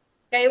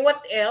 Okay,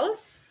 what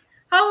else?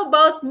 How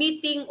about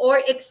meeting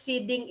or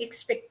exceeding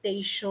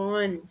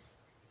expectations?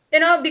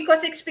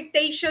 Because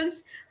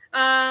expectations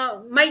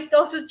might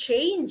also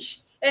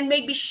change and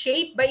may be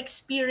shaped by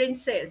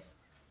experiences,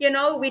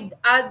 with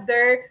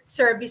other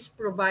service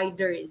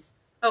providers.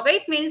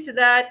 Okay, it means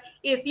that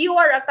if you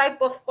are a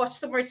type of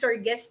customers or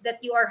guests that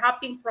you are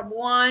hopping from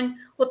one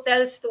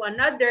hotels to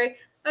another,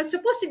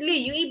 supposedly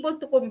you able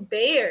to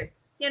compare,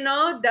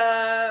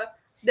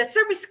 the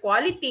service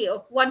quality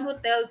of one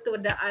hotel to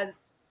the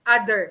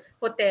other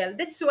hotel.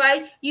 That's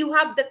why you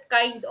have that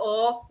kind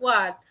of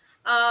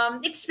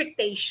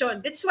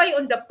expectation. That's why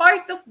on the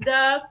part of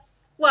the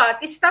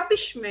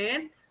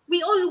establishment,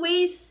 we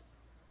always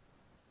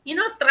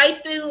try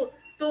to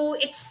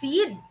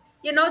exceed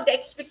the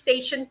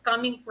expectation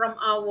coming from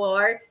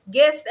our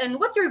guest and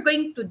what you're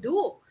going to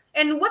do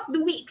and what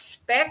do we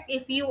expect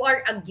if you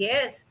are a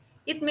guest.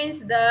 It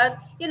means that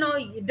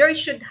there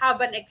should have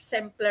an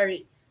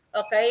exemplary,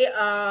 okay,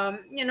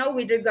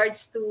 with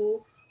regards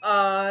to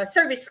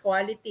service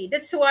quality.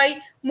 That's why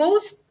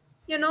most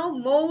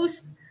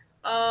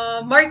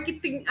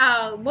marketing,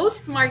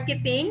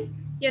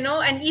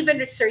 and even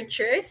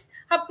researchers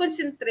have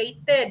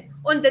concentrated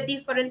on the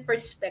different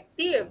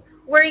perspective,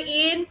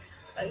 wherein,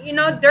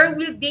 there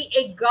will be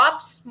a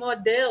gaps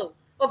model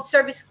of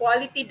service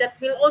quality that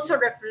will also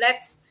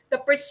reflects the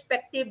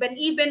perspective and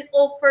even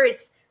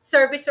offers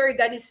service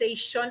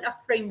organization a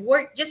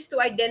framework just to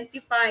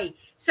identify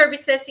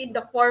services in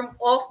the form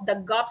of the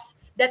gaps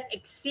that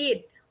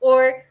exceed,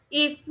 or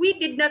if we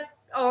did not,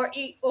 or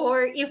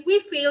if we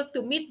fail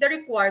to meet the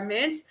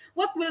requirements,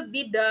 what will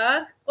be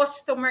the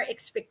customer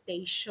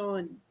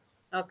expectation.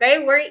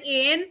 Okay,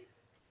 wherein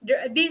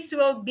this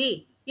will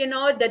be,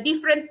 the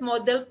different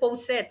model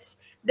posets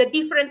the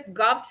different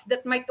gaps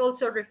that might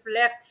also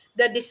reflect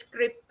the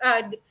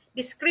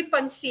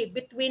discrepancy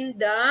between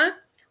the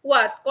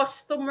what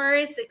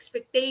customers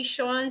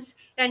expectations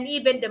and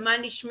even the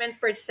management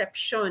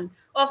perception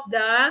of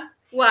the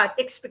what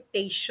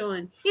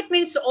expectation. It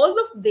means all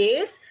of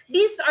this,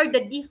 these are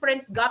the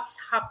different gaps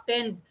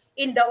happened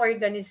in the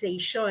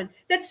organization.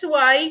 That's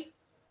why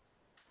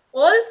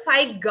all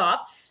five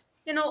gaps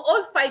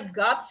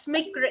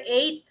may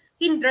create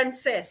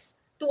hindrances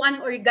to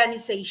an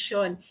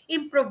organization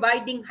in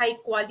providing high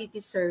quality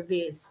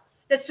service.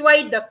 That's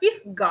why the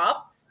fifth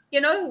gap,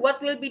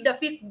 what will be the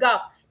fifth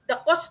gap? The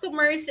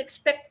customer's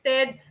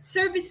expected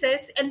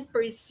services and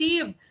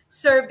perceived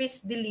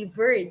service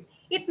delivered.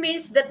 It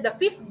means that the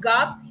fifth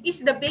gap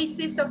is the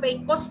basis of a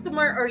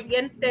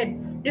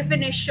customer-oriented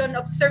definition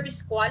of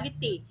service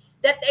quality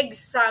that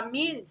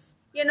examines,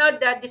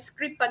 the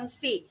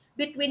discrepancy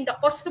between the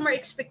customer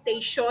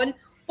expectation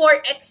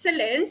for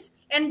excellence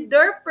and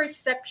their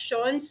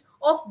perceptions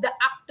of the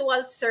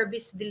actual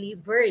service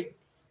delivered.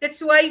 That's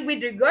why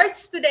with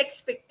regards to the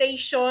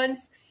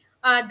expectations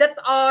that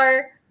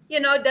are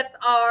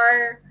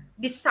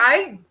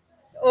desired,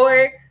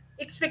 or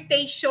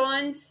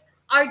expectations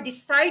are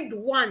desired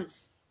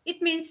once,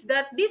 it means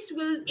that this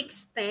will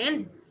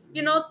extend,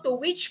 to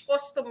which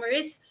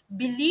customers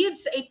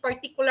believes a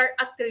particular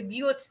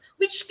attributes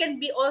which can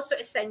be also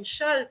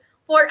essential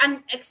for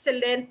an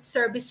excellent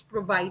service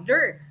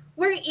provider,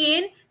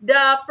 wherein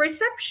the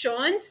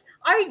perceptions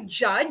are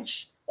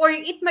judged, or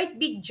it might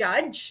be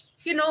judged,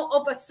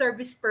 of a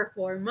service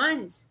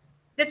performance.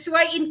 That's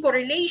why in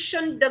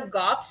correlation, the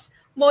gaps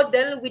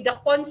model with the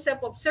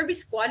concept of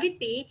service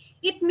quality,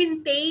 it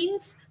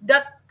maintains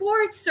that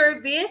poor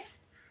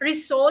service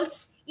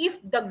results if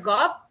the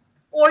gap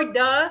or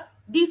the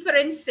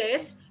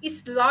differences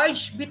is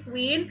large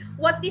between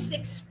what is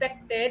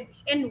expected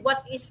and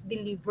what is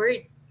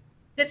delivered.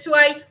 That's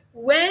why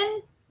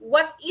when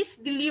what is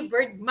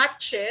delivered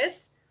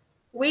matches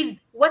with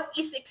what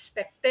is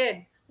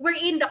expected,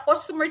 wherein the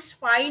customers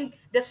find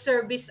the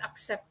service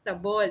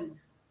acceptable.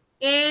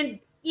 And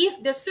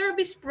if the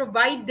service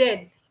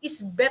provided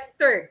is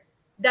better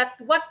than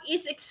what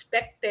is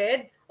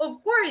expected,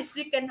 of course,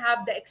 you can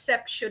have the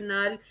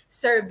exceptional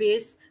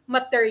service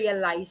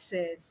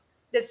materializes.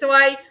 That's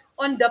why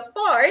on the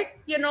part,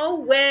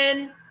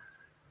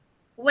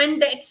 when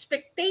the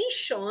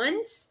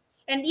expectations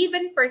and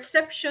even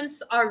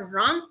perceptions are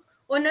ranked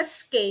on a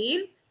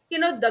scale,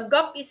 the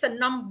gap is a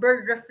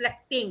number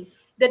reflecting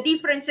the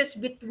differences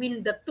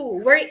between the two,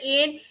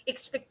 wherein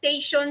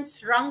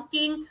expectations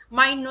ranking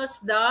minus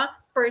the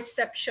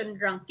perception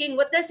ranking.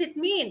 What does it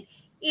mean?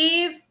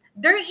 If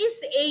there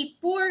is a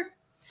poor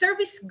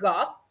service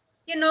gap,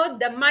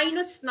 the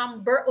minus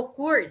number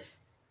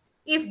occurs.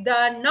 If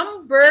the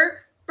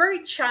number per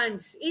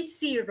chance is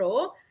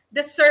zero,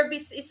 the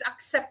service is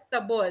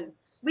acceptable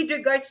with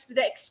regards to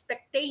the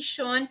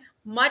expectation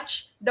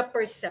match the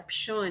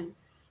perception.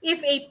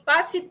 If a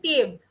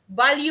positive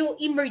value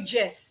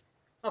emerges,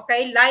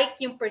 okay, like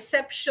yung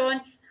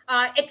perception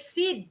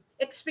exceed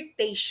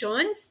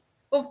expectations,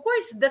 of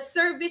course, the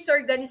service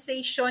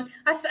organization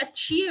has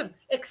achieved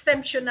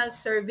exceptional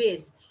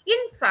service.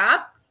 In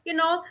fact,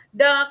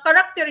 the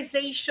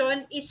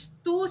characterization is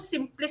too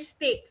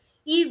simplistic.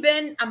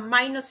 Even a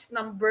minus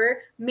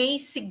number may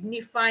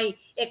signify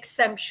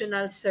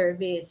exceptional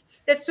service.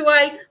 That's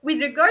why, with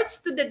regards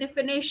to the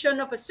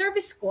definition of a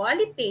service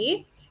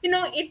quality,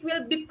 it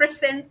will be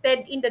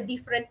presented in the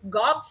different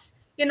gaps,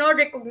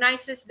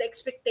 recognizes the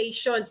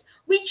expectations,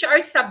 which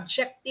are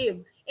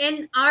subjective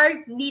and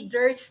are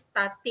neither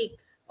static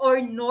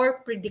or nor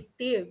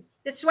predictive.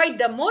 That's why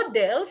the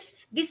models,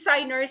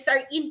 designers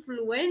are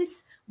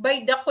influenced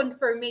by the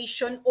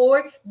confirmation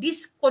or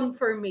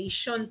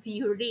disconfirmation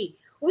theory,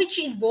 which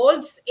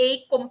involves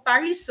a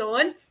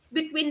comparison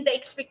between the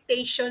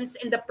expectations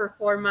and the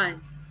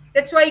performance.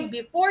 That's why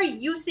before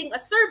using a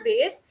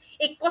service,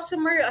 a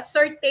customer has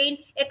certain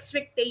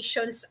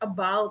expectations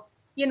about,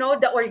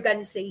 the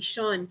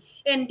organization.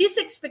 And these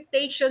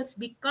expectations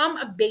become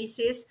a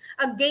basis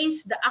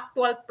against the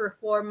actual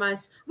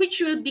performance, which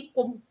will be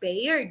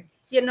compared,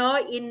 in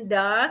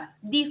the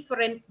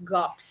different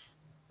gaps.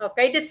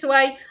 Okay, that's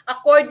why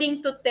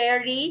according to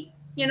Terry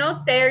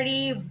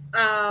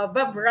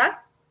Vavra,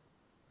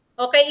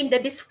 okay, in the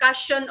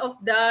discussion of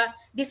the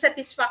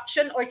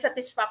dissatisfaction or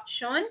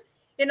satisfaction,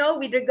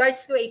 with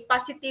regards to a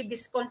positive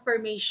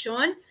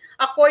disconfirmation,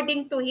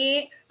 according to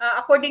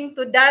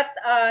that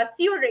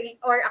theory,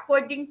 or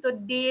according to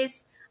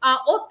this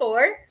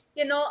author,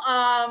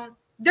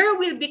 there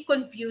will be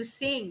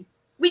confusing,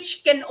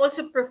 which can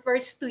also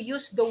prefers to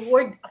use the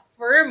word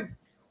affirm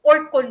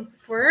or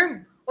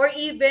confirm, or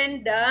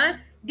even the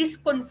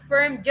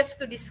disconfirmed just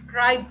to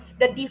describe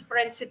the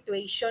different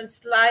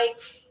situations. Like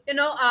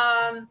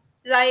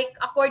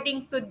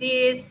according to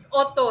this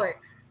author,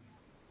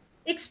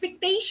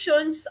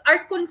 expectations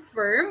are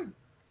confirmed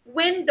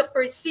when the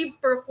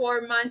perceived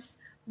performance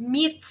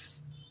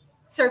meets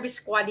service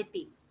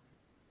quality.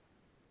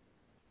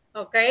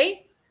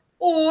 Okay?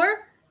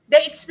 Or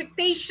the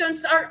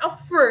expectations are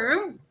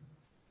affirmed.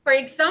 For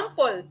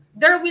example,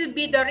 there will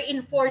be the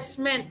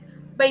reinforcement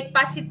by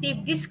positive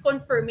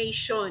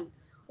disconfirmation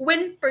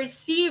when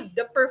perceived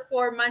the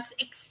performance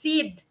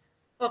exceed,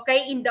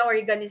 okay, in the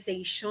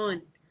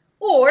organization.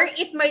 Or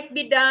it might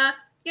be the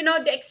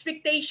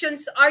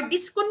expectations are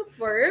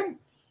disconfirmed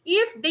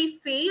if they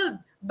failed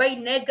by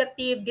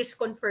negative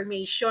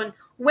disconfirmation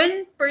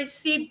when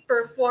perceived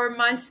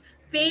performance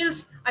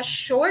fails as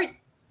short,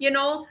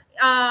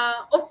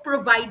 of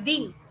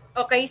providing,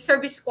 okay,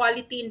 service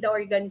quality in the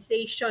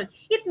organization.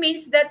 It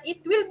means that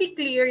it will be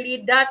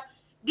clearly that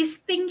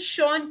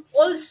distinction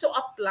also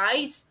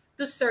applies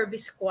to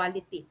service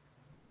quality.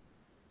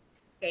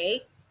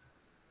 Okay?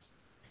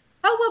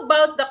 How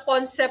about the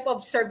concept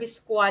of service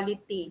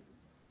quality?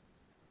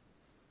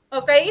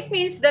 Okay, it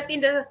means that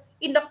in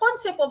the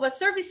concept of a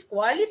service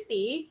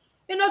quality,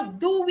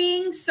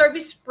 doing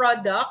service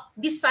product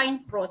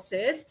design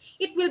process,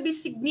 it will be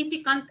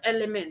significant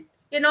element,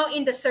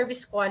 in the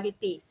service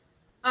quality.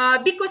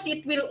 Because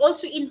it will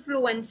also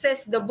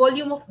influences the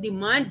volume of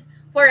demand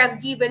for a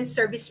given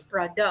service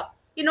product,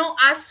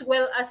 as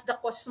well as the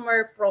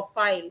customer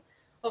profile,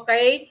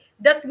 okay,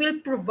 that will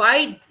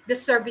provide the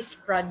service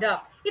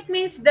product. It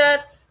means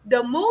that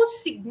the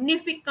most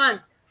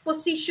significant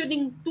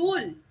positioning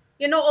tool,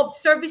 of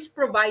service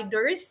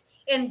providers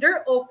and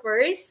their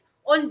offers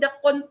on the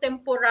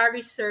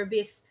contemporary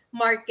service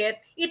market,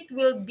 it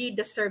will be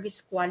the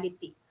service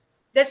quality.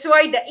 That's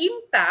why the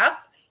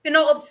impact,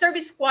 of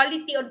service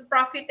quality on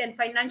profit and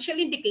financial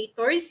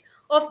indicators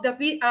of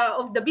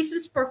the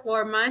business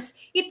performance,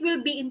 it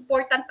will be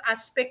important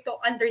aspect to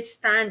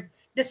understand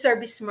the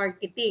service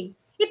marketing.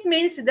 It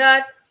means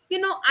that,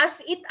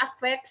 as it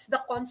affects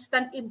the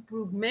constant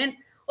improvement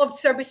of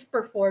service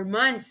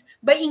performance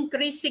by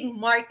increasing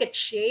market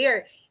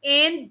share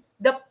and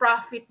the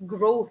profit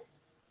growth.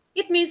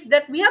 It means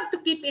that we have to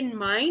keep in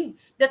mind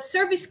that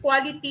service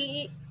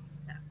quality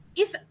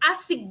is a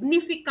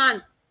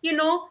significant,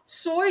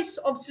 source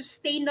of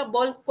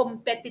sustainable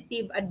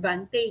competitive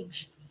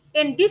advantage.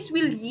 And this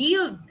will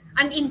yield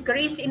an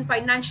increase in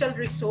financial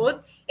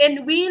result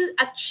and will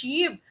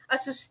achieve a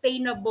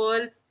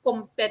sustainable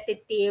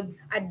competitive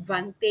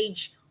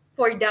advantage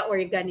for the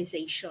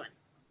organization.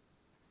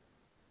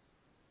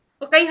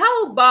 Okay,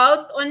 how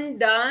about on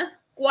the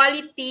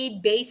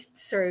quality-based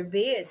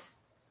service?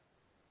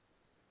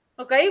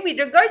 Okay, with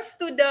regards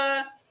to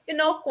the,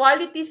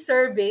 quality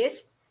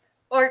service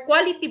or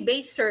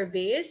quality-based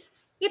service,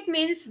 it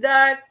means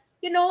that,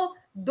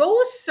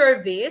 those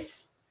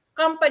service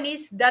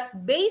companies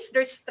that base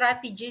their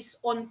strategies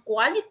on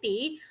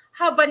quality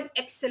have an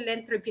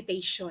excellent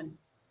reputation.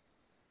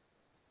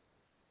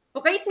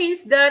 Okay, it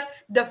means that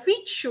the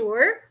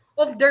feature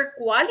of their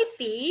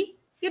quality,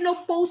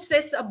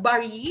 poses a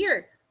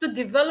barrier to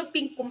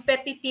developing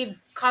competitive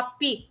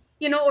copy,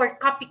 or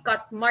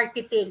copycat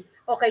marketing,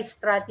 okay,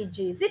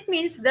 strategies. It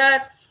means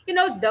that,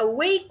 the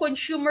way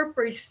consumer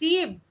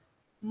perceive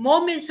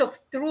moments of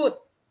truth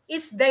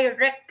is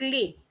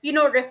directly,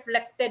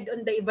 reflected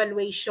on the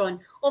evaluation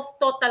of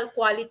total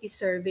quality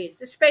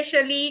service,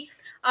 especially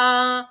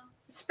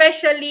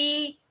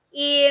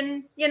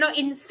in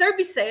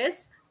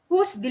services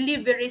whose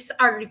deliveries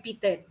are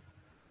repeated.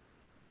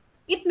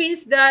 It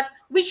means that,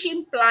 which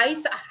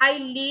implies a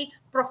highly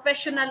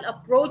professional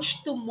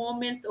approach to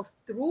moment of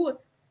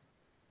truth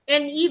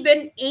and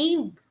even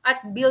aimed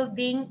at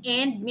building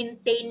and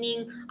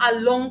maintaining a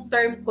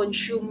long-term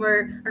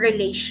consumer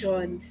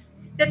relations.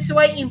 That's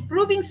why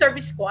improving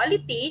service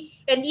quality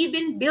and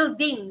even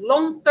building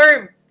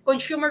long-term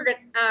consumer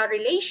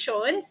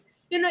relations,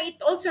 it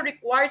also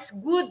requires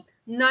good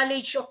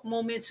knowledge of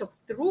moments of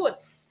truth,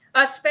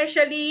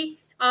 especially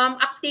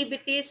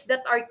activities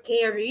that are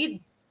carried,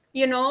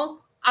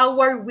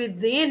 our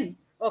within,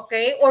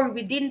 okay, or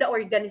within the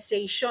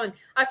organization,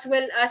 as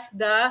well as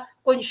the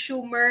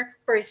consumer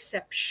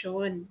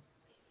perception.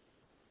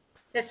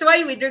 That's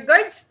why with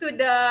regards to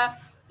the,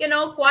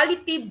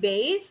 quality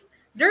based,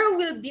 there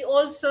will be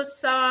also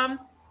some,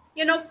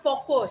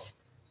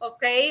 focused,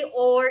 okay,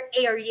 or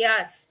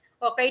areas,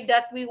 okay,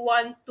 that we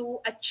want to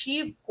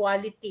achieve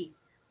quality.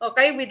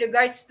 Okay, with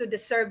regards to the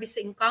service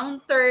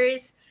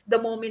encounters,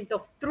 the moment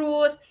of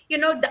truth,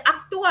 the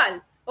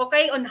actual,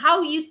 okay, on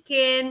how you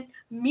can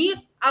meet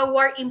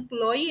our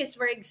employees.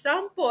 For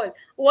example,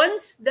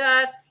 once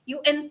that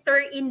you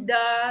enter in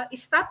the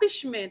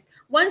establishment,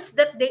 once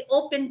that they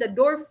open the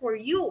door for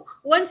you,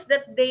 once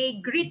that they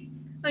greeted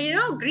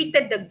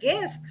the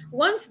guest,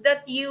 once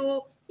that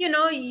you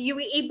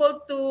were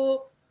able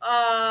to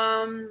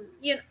um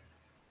you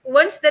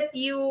once that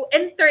you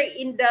enter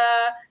in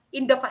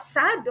the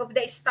facade of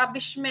the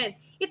establishment,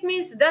 it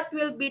means that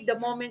will be the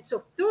moments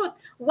of truth.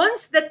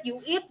 Once that you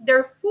eat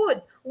their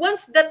food,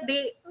 once that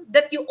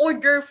you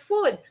order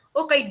food.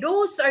 Okay,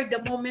 those are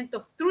the moment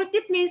of truth.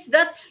 It means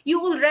that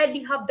you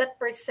already have that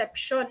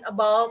perception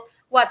about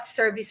what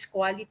service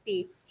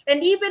quality,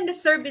 and even the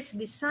service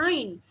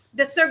design,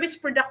 the service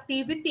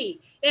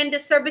productivity, and the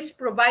service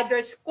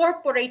providers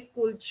corporate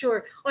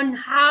culture on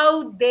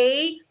how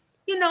they,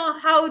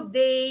 how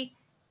they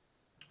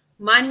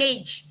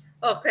manage,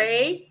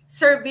 okay,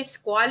 service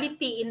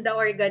quality in the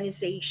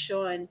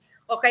organization.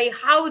 Okay,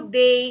 how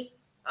they,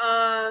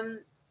 um,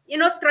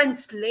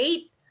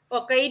 translate,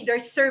 okay, their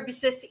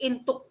services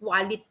into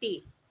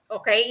quality,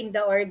 okay, in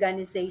the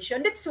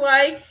organization. That's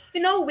why,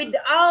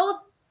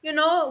 without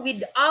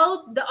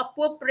the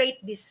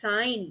appropriate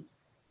design,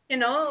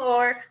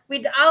 or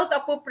without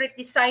appropriate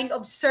design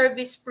of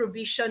service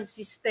provision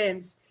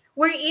systems,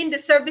 wherein the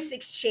service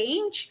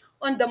exchange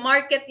on the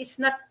market is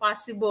not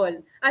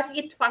possible, as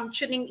it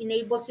functioning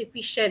enables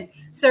efficient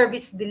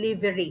service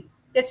delivery.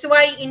 That's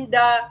why in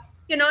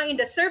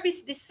the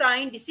service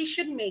design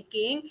decision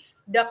making,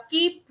 the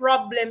key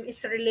problem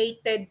is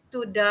related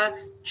to the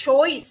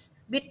choice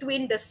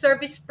between the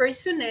service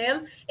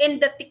personnel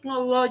and the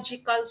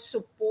technological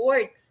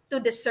support to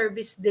the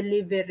service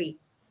delivery,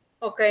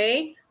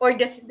 okay, or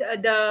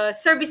the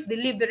service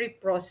delivery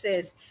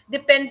process,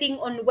 depending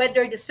on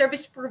whether the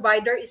service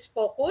provider is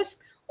focused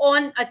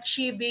on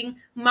achieving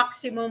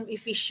maximum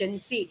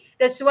efficiency.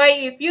 That's why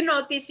if you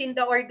notice in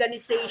the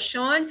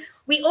organization,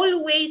 we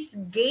always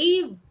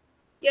gave,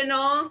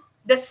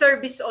 the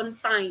service on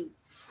time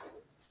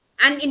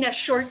and in a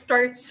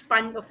shorter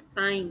span of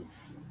time,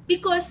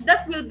 because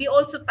that will be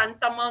also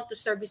tantamount to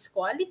service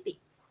quality.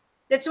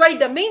 That's why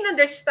the main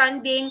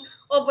understanding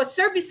of a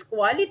service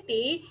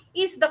quality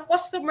is the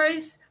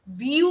customer's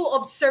view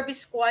of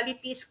service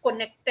quality is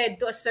connected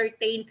to a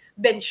certain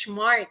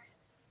benchmarks.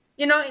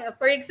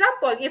 For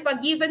example, if a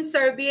given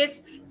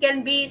service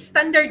can be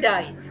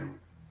standardized,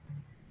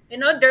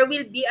 there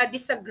will be a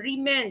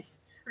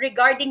disagreements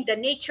regarding the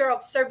nature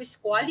of service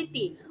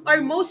quality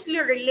are mostly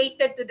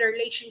related to the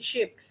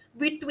relationship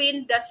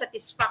between the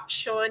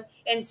satisfaction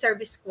and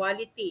service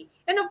quality.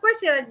 And of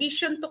course, in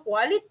addition to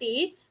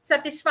quality,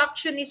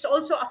 satisfaction is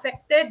also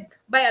affected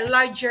by a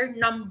larger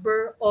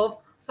number of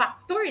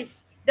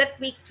factors that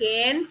we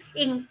can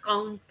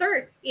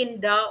encounter in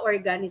the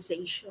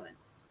organization.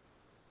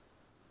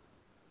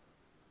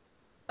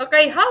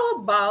 Okay, how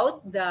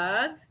about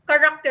the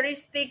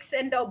characteristics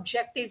and the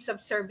objectives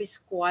of service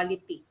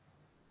quality?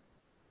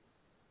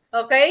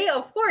 Okay,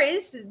 of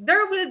course,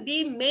 there will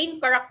be main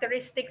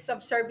characteristics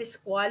of service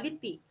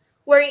quality,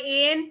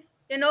 wherein,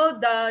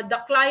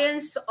 the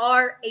clients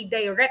are a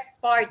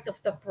direct part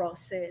of the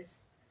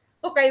process.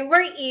 Okay,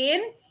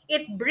 wherein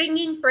it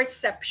bringing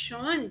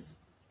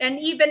perceptions and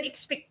even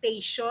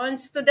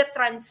expectations to the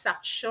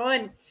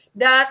transaction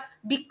that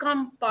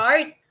become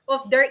part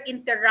of their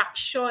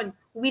interaction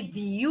with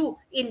you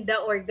in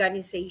the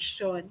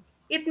organization.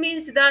 It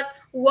means that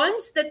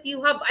once that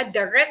you have a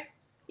direct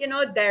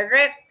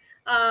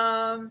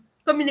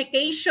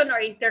communication or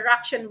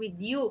interaction with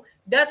you,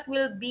 that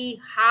will be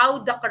how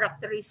the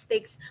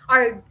characteristics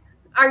are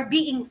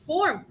being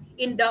formed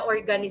in the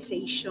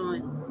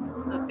organization.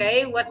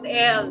 Okay, what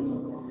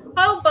else?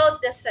 How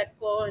about the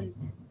second?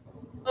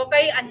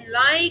 Okay,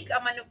 unlike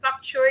a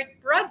manufactured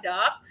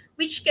product,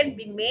 which can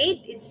be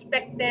made,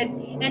 inspected,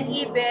 and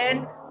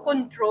even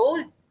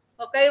controlled.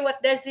 Okay,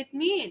 what does it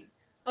mean?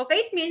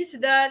 Okay, it means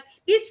that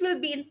this will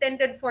be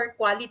intended for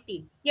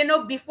quality,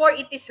 before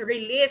it is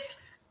released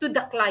to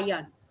the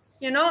client.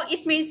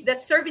 It means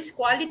that service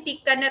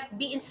quality cannot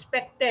be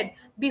inspected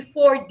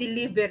before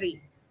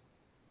delivery.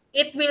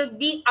 It will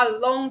be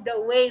along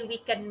the way we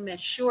can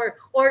measure,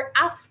 or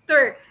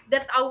after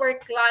that our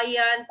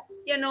client,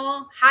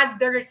 had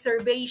the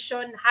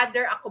reservation, had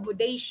their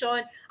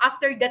accommodation,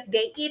 after that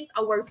they eat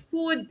our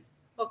food.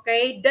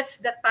 Okay, that's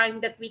the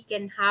time that we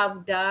can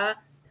have the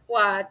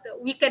what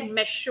we can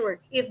measure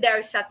if they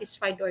are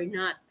satisfied or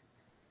not.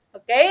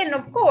 Okay, and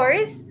of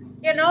course,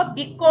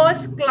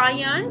 because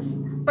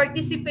clients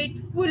participate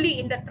fully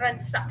in the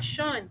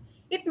transaction,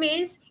 it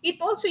means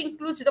it also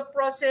includes the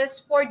process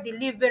for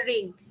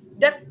delivering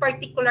that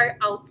particular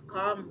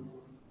outcome.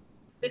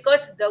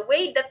 Because the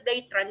way that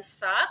they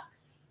transact,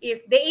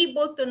 if they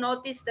able to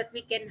notice that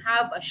we can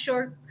have a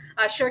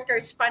shorter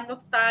span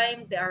of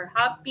time, they are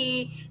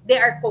happy, they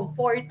are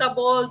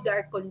comfortable, they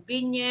are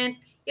convenient,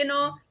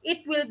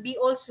 it will be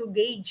also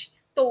gauged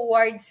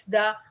towards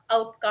the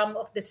outcome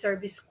of the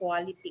service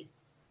quality.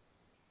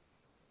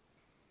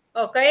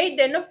 Okay,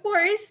 then of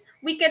course,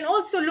 we can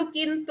also look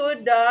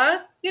into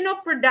the,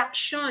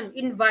 production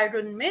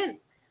environment.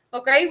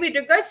 Okay, with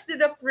regards to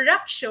the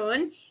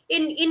production,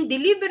 in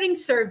delivering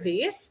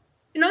service,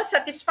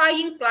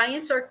 satisfying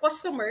clients or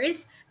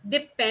customers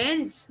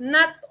depends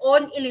not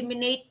on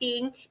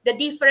eliminating the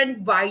different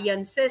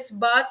variances,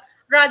 but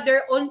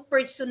rather on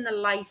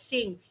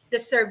personalizing the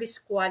service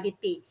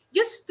quality,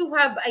 just to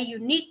have a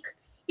unique,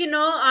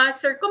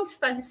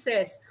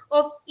 circumstances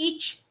of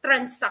each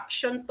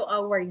transaction to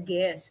our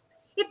guest.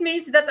 It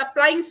means that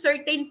applying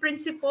certain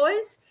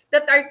principles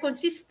that are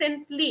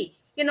consistently,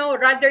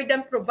 rather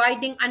than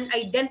providing an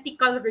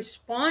identical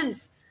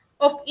response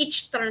of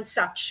each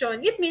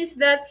transaction. It means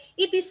that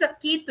it is a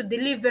key to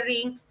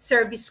delivering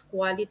service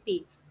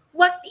quality.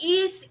 What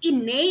is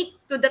innate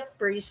to that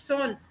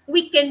person?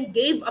 We can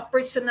give a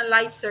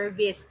personalized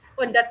service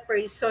on that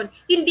person.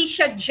 Hindi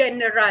siya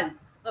general.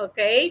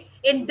 Okay?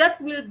 And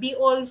that will be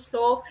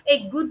also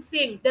a good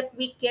thing that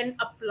we can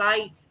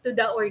apply to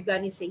the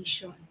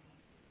organization.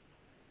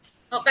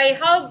 Okay,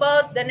 how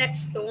about the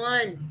next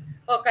one?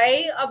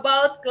 Okay,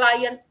 about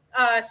client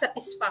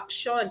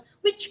satisfaction,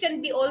 which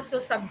can be also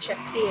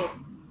subjective.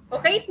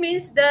 Okay, it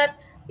means that,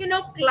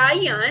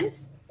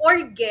 clients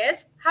or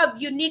guests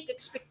have unique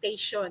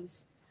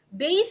expectations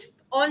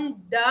based on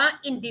the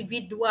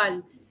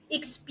individual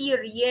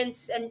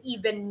experience and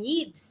even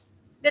needs.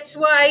 That's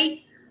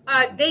why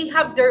they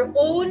have their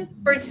own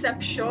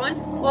perception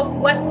of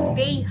what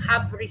they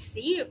have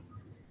received.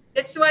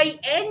 That's why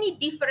any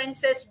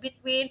differences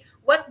between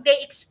what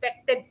they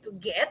expected to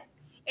get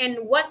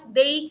and what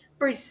they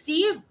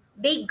perceive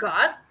they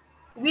got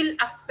will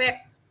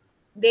affect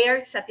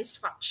their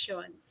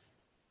satisfaction.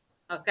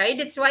 Okay,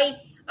 that's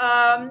why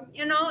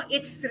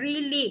it's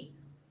really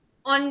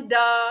on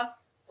the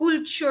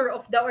culture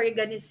of the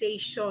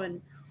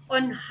organization,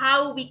 on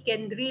how we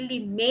can really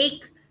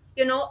make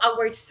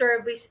our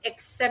service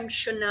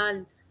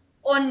exceptional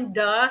on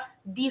the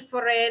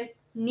different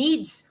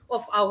needs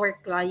of our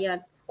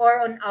client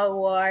or on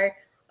our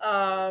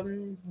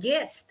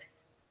guest.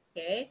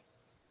 Okay,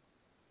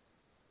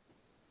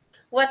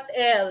 what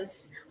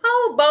else?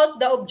 How about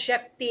the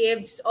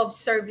objectives of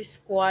service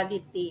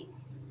quality?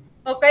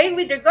 Okay,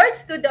 with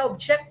regards to the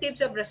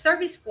objectives of the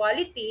service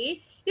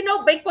quality,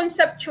 by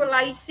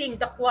conceptualizing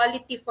the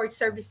quality for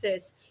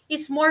services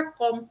is more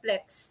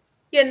complex,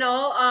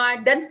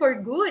 than for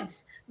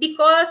goods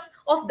because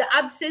of the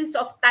absence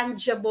of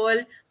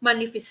tangible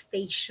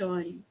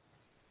manifestation.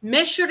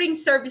 Measuring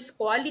service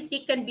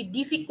quality can be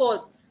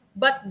difficult,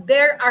 but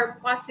there are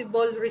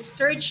possible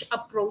research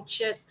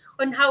approaches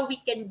on how we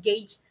can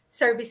gauge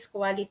service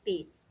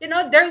quality.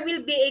 There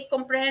will be a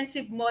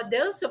comprehensive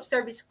models of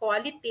service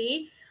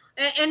quality,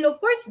 and of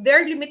course,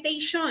 their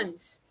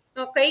limitations,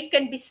 okay,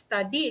 can be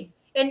studied.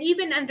 And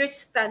even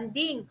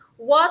understanding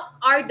what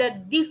are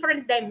the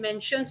different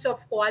dimensions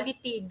of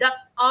quality that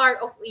are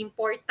of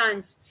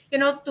importance,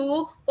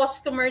 to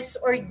customers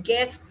or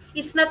guests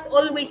is not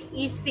always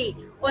easy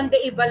on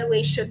the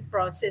evaluation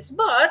process.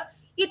 But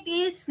it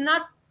is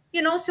not,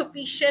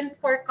 sufficient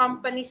for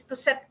companies to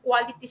set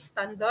quality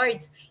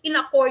standards in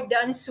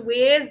accordance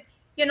with,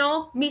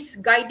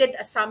 misguided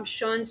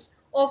assumptions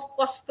of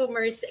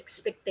customers'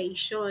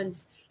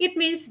 expectations. It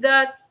means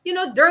that,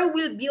 there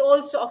will be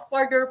also a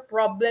further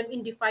problem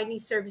in defining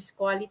service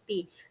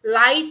quality,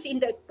 lies in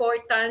the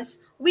importance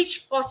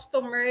which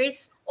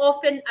customers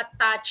often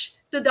attach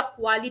to the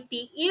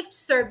quality if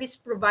service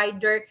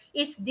provider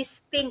is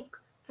distinct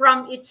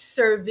from its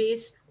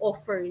service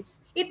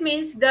offers. It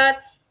means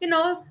that,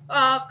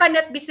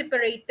 cannot be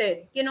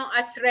separated,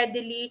 as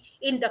readily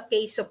in the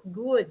case of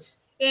goods.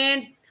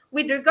 And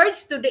with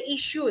regards to the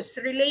issues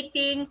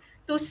relating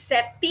to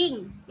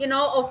setting,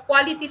 of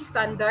quality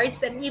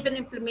standards and even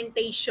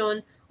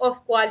implementation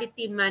of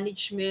quality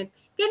management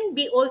can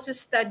be also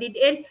studied,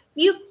 and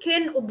you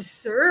can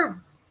observe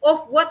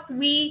of what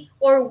we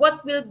or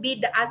what will be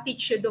the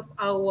attitude of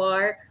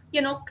our,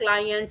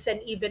 clients and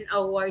even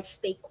our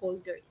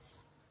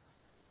stakeholders.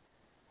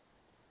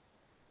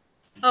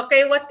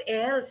 Okay, what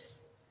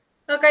else?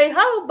 Okay,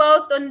 how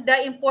about on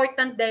the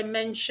important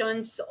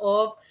dimensions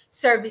of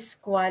service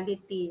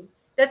quality?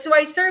 That's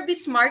why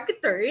service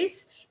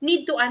marketers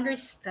need to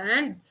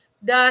understand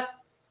that,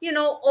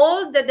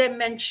 all the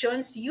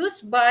dimensions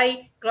used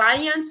by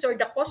clients or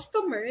the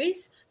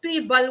customers to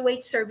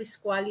evaluate service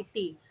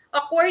quality.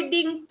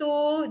 According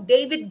to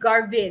David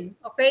Garvin,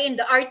 okay, in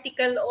the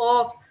article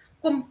of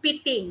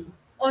Competing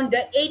on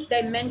the 8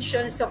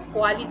 dimensions of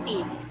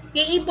quality,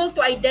 be able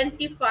to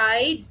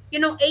identify,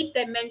 8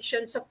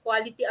 dimensions of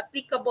quality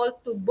applicable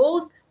to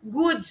both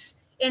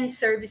goods and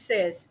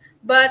services.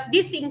 But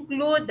this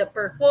include the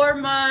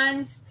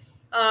performance,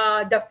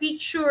 the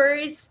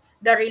features,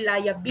 the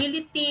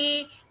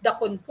reliability, the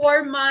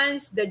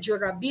conformance, the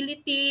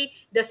durability,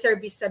 the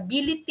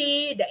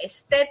serviceability, the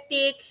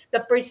aesthetic, the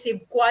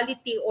perceived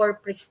quality or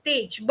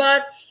prestige.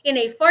 But in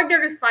a further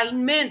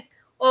refinement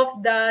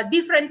of the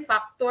different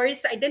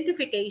factors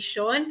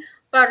identification,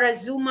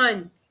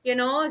 Parazuman,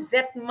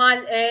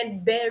 Zetmal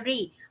and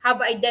Berry have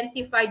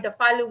identified the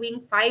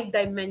following 5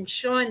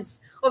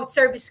 dimensions of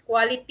service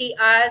quality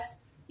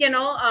as,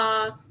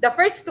 the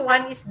first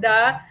one is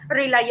the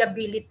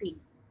reliability.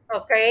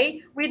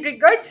 Okay? With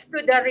regards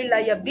to the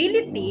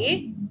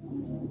reliability,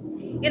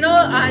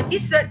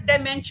 this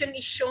dimension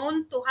is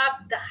shown to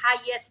have the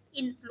highest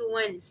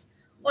influence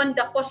on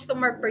the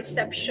customer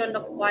perception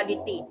of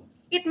quality.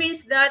 It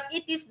means that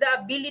it is the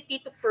ability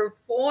to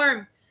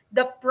perform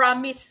the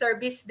promised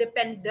service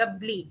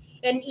dependably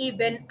and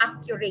even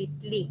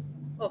accurately.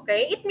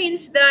 Okay? It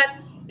means that,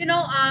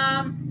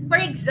 for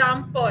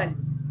example,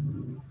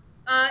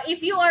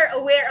 if you are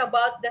aware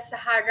about the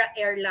Sahara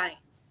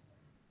Airlines,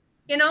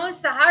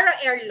 Sahara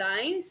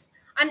Airlines,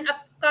 an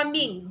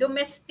upcoming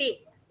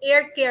domestic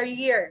air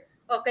carrier,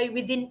 okay,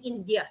 within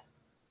India.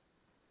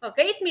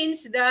 Okay, it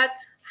means that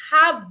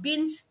have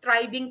been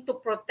striving to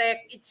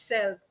protect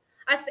itself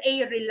as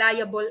a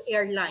reliable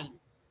airline.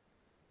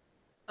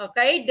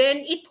 Okay, then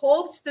it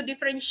hopes to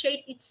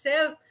differentiate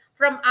itself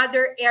from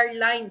other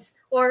airlines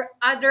or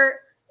other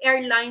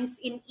airlines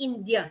in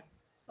India,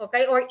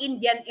 okay, or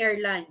Indian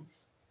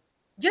airlines.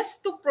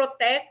 Just to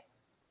protect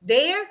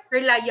their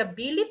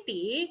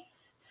reliability,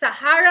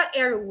 Sahara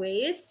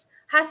Airways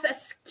has a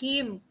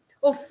scheme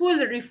of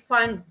full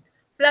refund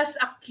plus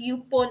a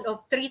coupon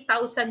of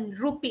 3,000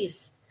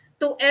 rupees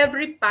to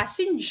every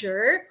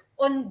passenger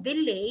on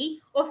delay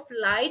of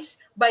flights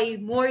by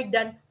more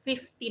than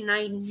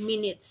 59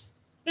 minutes.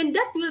 And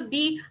that will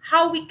be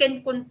how we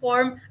can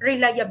confirm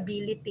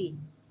reliability.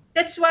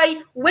 That's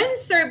why when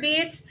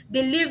service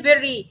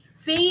delivery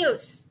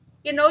fails,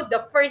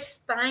 the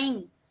first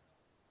time,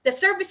 the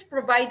service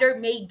provider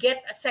may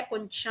get a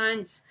second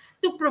chance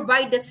to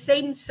provide the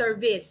same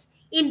service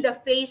in the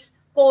phase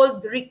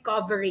called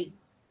recovery,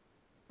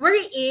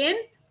 wherein,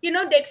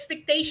 the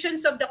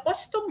expectations of the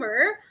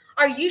customer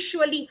are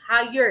usually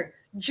higher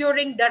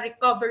during the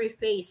recovery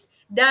phase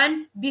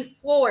than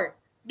before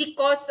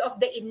because of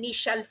the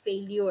initial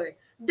failure.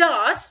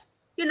 Thus,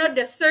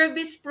 the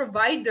service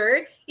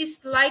provider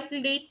is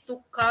likely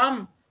to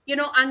come,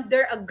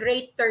 under a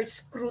greater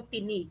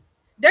scrutiny,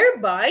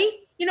 thereby,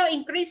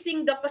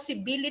 increasing the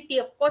possibility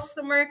of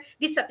customer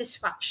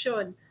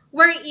dissatisfaction,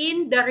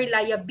 wherein the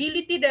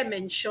reliability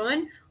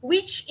dimension,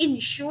 which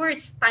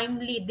ensures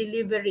timely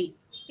delivery,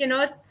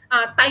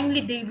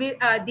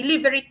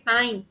 delivery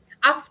time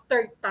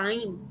after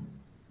time.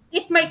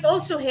 It might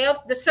also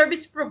help the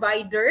service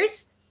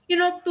providers,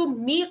 to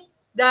meet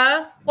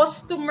the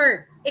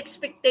customer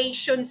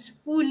expectations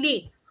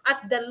fully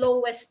at the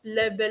lowest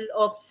level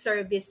of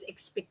service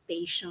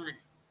expectation.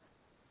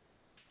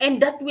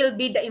 And that will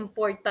be the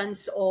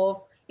importance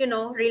of,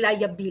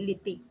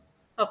 reliability,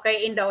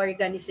 okay, in the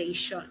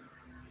organization.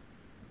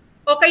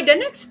 Okay, the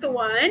next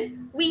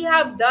one, we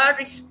have the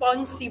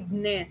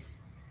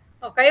responsiveness.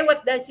 Okay,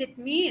 what does it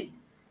mean?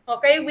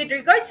 Okay, with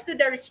regards to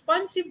the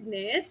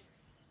responsiveness,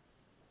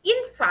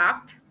 in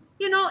fact,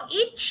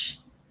 each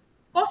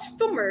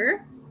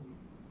customer,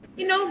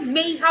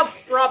 may have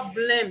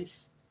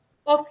problems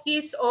of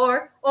his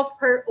or of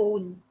her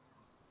own,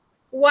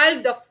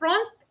 while the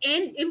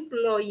front-end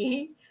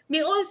employee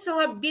may also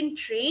have been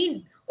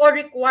trained or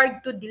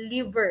required to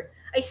deliver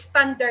a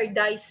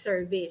standardized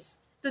service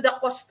to the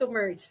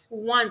customers who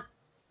want,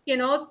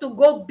 to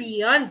go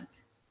beyond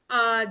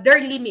their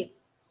limit.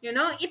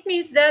 It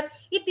means that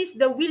it is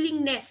the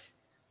willingness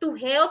to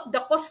help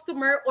the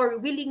customer or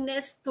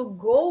willingness to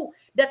go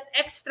that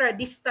extra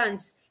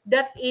distance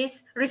that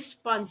is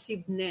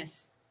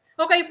responsiveness.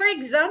 Okay, for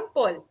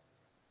example,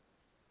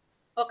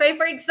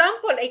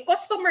 a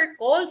customer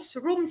calls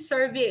room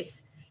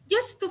service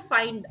just to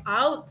find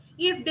out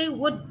if they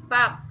would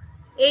pack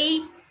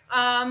a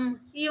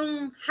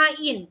yung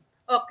hain,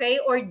 okay,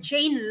 or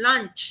Jane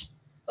lunch,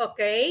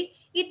 okay?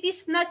 It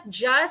is not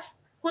just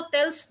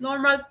hotel's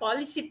normal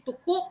policy to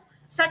cook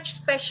such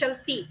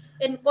specialty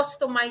and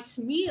customized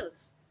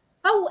meals.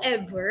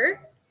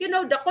 However,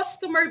 the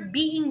customer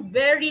being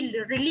very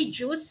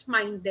religious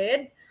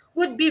minded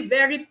would be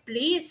very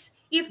pleased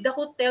if the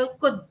hotel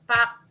could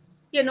pack,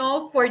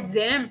 for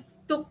them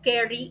to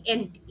carry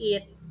and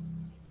eat.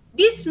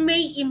 This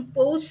may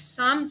impose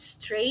some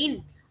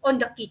strain on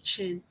the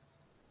kitchen.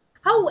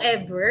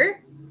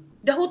 However,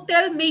 the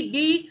hotel may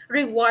be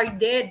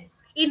rewarded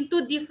in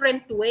two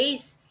different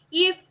ways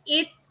if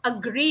it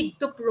agreed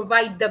to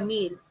provide the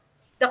meal.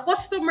 The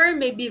customer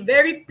may be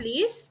very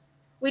pleased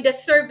with the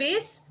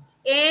service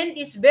and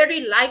is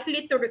very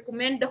likely to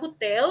recommend the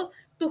hotel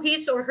to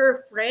his or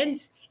her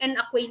friends and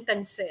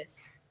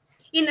acquaintances.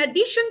 In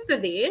addition to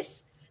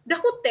this, the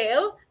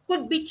hotel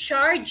could be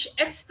charged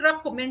extra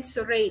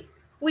commensurate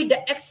with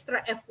the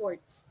extra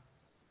efforts.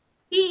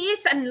 He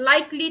is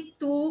unlikely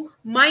to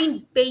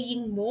mind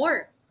paying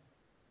more.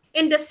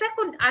 And the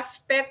second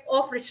aspect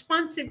of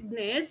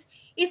responsiveness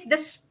is the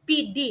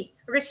speedy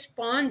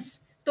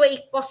response to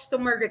a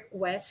customer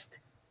request.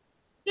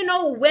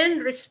 When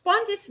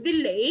response is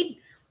delayed,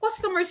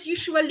 customers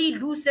usually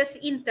loses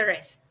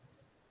interest.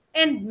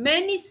 And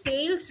many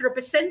sales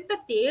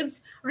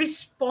representatives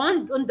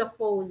respond on the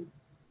phone.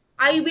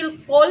 I will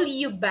call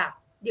you back.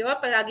 Di ba?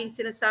 Palaging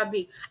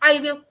sinasabi, I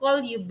will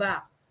call you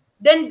back.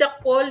 Then the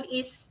call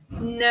is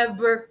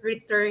never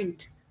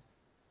returned.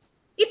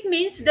 It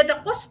means that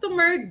the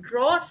customer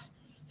draws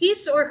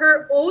his or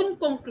her own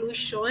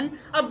conclusion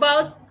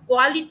about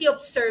quality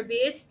of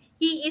service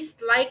he is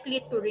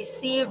likely to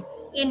receive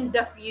in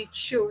the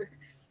future.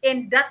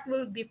 And that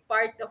will be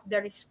part of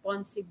the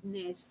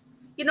responsiveness.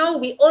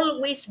 We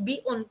always be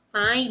on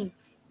time,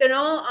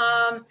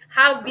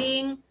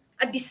 having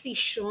a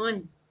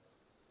decision.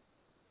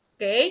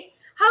 Okay?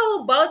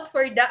 How about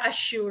for the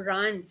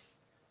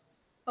assurance?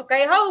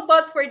 Okay, how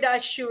about for the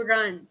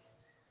assurance?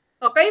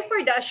 Okay,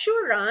 for the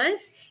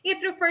assurance,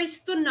 it refers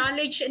to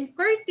knowledge and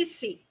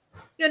courtesy.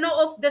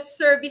 of the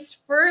service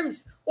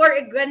firms or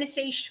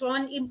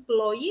organization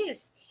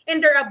employees,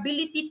 and their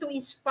ability to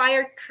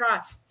inspire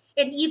trust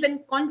and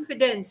even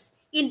confidence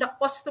in the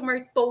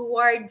customer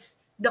towards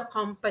the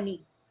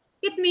company.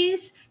 It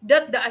means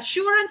that the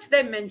assurance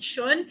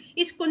dimension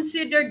is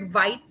considered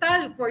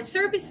vital for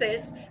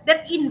services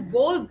that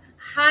involve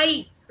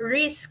high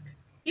risk,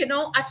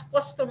 as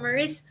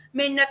customers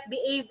may not be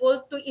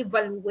able to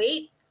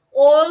evaluate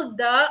all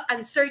the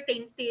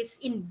uncertainties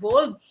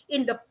involved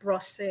in the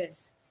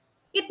process.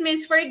 It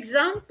means, for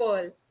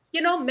example,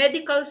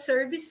 medical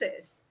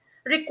services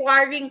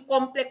requiring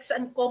complex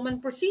and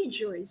common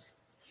procedures,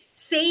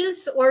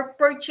 sales or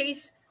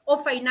purchase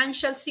of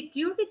financial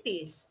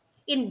securities,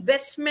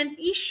 investment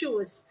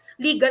issues,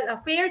 legal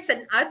affairs,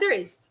 and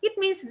others. It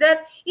means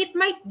that it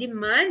might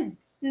demand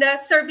the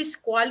service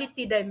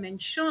quality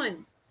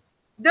dimension.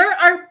 There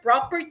are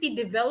property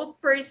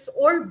developers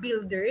or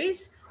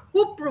builders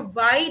who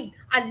provide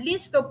a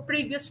list of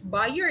previous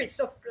buyers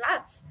of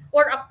flats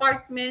or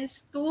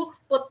apartments to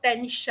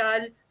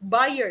potential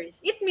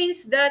buyers. It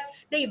means that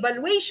the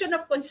evaluation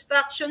of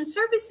construction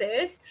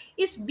services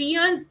is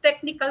beyond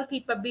technical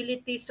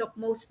capabilities of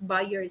most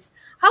buyers.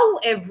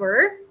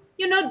 However,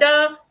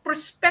 the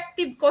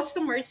prospective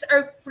customers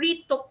are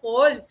free to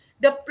call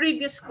the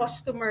previous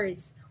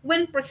customers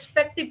when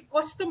prospective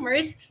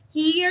customers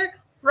hear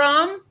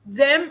from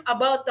them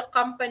about the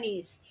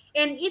companies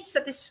and its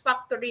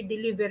satisfactory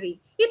delivery.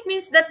 It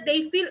means that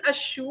they feel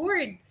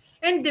assured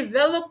and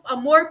develop a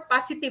more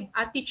positive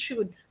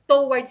attitude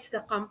towards the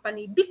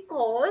company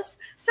because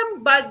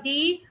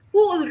somebody who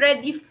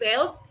already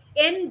felt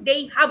and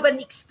they have an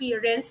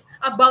experience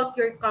about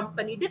your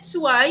company. That's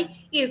why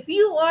if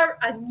you are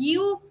a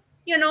new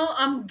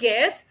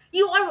guest,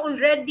 you are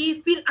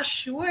already feel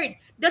assured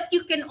that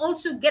you can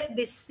also get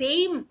the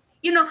same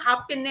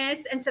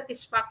happiness and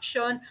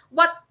satisfaction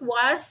what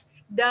was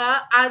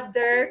the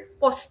other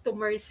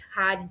customers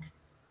had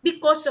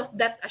because of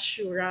that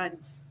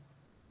assurance.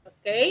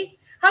 Okay,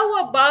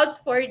 how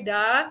about for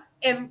the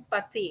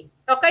empathy?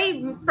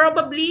 Okay,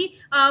 probably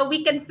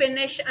we can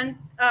finish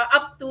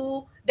up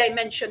to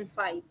dimension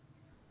 5.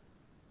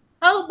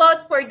 How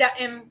about for the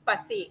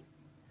empathy?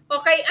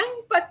 Okay,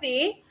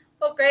 empathy,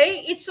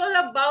 okay, it's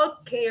all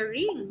about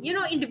caring,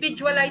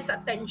 individualized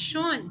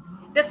attention.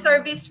 The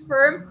service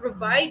firm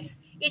provides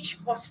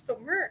each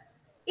customer.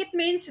 It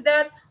means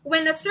that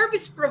when a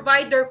service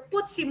provider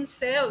puts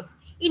himself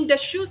in the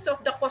shoes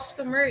of the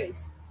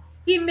customers,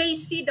 he may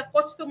see the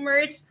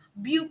customer's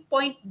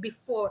viewpoint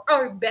before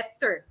or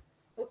better.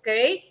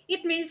 Okay?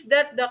 It means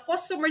that the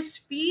customers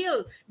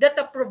feel that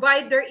the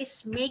provider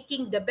is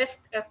making the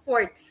best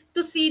effort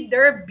to see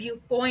their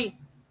viewpoint.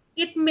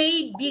 It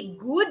may be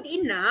good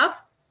enough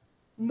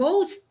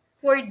most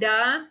for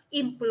the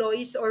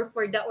employees or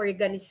for the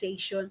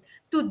organization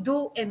to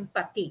do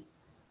empathy.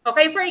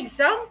 Okay, for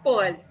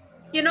example,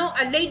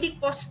 a lady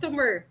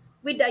customer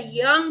with a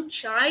young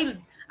child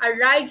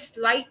arrives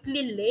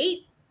slightly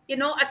late,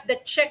 at the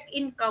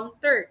check-in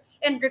counter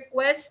and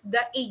requests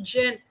the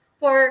agent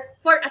for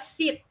a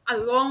seat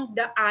along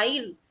the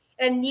aisle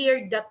and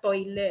near the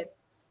toilet.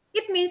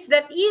 It means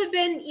that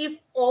even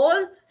if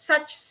all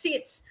such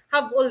seats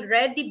have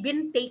already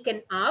been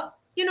taken up,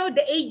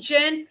 the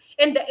agent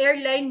and the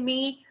airline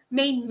may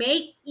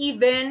make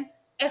even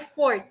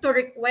effort to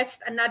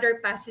request another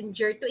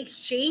passenger to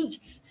exchange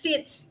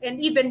seats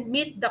and even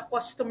meet the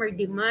customer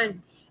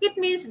demand. It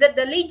means that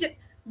the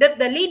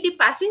lady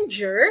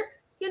passenger,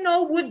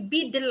 would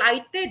be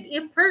delighted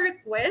if her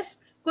request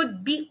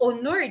could be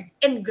honored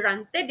and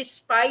granted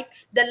despite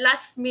the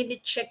last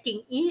minute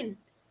checking in.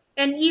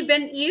 And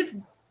even if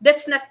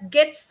does not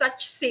get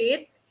such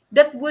seat,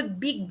 that would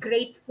be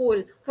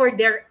grateful for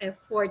their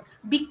effort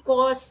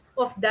because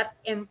of that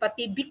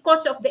empathy,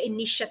 because of the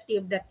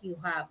initiative that you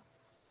have.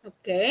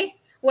 Okay?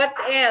 What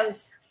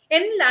else?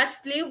 And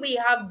lastly, we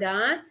have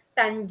the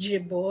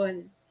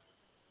tangible.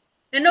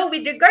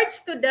 With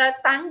regards to the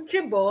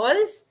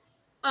tangibles,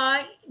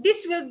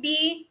 this will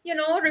be,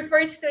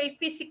 refers to a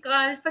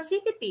physical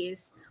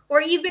facilities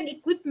or even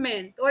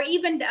equipment or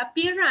even the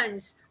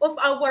appearance of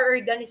our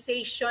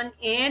organization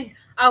and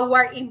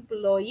our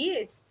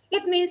employees.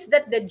 It means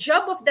that the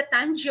job of the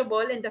tangible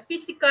and the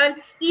physical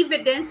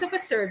evidence of a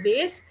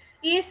service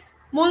is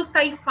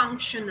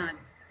multifunctional.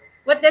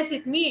 What does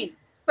it mean?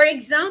 For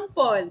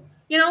example,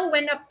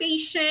 when a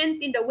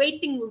patient in the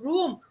waiting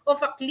room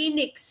of a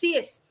clinic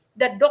sees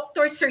the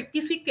doctor's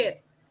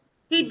certificate,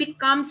 he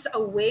becomes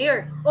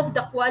aware of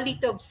the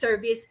quality of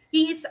service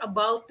he is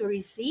about to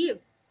receive.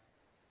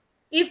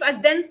 If a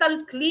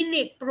dental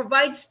clinic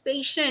provides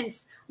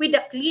patients with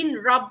a clean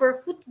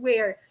rubber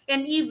footwear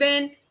and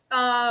even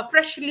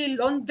freshly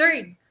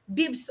laundered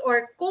bibs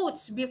or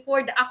coats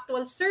before the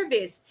actual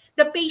service,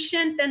 the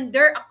patient and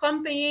their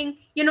accompanying,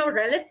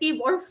 relative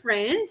or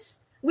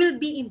friends will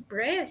be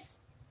impressed.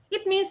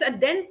 It means a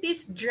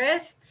dentist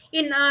dressed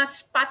in a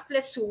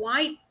spotless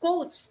white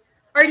coats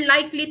are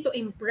likely to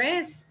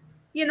impress,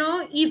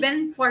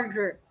 even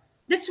further.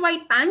 That's why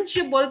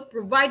tangible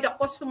provide the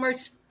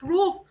customers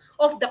proof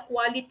of the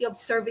quality of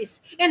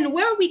service. And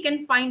where we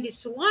can find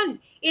this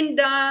one? In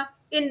the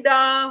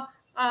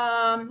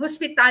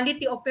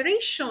hospitality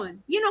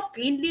operation,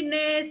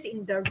 cleanliness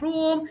in the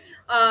room,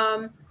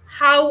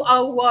 how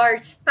our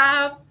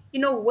staff,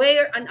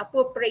 wear an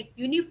appropriate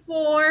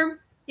uniform.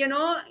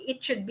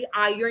 It should be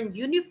iron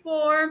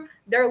uniform.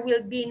 There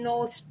will be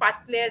no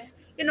spotless,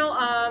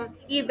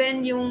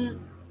 even yung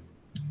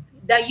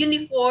the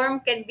uniform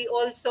can be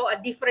also a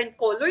different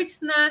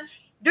colors na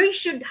they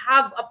should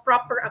have a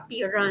proper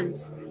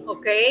appearance.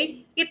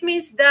 Okay? It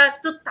means the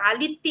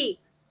totality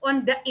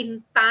on the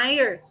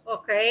entire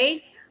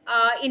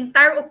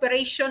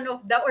operation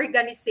of the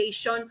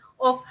organization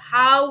of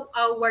how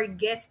our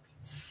guests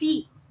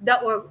see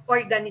the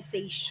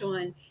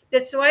organization.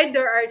 That's why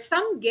there are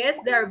some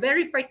guests that are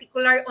very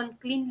particular on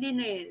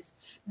cleanliness.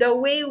 The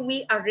way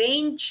we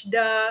arrange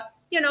the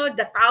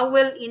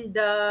towel in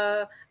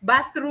the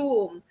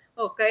bathroom,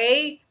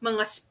 okay?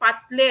 Mga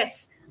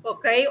spotless,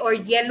 okay? Or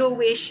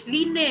yellowish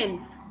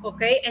linen,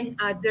 okay? And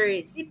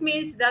others. It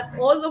means that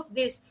all of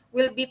this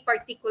will be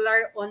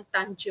particular on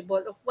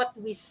tangible of what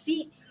we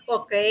see,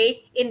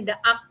 okay? In the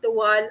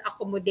actual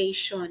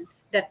accommodation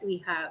that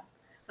we have.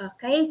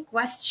 Okay,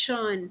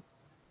 question.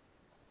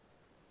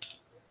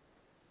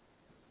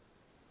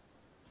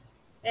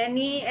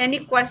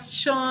 Any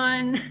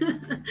question?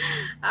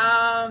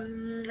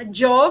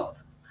 Job,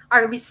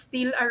 are we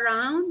still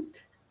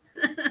around?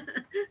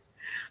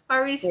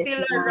 Are we Yes,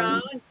 still ma'am.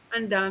 around?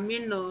 Ang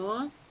dami,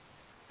 no?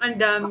 Ang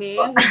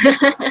dami. Po.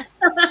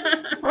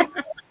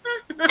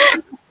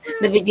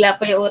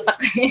 Nabigla po yung utak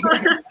ko.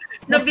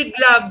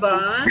 Nabigla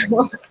ba?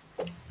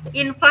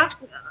 In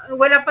fact,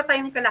 wala pa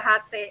tayong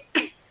kalahati.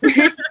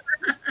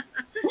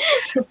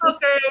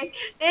 Okay.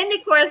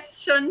 Any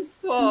questions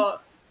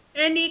po?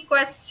 Any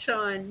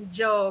question,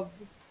 Job?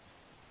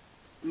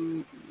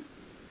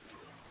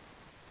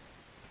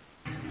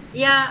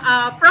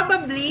 Yeah,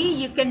 probably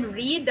you can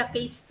read the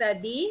case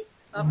study,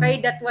 okay,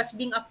 that was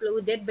being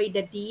uploaded by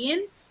the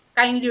dean.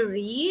 Kindly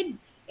read,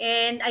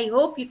 and I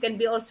hope you can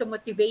be also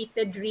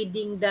motivated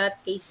reading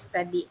that case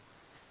study.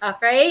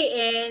 Okay,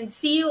 and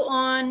see you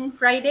on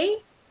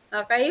Friday,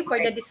 okay, for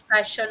the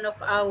discussion of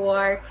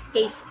our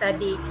case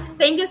study.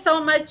 Thank you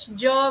so much,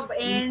 Job,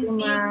 Thank and you,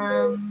 see you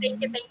soon. ma'am.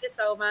 Thank you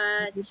so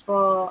Thank you much.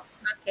 po.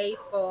 Okay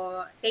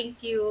po.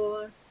 Thank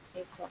you.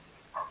 Okay po.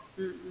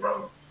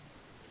 Mm-mm.